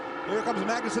 Here comes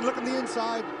Magnussen. Look on the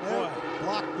inside. There,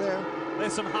 blocked there.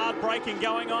 There's some hard braking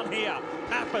going on here.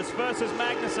 Pappas versus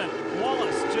Magnussen.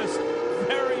 Wallace just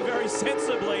very, very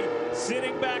sensibly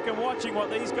sitting back and watching what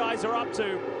these guys are up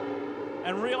to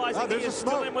and realizing he is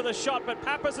still in with a shot, but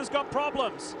Pappas has got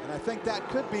problems. And I think that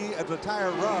could be the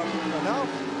tire rub. No,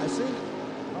 I see.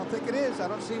 I don't think it is. I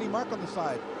don't see any mark on the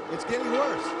side. It's getting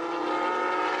worse.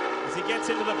 As he gets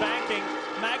into the banking,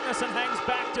 Magnussen hangs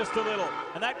back just a little,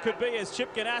 and that could be as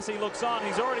Chip Ganassi looks on.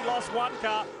 He's already lost one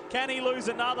car. Can he lose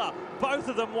another? Both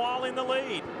of them while in the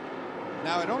lead.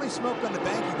 Now, it only smoked on the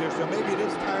banking there, so maybe it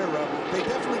is tire rub. They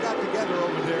definitely got together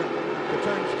over there to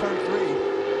turn 3.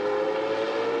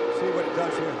 See what it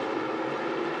does here.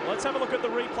 Let's have a look at the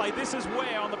replay. This is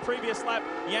where, on the previous lap,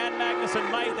 Jan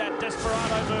Magnussen made that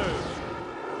desperado move.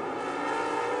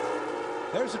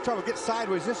 There's the trouble. Get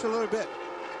sideways just a little bit.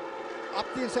 Up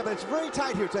the inside, but it's very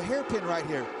tight here. It's a hairpin right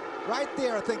here. Right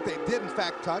there, I think they did, in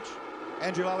fact, touch.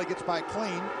 Angelelli gets by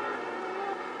clean.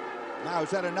 Now, is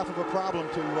that enough of a problem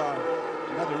to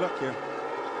another look here?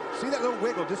 See that little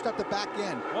wiggle just at the back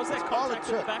end? Was that contact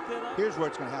at the back there, though? Here's where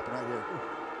it's going to happen right here.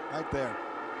 Right there.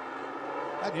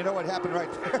 And you know what happened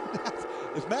right there?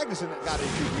 Is Magnussen got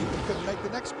into deep and couldn't make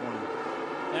the next corner.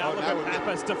 Now look at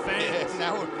Pappas defends.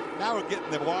 Yeah, now we're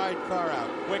getting the wide car out.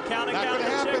 We're counting down the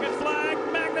checkered flag.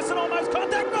 Magnussen almost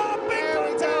contact. Oh, big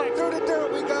contact! Through the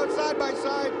dirt we go, side by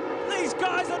side. These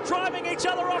guys are driving each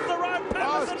other off the road.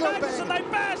 Pappas and Magnussen, they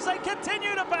bash. They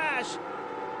continue to bash.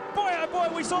 Boy, oh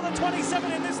boy, we saw the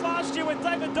 27 in this last year with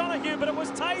David Donahue, but it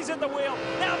was Tays at the wheel.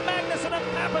 Now Magnussen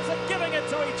and Pappas are giving it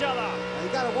to each other. Now you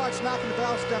got to watch knocking the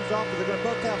valve stems off, but they're going to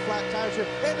both have flat tires here.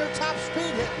 And they're top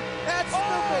speed hitting. That's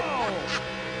stupid.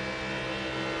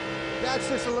 That's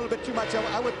just a little bit too much.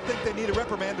 I would think they need a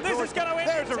reprimand. This is going to end.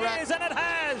 There's a wreck. And it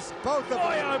has. Both of them.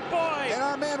 Boy, oh boy. And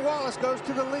our man Wallace goes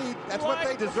to the lead. That's what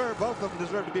they deserve. Both of them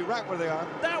deserve to be right where they are.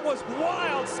 That was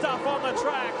wild stuff on the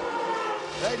track.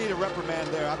 They need a reprimand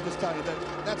there. I'm just telling you,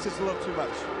 that's just a little too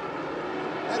much.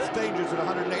 That's dangerous at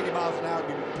 180 miles an hour to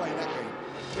be playing that game.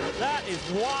 That is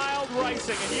wild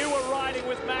racing, and you were riding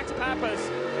with Max Pappas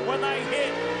when they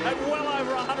hit at well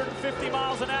over 150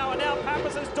 miles an hour. Now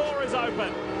Pappas's door is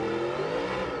open.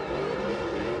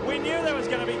 We knew there was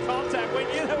going to be contact. We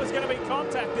knew there was going to be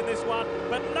contact in this one,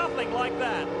 but nothing like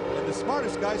that. And the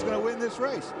smartest guy's going to win this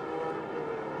race.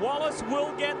 Wallace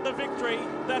will get the victory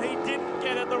that he didn't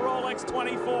get at the Rolex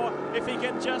 24 if he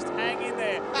can just hang in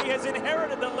there. He has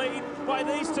inherited the lead by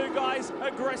these two guys'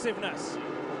 aggressiveness.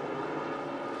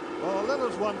 Well, a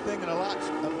little's one thing and a lot's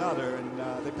another,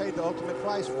 and they paid the ultimate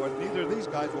price for it. Neither of these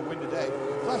guys will win today.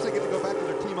 Plus, they get to go back to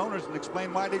their team owners and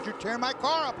explain, why did you tear my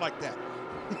car up like that?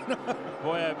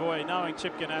 Boy, oh boy, knowing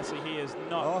Chip Ganassi, he is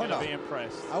not going to be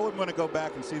impressed. I wouldn't want to go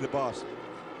back and see the boss.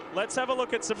 Let's have a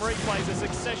look at some replays, a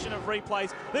succession of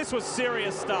replays. This was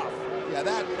serious stuff. Yeah,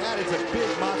 that is a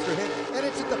big monster hit, and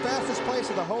it's at the fastest place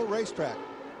of the whole racetrack.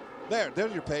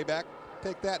 There's your payback.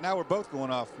 Take that. Now we're both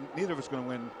going off. Neither of us going to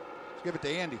win. Let's give it to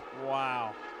Andy.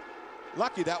 Wow.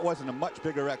 Lucky that wasn't a much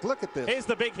bigger wreck. Look at this. Here's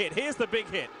the big hit. Here's the big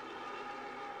hit.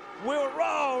 We were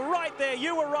right there.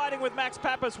 You were riding with Max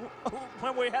Pappas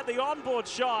when we had the onboard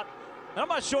shot. And I'm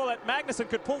not sure that Magnussen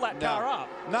could pull that car up.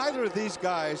 Neither of these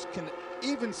guys can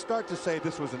even start to say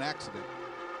this was an accident.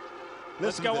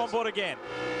 Let's go on board again.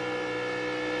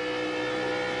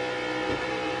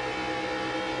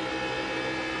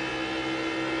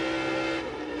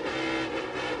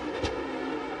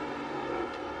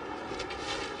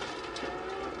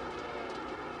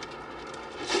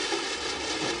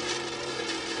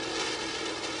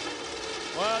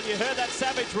 Well, you heard that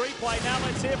savage replay. Now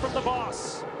let's hear from the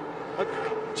boss.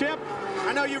 Chip,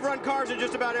 I know you've run cars in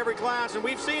just about every class, and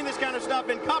we've seen this kind of stuff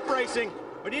in cup racing,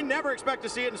 but you never expect to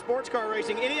see it in sports car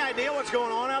racing. Any idea what's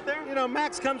going on out there? You know,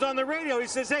 Max comes on the radio. He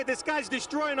says, hey, this guy's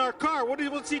destroying our car.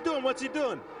 What's he doing? What's he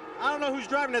doing? I don't know who's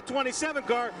driving that 27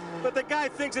 car, but the guy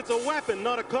thinks it's a weapon,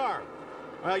 not a car.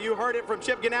 Well, you heard it from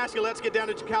Chip Ganassi. Let's get down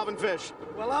to Calvin Fish.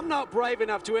 Well, I'm not brave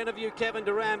enough to interview Kevin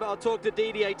Durant, but I'll talk to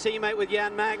Didier, teammate with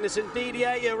Jan Magnussen.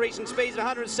 Didier, you're reaching speeds of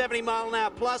 170 mile an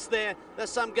hour plus there.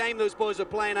 That's some game those boys are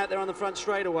playing out there on the front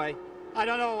straightaway. I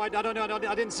don't know.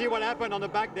 I didn't see what happened on the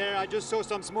back there. I just saw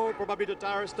some smoke, probably the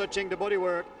tires touching the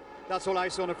bodywork. That's all I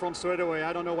saw on the front straightaway.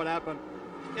 I don't know what happened.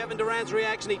 Kevin Durant's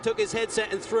reaction, he took his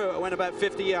headset and threw it. It went about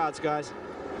 50 yards, guys.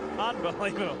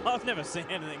 Unbelievable. I've never seen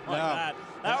anything like that.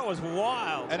 That was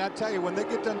wild. And I tell you, when they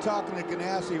get done talking to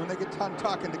Ganassi, when they get done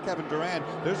talking to Kevin Durant,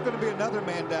 there's going to be another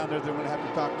man down there they're going to have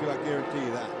to talk to, I guarantee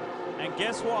you that. And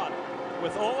guess what?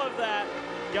 With all of that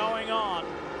going on,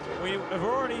 we have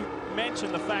already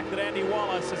mentioned the fact that Andy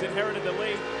Wallace has inherited the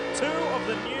lead. 2 of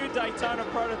the new Daytona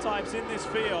prototypes in this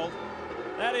field.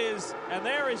 That is, and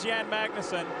there is Jan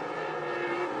Magnussen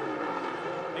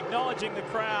acknowledging the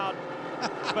crowd.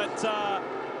 But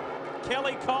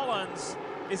Kelly Collins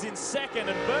is in second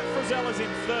and Bert Frizzell is in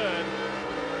third.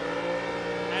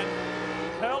 And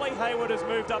Hurley Haywood has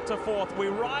moved up to fourth. We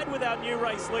ride with our new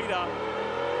race leader.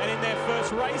 And in their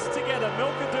first race together,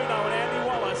 Milka Duno and Andy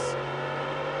Wallace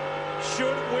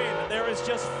should win. There is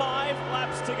just 5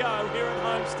 laps to go here at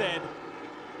Homestead.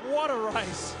 What a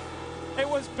race. It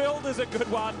was billed as a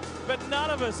good one, but none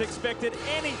of us expected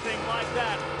anything like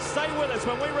that. Stay with us.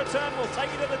 When we return, we'll take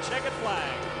you to the checkered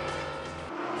flag.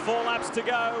 4 laps to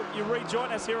go. You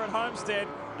rejoin us here at Homestead,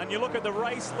 and you look at the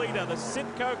race leader, the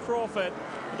Sitco Crawford,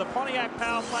 the Pontiac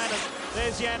power plant, and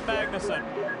there's Jan Magnussen.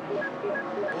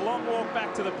 Long walk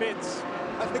back to the pits.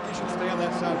 I think you should stay on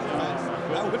that side of the fence.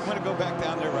 I wouldn't want to go back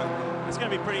down there right now. It's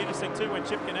going to be pretty interesting, too, when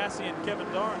Chip Ganassi and Kevin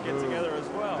Durant get together as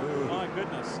well. Ooh. My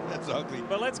goodness. That's ugly.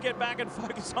 But let's get back and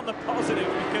focus on the positive,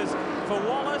 because for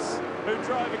Wallace, who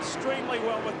drove extremely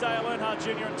well with Dale Earnhardt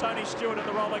Jr. and Tony Stewart at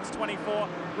the Rolex 24,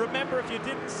 remember, if you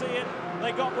didn't see it,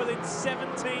 they got within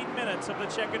 17 minutes of the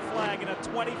checkered flag in a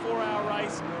 24-hour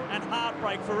race, and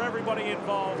heartbreak for everybody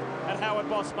involved at Howard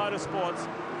Boss Motorsports.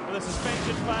 With a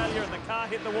suspension failure and the car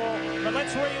hit the wall. But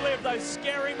let's relive those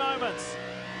scary moments.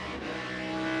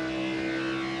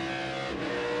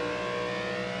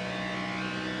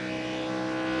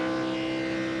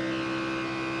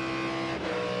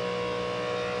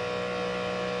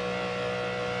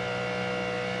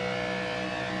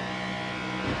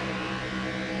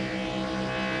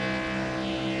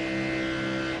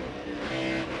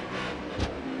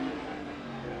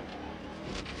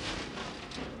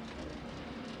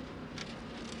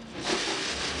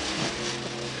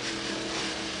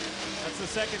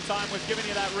 The second time we've given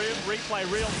you that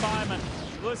replay real time and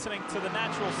listening to the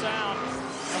natural sound,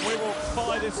 and we will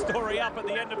follow this story up at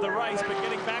the end of the race. But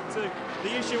getting back to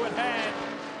the issue at hand,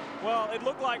 well, it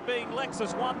looked like being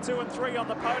Lexus 1, 2, and 3 on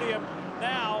the podium.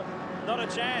 Now, not a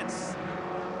chance.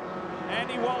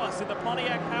 Andy Wallace in the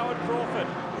Pontiac powered Crawford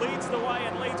leads the way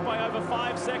and leads by over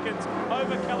 5 seconds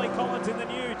over Kelly Collins in the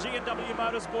new G&W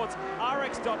Motorsports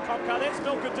RX.com car. There's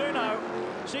Milka Duno.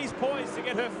 She's poised to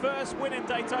get her first win in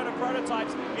Daytona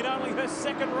prototypes in only her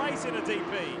second race in a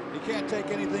DP. You can't take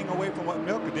anything away from what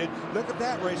Milka did. Look at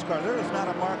that race car. There is not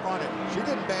a mark on it. She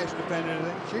didn't bash the fender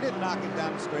anything. She didn't knock it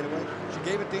down the straightaway. She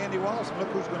gave it to Andy Wallace, and look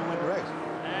who's going to win the race.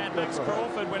 And Max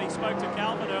Crawford, when he spoke to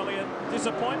Calvin earlier,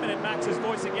 disappointment in Max's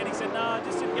voice again. He said, no, it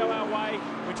just didn't go our way.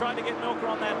 We tried to get Milka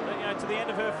on that, to the end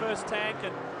of her first tank,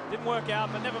 and didn't work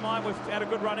out, but never mind, we've had a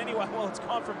good run anyway. Well, it's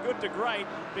gone from good to great,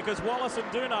 because Wallace and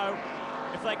Duno,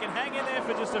 if they can hang in there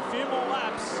for just a few more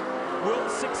laps, will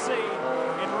succeed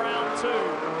in round 2.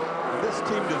 This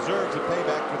team deserves a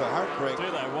payback for the heartbreak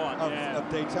of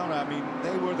Daytona. I mean,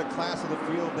 they were the class of the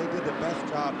field. They did the best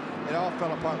job. It all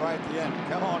fell apart right at the end.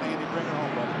 Come on, Andy, bring it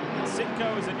home, buddy.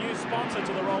 Sitco is a new sponsor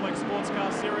to the Rolex Sports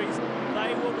Car Series.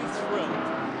 They will be thrilled.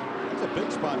 It's a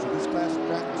big sponsor. This class of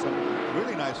track with some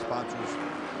really nice sponsors.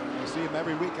 You see them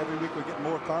every week. Every week we're getting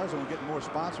more cars and we're getting more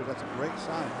sponsors. That's a great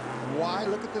sign. Why?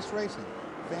 Look at this racing.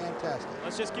 Fantastic.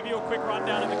 Let's just give you a quick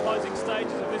rundown in the closing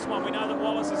stages of this one. We know that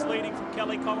Wallace is leading from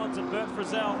Kelly Collins and Bert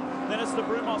Frizzell. Then it's the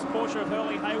Brumos Porsche of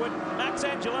Hurley Haywood. Max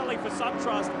Angelelli for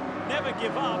SunTrust. Never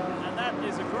give up, and that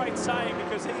is a great saying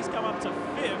because he's come up to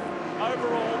 5th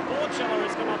overall. Borchella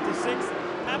has come up to 6th.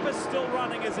 Pappas still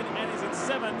running and is in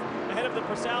 7th, ahead of the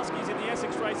Prasowskis in the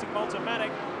Essex Racing Multimatic.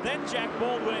 Then Jack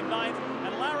Baldwin in 9th,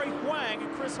 and Larry Huang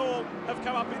and Chris Hall have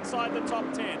come up inside the top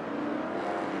 10.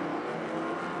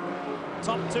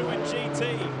 Top 2 in GT,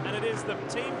 and it is the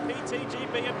Team PTG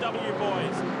BMW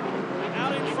boys.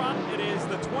 Out in front, it is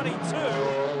the 22,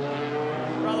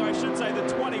 rather I should say the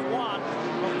 21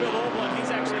 of Bill Aublin.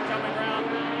 He's actually coming around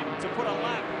to put a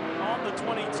lap on the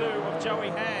 22 of Joey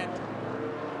Hand.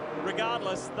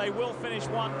 Regardless, they will finish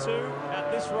 1-2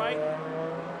 at this rate.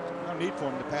 No need for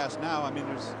him to pass now. I mean,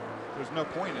 there's no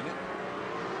point in it.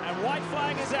 And white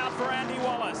flag is out for Andy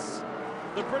Wallace,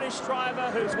 the British driver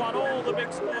who's won all the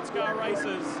big sports car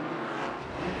races.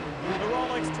 The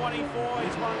Rolex 24,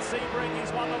 he's won Sebring,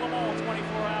 he's won the Le Mans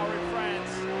 24-hour in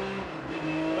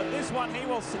France. But this one he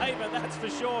will savor, that's for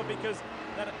sure, because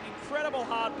that incredible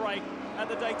heartbreak at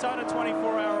the Daytona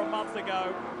 24-hour a month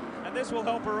ago, and this will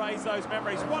help erase those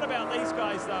memories. What about these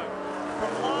guys, though?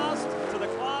 From last to the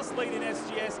class lead in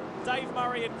SGS, Dave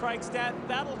Murray and Craig Stanton,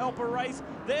 that'll help erase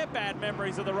their bad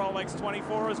memories of the Rolex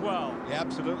 24 as well. Yeah,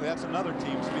 absolutely. That's another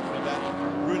team, speaking of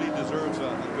that, really deserves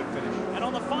a good finish. And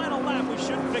on the final lap, we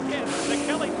shouldn't forget that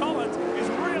Kelly Collins is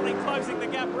really closing the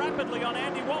gap rapidly on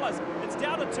Andy Wallace. It's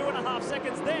down to 2.5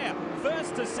 seconds there,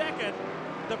 first to second.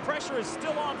 The pressure is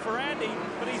still on for Andy,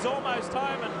 but he's almost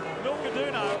home, and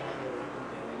Milcaduno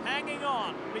hanging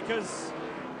on because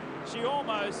she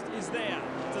almost is there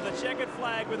to the checkered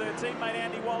flag with her teammate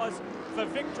Andy Wallace for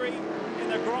victory in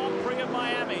the Grand Prix of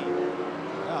Miami.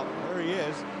 Well, there he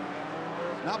is.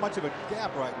 Not much of a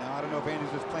gap right now. I don't know if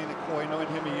Andy's just playing it coy. Knowing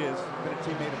him, he is. Been a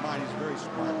teammate of mine. He's very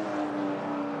smart.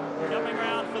 Coming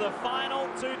around for the final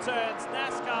 2 turns.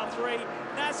 NASCAR 3,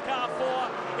 NASCAR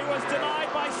 4. He was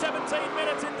denied by 17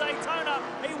 minutes in Daytona.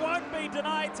 He won't be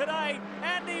denied today.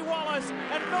 Andy Wallace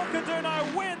and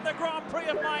Milcaduno win the Grand Prix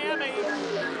of Miami.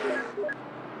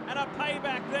 And a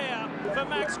payback there for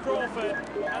Max Crawford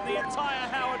and the entire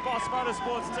Howard Boss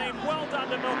Motorsports team. Well done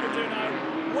to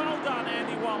Milcaduno. Well done,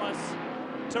 Andy Wallace.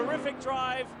 Terrific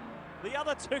drive. The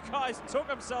other two guys took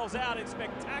themselves out in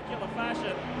spectacular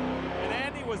fashion, and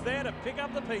Andy was there to pick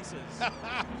up the pieces.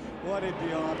 What a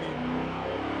deal, I mean.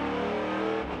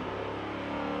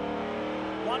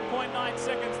 1.9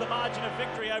 seconds the margin of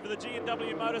victory over the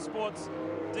G&W Motorsports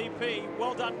DP.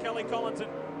 Well done, Kelly Collins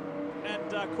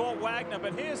and Court Wagner.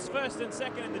 But here's first and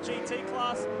second in the GT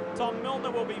class. Tom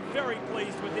Milner will be very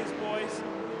pleased with his boys.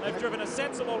 They've driven a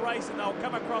sensible race, and they'll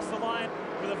come across the line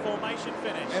with a formation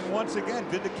finish. And once again,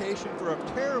 vindication for a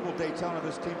terrible Daytona.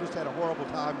 This team just had a horrible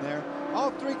time there.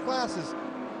 All three classes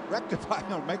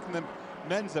rectifying or making them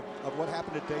amends of what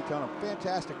happened at Daytona.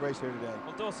 Fantastic race here today.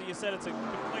 Well, Dorsey, you said it's a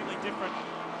completely different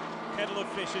kettle of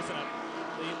fish, isn't it?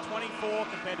 The 24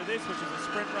 compared to this, which is a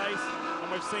sprint race,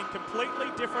 and we've seen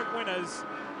completely different winners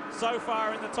so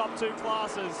far in the top two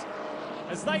classes.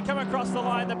 As they come across the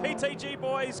line, the PTG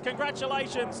boys,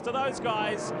 congratulations to those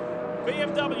guys.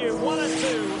 BMW 1 and 2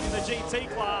 in the GT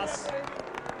class.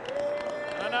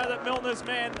 I know that Milner's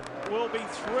men will be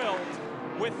thrilled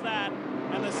with that.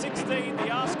 And the 16, the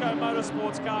Arsco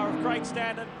Motorsports car of Craig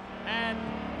Stanton and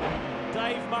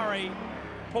Dave Murray,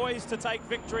 poised to take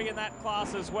victory in that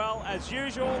class as well. As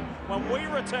usual, when we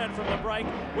return from the break,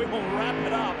 we will wrap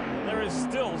it up. There is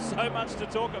still so much to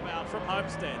talk about from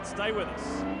Homestead. Stay with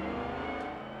us.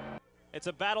 It's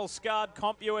a battle-scarred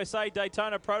Comp USA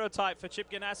Daytona prototype for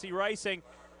Chip Ganassi Racing.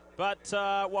 But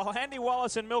while Andy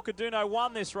Wallace and Milcaduno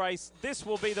won this race, this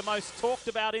will be the most talked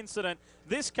about incident.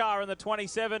 This car in the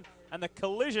 27 and the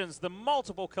collisions, the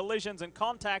multiple collisions and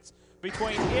contacts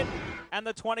between it and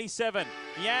the 27.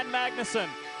 Jan Magnussen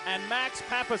and Max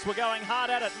Pappas were going hard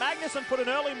at it. Magnussen put an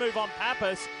early move on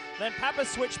Pappas, then Pappas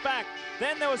switched back.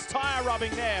 Then there was tire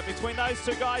rubbing there between those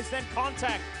two guys, then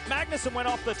contact. Magnussen went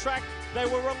off the track. They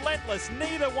were relentless.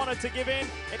 Neither wanted to give in.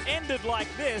 It ended like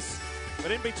this,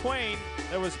 but in between,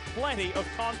 there was plenty of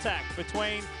contact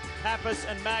between Pappas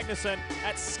and Magnussen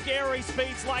at scary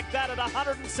speeds like that at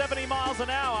 170 miles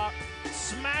an hour,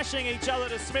 smashing each other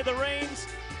to smithereens.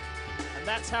 And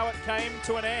that's how it came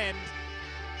to an end.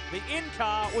 The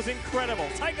in-car was incredible.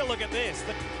 Take a look at this.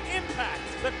 The impact,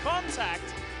 the contact.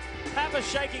 Pappas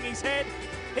shaking his head.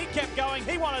 He kept going.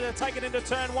 He wanted to take it into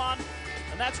turn one.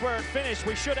 And that's where it finished.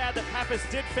 We should add that Pappas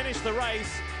did finish the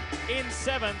race in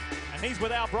 7th. And he's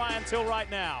without Brian Till right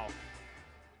now.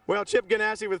 Well, Chip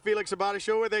Ganassi with Felix Abate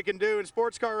show what they can do in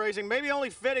sports car racing. Maybe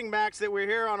only fitting, Max, that we're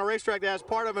here on a racetrack that has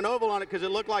part of an oval on it because it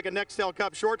looked like a Nextel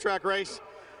Cup short track race.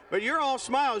 But you're all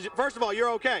smiles. First of all, you're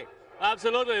okay.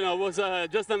 Absolutely, it was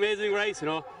just an amazing race.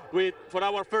 For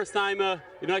our first time,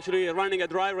 actually running a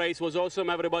dry race was awesome.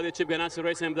 Everybody at Chip Ganassi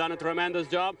Racing have done a tremendous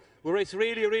job. We raced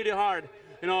really, really hard.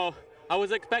 I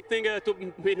was expecting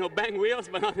to, bang wheels,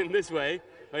 but not in this way.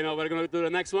 We're going to do the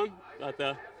next one, but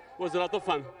it was a lot of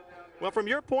fun. Well, from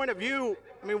your point of view,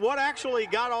 what actually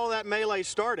got all that melee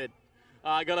started?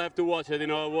 I gotta have to watch it. It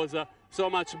was so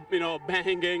much,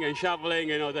 banging and shoveling.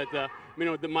 That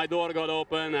my door got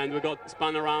open and we got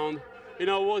spun around. It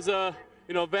was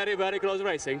very, very close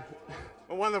racing.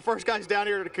 Well, one of the first guys down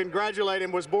here to congratulate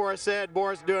him was Boris Said.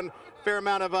 Boris doing a fair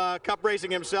amount of cup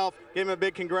racing himself. Give him a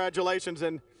big congratulations.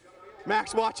 And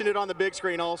Max watching it on the big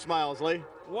screen, all smiles, Lee.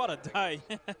 What a day.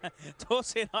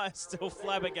 Dorsey and I are still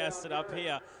flabbergasted up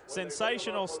here.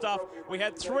 Sensational stuff. We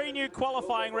had 3 new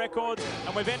qualifying records,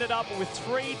 and we've ended up with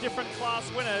 3 different class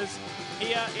winners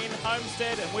here in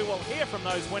Homestead, and we will hear from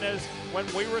those winners when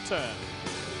we return.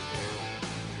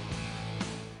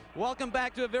 Welcome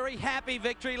back to a very happy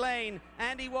victory lane.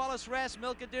 Andy Wallace-Ress,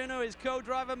 Milka Duno, his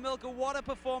co-driver. Milka, what a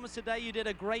performance today. You did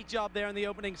a great job there in the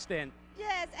opening stint.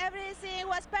 Yes, everything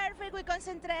was perfect. We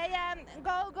concentrate and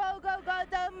go,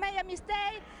 don't make a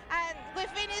mistake, and we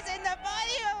finish in the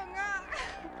podium.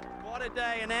 What a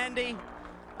day. And Andy,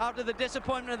 after the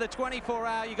disappointment of the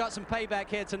 24-hour, you got some payback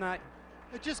here tonight.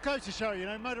 It just goes to show, you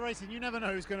know, motor racing, you never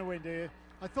know who's going to win, do you?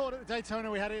 I thought at the Daytona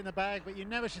we had it in the bag, but you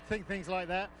never should think things like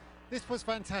that. This was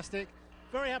fantastic.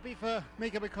 Very happy for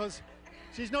Mika because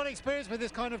she's not experienced with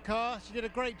this kind of car. She did a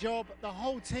great job. The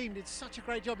whole team did such a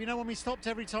great job. You know, when we stopped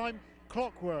every time,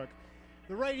 clockwork.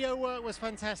 The radio work was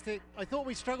fantastic. I thought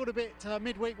we struggled a bit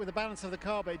midweek with the balance of the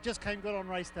car, but it just came good on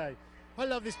race day. I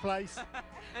love this place.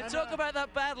 And talk about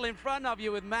that battle in front of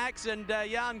you with Max and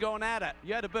Jan going at it.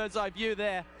 You had a bird's eye view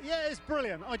there. Yeah, it's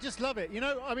brilliant. I just love it. You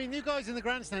know, I mean, you guys in the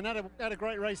grandstand had a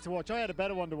great race to watch. I had a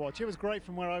better one to watch. It was great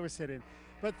from where I was sitting.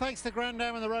 But thanks to Grand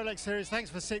Dam and the Rolex Series,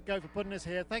 thanks for Sitco for putting us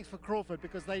here, thanks for Crawford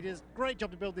because they did a great job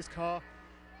to build this car.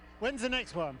 When's the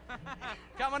next one?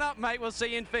 Coming up, mate, we'll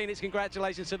see you in Phoenix.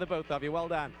 Congratulations to the both of you. Well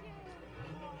done.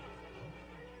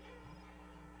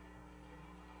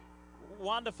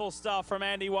 Wonderful stuff from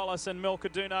Andy Wallace and Milka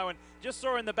Duno. And just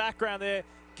saw in the background there,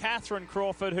 Catherine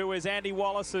Crawford, who is Andy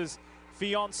Wallace's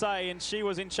fiancée, and she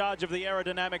was in charge of the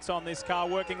aerodynamics on this car,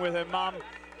 working with her mum,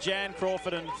 Jan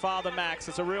Crawford, and father Max.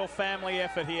 It's a real family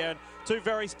effort here. 2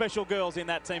 very special girls in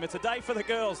that team. It's a day for the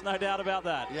girls, no doubt about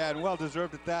that. Yeah, and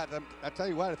well-deserved at that. I tell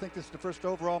you what, I think this is the first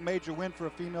overall major win for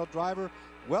a female driver.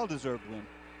 Well-deserved win.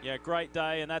 Yeah, great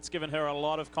day, and that's given her a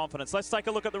lot of confidence. Let's take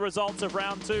a look at the results of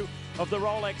round 2 of the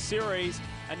Rolex Series.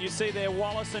 And you see there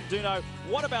Wallace and Duno.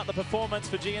 What about the performance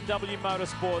for G&W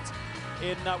Motorsports?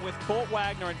 With Court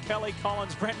Wagner and Kelly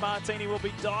Collins, Brent Martini will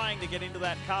be dying to get into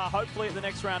that car, hopefully at the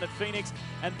next round at Phoenix.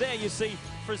 And there you see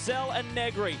Frizzell and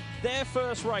Negri, their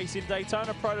first race in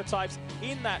Daytona prototypes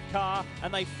in that car,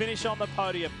 and they finish on the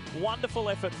podium. Wonderful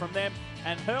effort from them.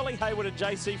 And Hurley Hayward and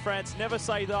JC France never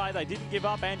say die. They didn't give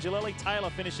up. Angelelli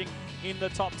Taylor finishing in the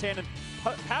top 10. And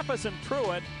Pappas and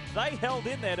Pruitt, they held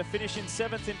in there to finish in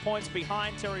 7th in points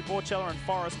behind Terry Borchella and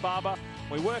Forrest Barber.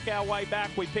 We work our way back.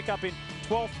 We pick up in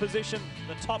 12th position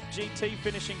the top GT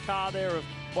finishing car there of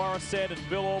Boris Said and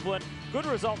Bill Aublin. Good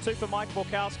result too for Mike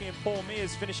Borkowski and Paul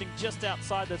Mears finishing just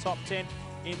outside the top 10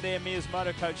 in their Mears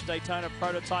Motor Coach Daytona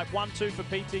prototype. 1-2 for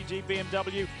PTG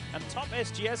BMW, and top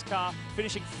SGS car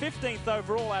finishing 15th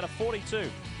overall out of 42.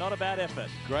 Not a bad effort.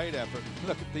 Great effort.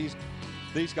 Look at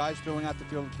these guys filling out the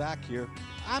field back here.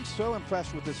 I'm so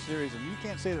impressed with this series, and you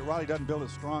can't say that Riley doesn't build a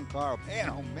strong car. Man,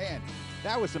 oh man,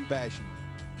 that was some bashing.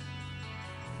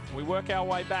 We work our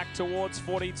way back towards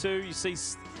 42. You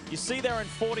see there in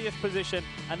 40th position,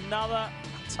 another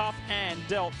tough hand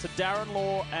dealt to Darren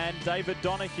Law and David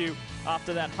Donahue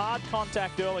after that hard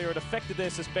contact earlier. It affected their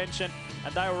suspension,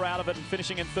 and they were out of it and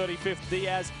finishing in 35th.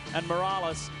 Diaz and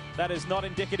Morales. That is not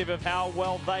indicative of how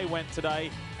well they went today.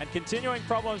 And continuing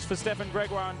problems for Stefan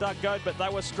Gregoire and Doug Goad, but they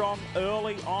were strong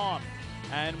early on.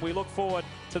 And we look forward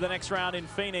to the next round in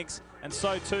Phoenix, and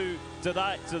so too do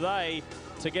they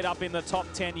to get up in the top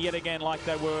 10 yet again like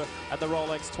they were at the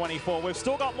Rolex 24. We've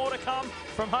still got more to come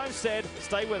from Homestead.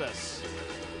 Stay with us.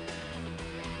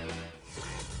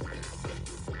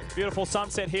 Beautiful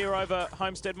sunset here over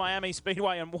Homestead Miami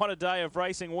Speedway, and what a day of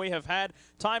racing we have had.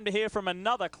 Time to hear from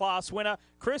another class winner.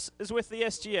 Chris is with the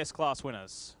SGS class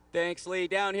winners. Thanks, Lee.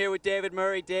 Down here with David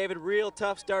Murray. David, real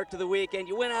tough start to the weekend.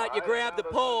 You went out, you grabbed the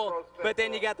pole, but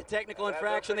then you got the technical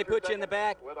infraction. They put you in the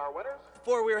back.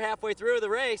 Before we were halfway through the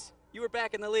race, you were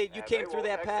back in the lead. You came through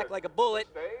that pack like a bullet.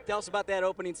 Tell us about that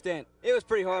opening stint. It was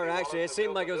pretty hard, actually. It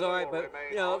seemed like it was all right, but,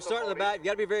 you know, starting at the back, you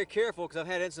got to be very careful because I've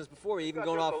had instances before, even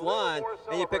going offline,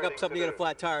 and you pick up something, you get a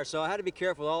flat tire. So I had to be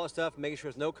careful with all that stuff, making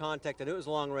sure there's no contact. I knew it was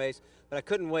a long race, but I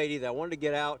couldn't wait either. I wanted to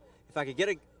get out. If I could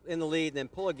get in the lead and then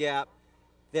pull a gap,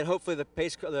 then hopefully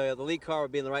the lead car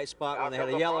would be in the right spot when they had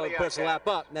a yellow and put us a lap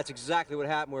up. And that's exactly what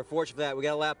happened. We were fortunate for that. We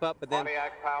got a lap up, but then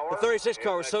the 36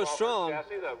 car was so strong,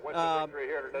 you know,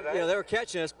 they were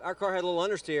catching us. Our car had a little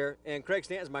understeer, and Craig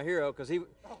Stanton's my hero because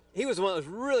he was the one that was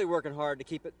really working hard to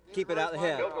keep it out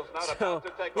ahead. So,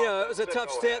 you know, it was a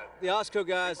tough stint. The Osco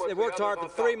guys, they worked hard for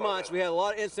 3 months. We had a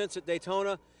lot of incidents at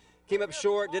Daytona. Came up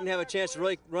short, didn't have a chance to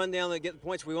really run down and get the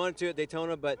points we wanted to at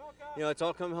Daytona, but you know, it's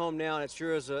all coming home now, and it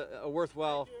sure is a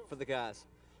worthwhile for the guys.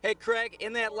 Hey, Craig,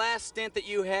 in that last stint that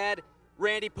you had,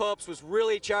 Randy Popes was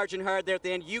really charging hard there at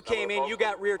the end. You came in, you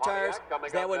got rear tires.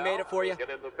 Is that what made it for you?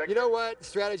 You know what?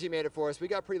 Strategy made it for us. We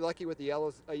got pretty lucky with the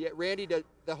yellows. Randy,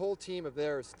 the whole team of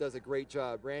theirs does a great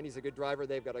job. Randy's a good driver.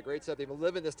 They've got a great setup. They've been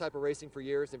living this type of racing for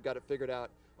years. They've got it figured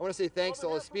out. I want to say thanks to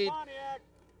all the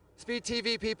Speed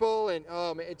TV people, and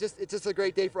it's just a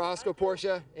great day for Osco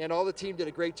Porsche, and all the team did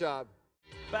a great job.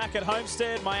 Back at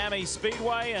Homestead, Miami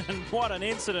Speedway, and what an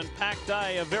incident-packed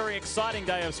day, a very exciting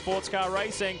day of sports car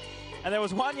racing. And there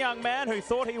was one young man who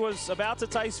thought he was about to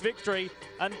taste victory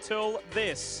until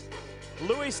this.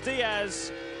 Luis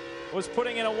Diaz was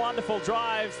putting in a wonderful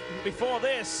drive. Before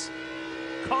this,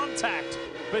 contact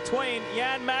between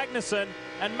Jan Magnussen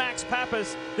and Max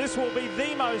Pappas. This will be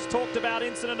the most talked about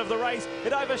incident of the race.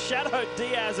 It overshadowed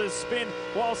Diaz's spin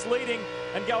whilst leading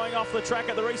and going off the track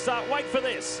at the restart. Wait for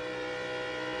this.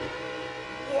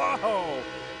 Whoa!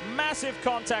 Massive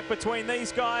contact between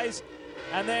these guys.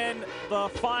 And then the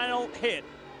final hit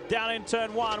down in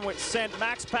turn one, which sent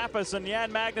Max Pappas and Jan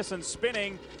Magnussen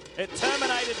spinning. It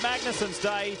terminated Magnussen's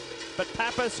day, but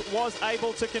Pappas was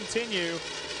able to continue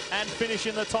and finish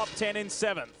in the top 10 in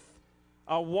 7th.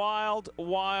 A wild,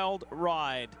 wild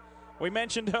ride. We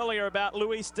mentioned earlier about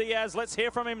Luis Diaz. Let's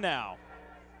hear from him now.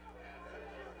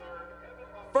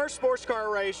 First sports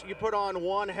car race, you put on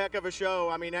one heck of a show.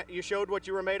 I mean, you showed what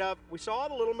you were made of. We saw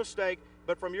the little mistake,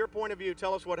 but from your point of view,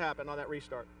 tell us what happened on that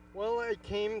restart. Well, I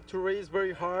came to race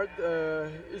very hard.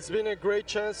 It's been a great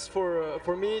chance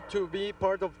for me to be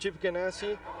part of Chip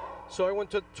Ganassi, so I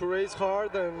wanted to race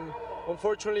hard, and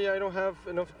unfortunately I don't have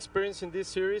enough experience in this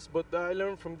series, but I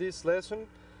learned from this lesson,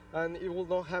 and it will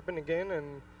not happen again,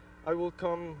 and I will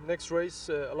come next race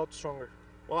a lot stronger.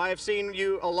 Well, I have seen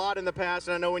you a lot in the past,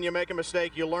 and I know when you make a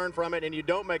mistake, you learn from it, and you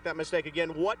don't make that mistake again.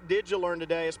 What did you learn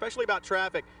today, especially about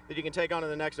traffic, that you can take on in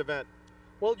the next event?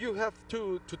 Well, you have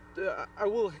to I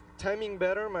will timing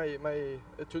better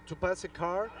to pass a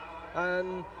car,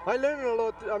 and I learned a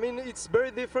lot. I mean, it's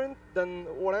very different than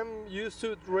what I'm used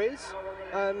to race,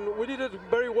 and we did it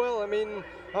very well. I mean,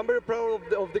 I'm very proud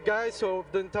of the guys, of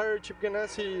the entire Chip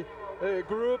Ganassi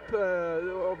group,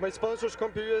 of my sponsors,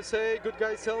 Compu USA, Good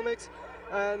Guys Helmex.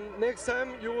 And next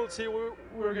time you will see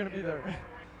we're going to be there.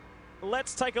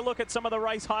 Let's take a look at some of the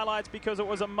race highlights, because it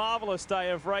was a marvelous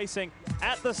day of racing.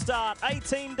 At the start,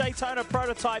 18 Daytona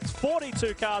prototypes,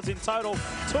 42 cars in total,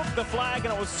 took the flag,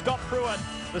 and it was Scott Pruitt,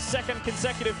 the second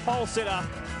consecutive pole sitter,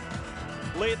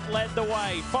 led the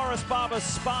way. Forrest Barber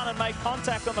spun and made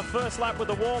contact on the first lap with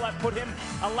the wall. That put him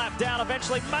a lap down.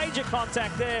 Eventually, major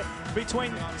contact there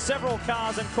between several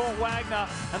cars, and Kurt Wagner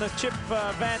and the Chip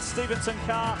Vance Stevenson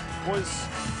car was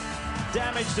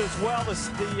damaged as well. The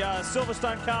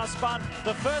Silverstone car spun.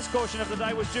 The first caution of the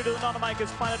day was due to the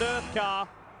Nonamaker's Planet Earth car.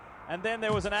 And then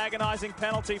there was an agonizing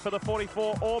penalty for the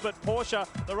 44 Orbit Porsche,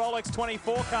 the Rolex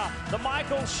 24 car. The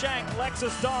Michael Shank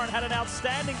Lexus Doran had an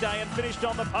outstanding day and finished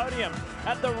on the podium.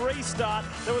 At the restart,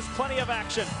 there was plenty of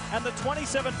action, and the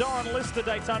 27 Doran Lister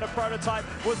Daytona prototype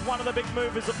was one of the big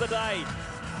movers of the day.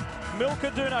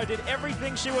 Milka Duno did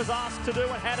everything she was asked to do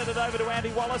and handed it over to Andy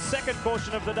Wallace, second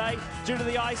caution of the day, due to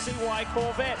the ICY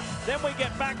Corvette. Then we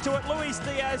get back to it. Luis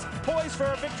Diaz, poised for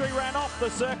a victory, ran off the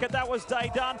circuit. That was day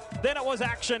done. Then it was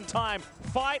action time.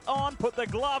 Fight on, put the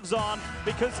gloves on,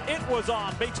 because it was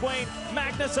on between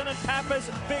Magnussen and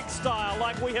Pappas, big style,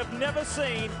 like we have never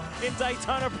seen in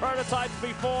Daytona prototypes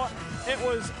before. It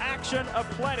was action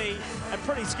aplenty and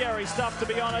pretty scary stuff, to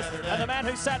be honest. And the man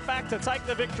who sat back to take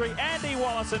the victory, Andy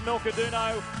Wallace and Milka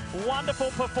Duno.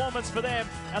 Wonderful performance for them,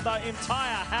 and the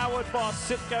entire Howard Boss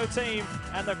Sitco team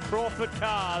and the Crawford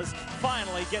cars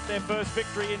finally get their first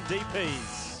victory in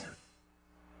DPs.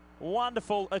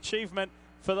 Wonderful achievement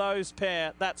for those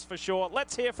pair, that's for sure.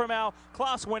 Let's hear from our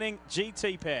class-winning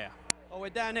GT pair. Well, we're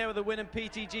down here with the winning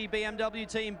PTG BMW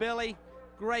team, Billy.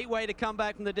 Great way to come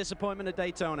back from the disappointment of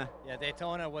Daytona. Yeah,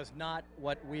 Daytona was not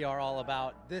what we are all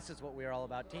about. This is what we are all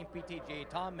about. Team PTG,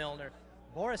 Tom Milner.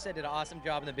 Boris did an awesome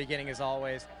job in the beginning, as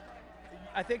always.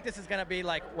 I think this is going to be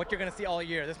like what you're going to see all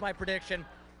year. This is my prediction.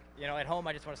 You know, at home,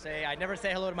 I just want to say, I never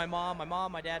say hello to my mom,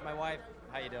 my dad, my wife.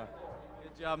 How you doing?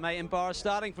 Good job, mate. And Boris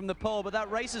starting from the pole, but that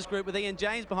racers group with Ian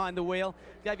James behind the wheel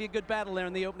gave you a good battle there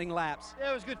in the opening laps. Yeah,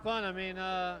 it was good fun. I mean,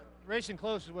 racing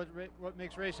close is what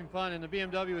makes racing fun, and the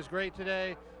BMW was great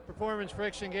today. Performance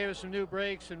Friction gave us some new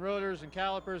brakes and rotors and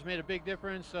calipers, made a big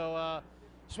difference. So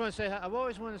just want to say, I've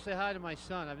always wanted to say hi to my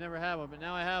son. I've never had one, but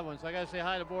now I have one. So I got to say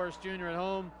hi to Boris Jr. at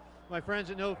home. my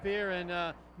friends at No Fear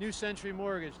and New Century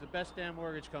Mortgage, the best damn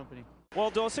mortgage company. Well,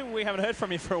 Dorsey, we haven't heard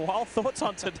from you for a while. Thoughts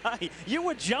on today? You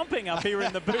were jumping up here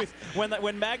in the booth when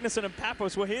Magnussen and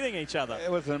Pappas were hitting each other.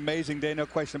 It was an amazing day, no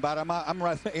question about it. I'm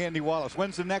right with Andy Wallace.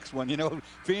 When's the next one? You know,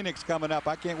 Phoenix coming up.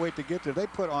 I can't wait to get there. They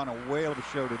put on a whale of a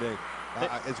show today.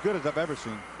 As good as I've ever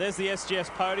seen. There's the SGS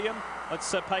podium.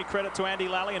 Let's pay credit to Andy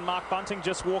Lally and Mark Bunting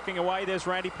just walking away. There's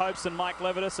Randy Popes and Mike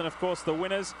Levitas, and of course the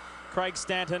winners, Craig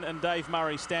Stanton and Dave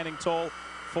Murray, standing tall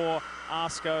for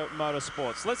ASCO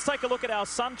Motorsports. Let's take a look at our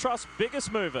SunTrust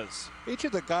biggest movers. Each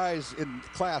of the guys in the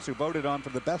class who voted on for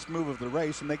the best move of the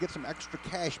race, and they get some extra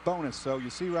cash bonus. So you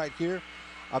see right here,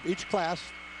 of each class,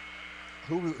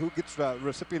 who gets the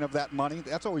recipient of that money.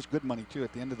 That's always good money too.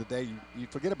 At the end of the day, you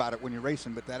forget about it when you're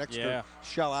racing, but that extra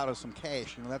shell out of some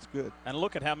cash, you know, that's good. And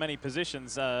look at how many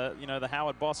positions, you know, the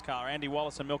Howard Boss car, Andy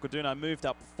Wallace and Milko Duno moved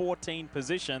up 14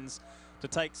 positions to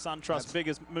take SunTrust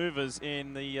biggest movers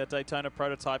in the Daytona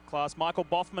prototype class. Michael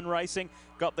Boffman Racing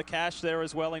got the cash there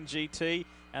as well in GT,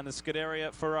 and the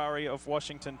Scuderia Ferrari of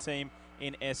Washington team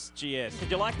in SGS.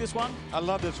 Did you like this one? I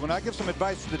love this one. I give some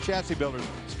advice to the chassis builders.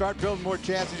 Start building more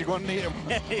chassis, you're going to need them.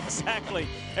 Exactly.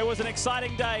 It was an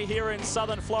exciting day here in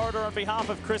Southern Florida. On behalf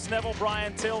of Chris Neville,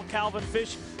 Brian Till, Calvin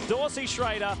Fish, Dorsey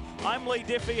Schrader, I'm Lee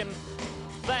Diffie, and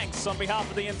thanks on behalf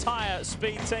of the entire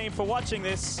Speed team for watching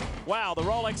this. Wow, the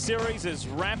Rolex series is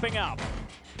ramping up.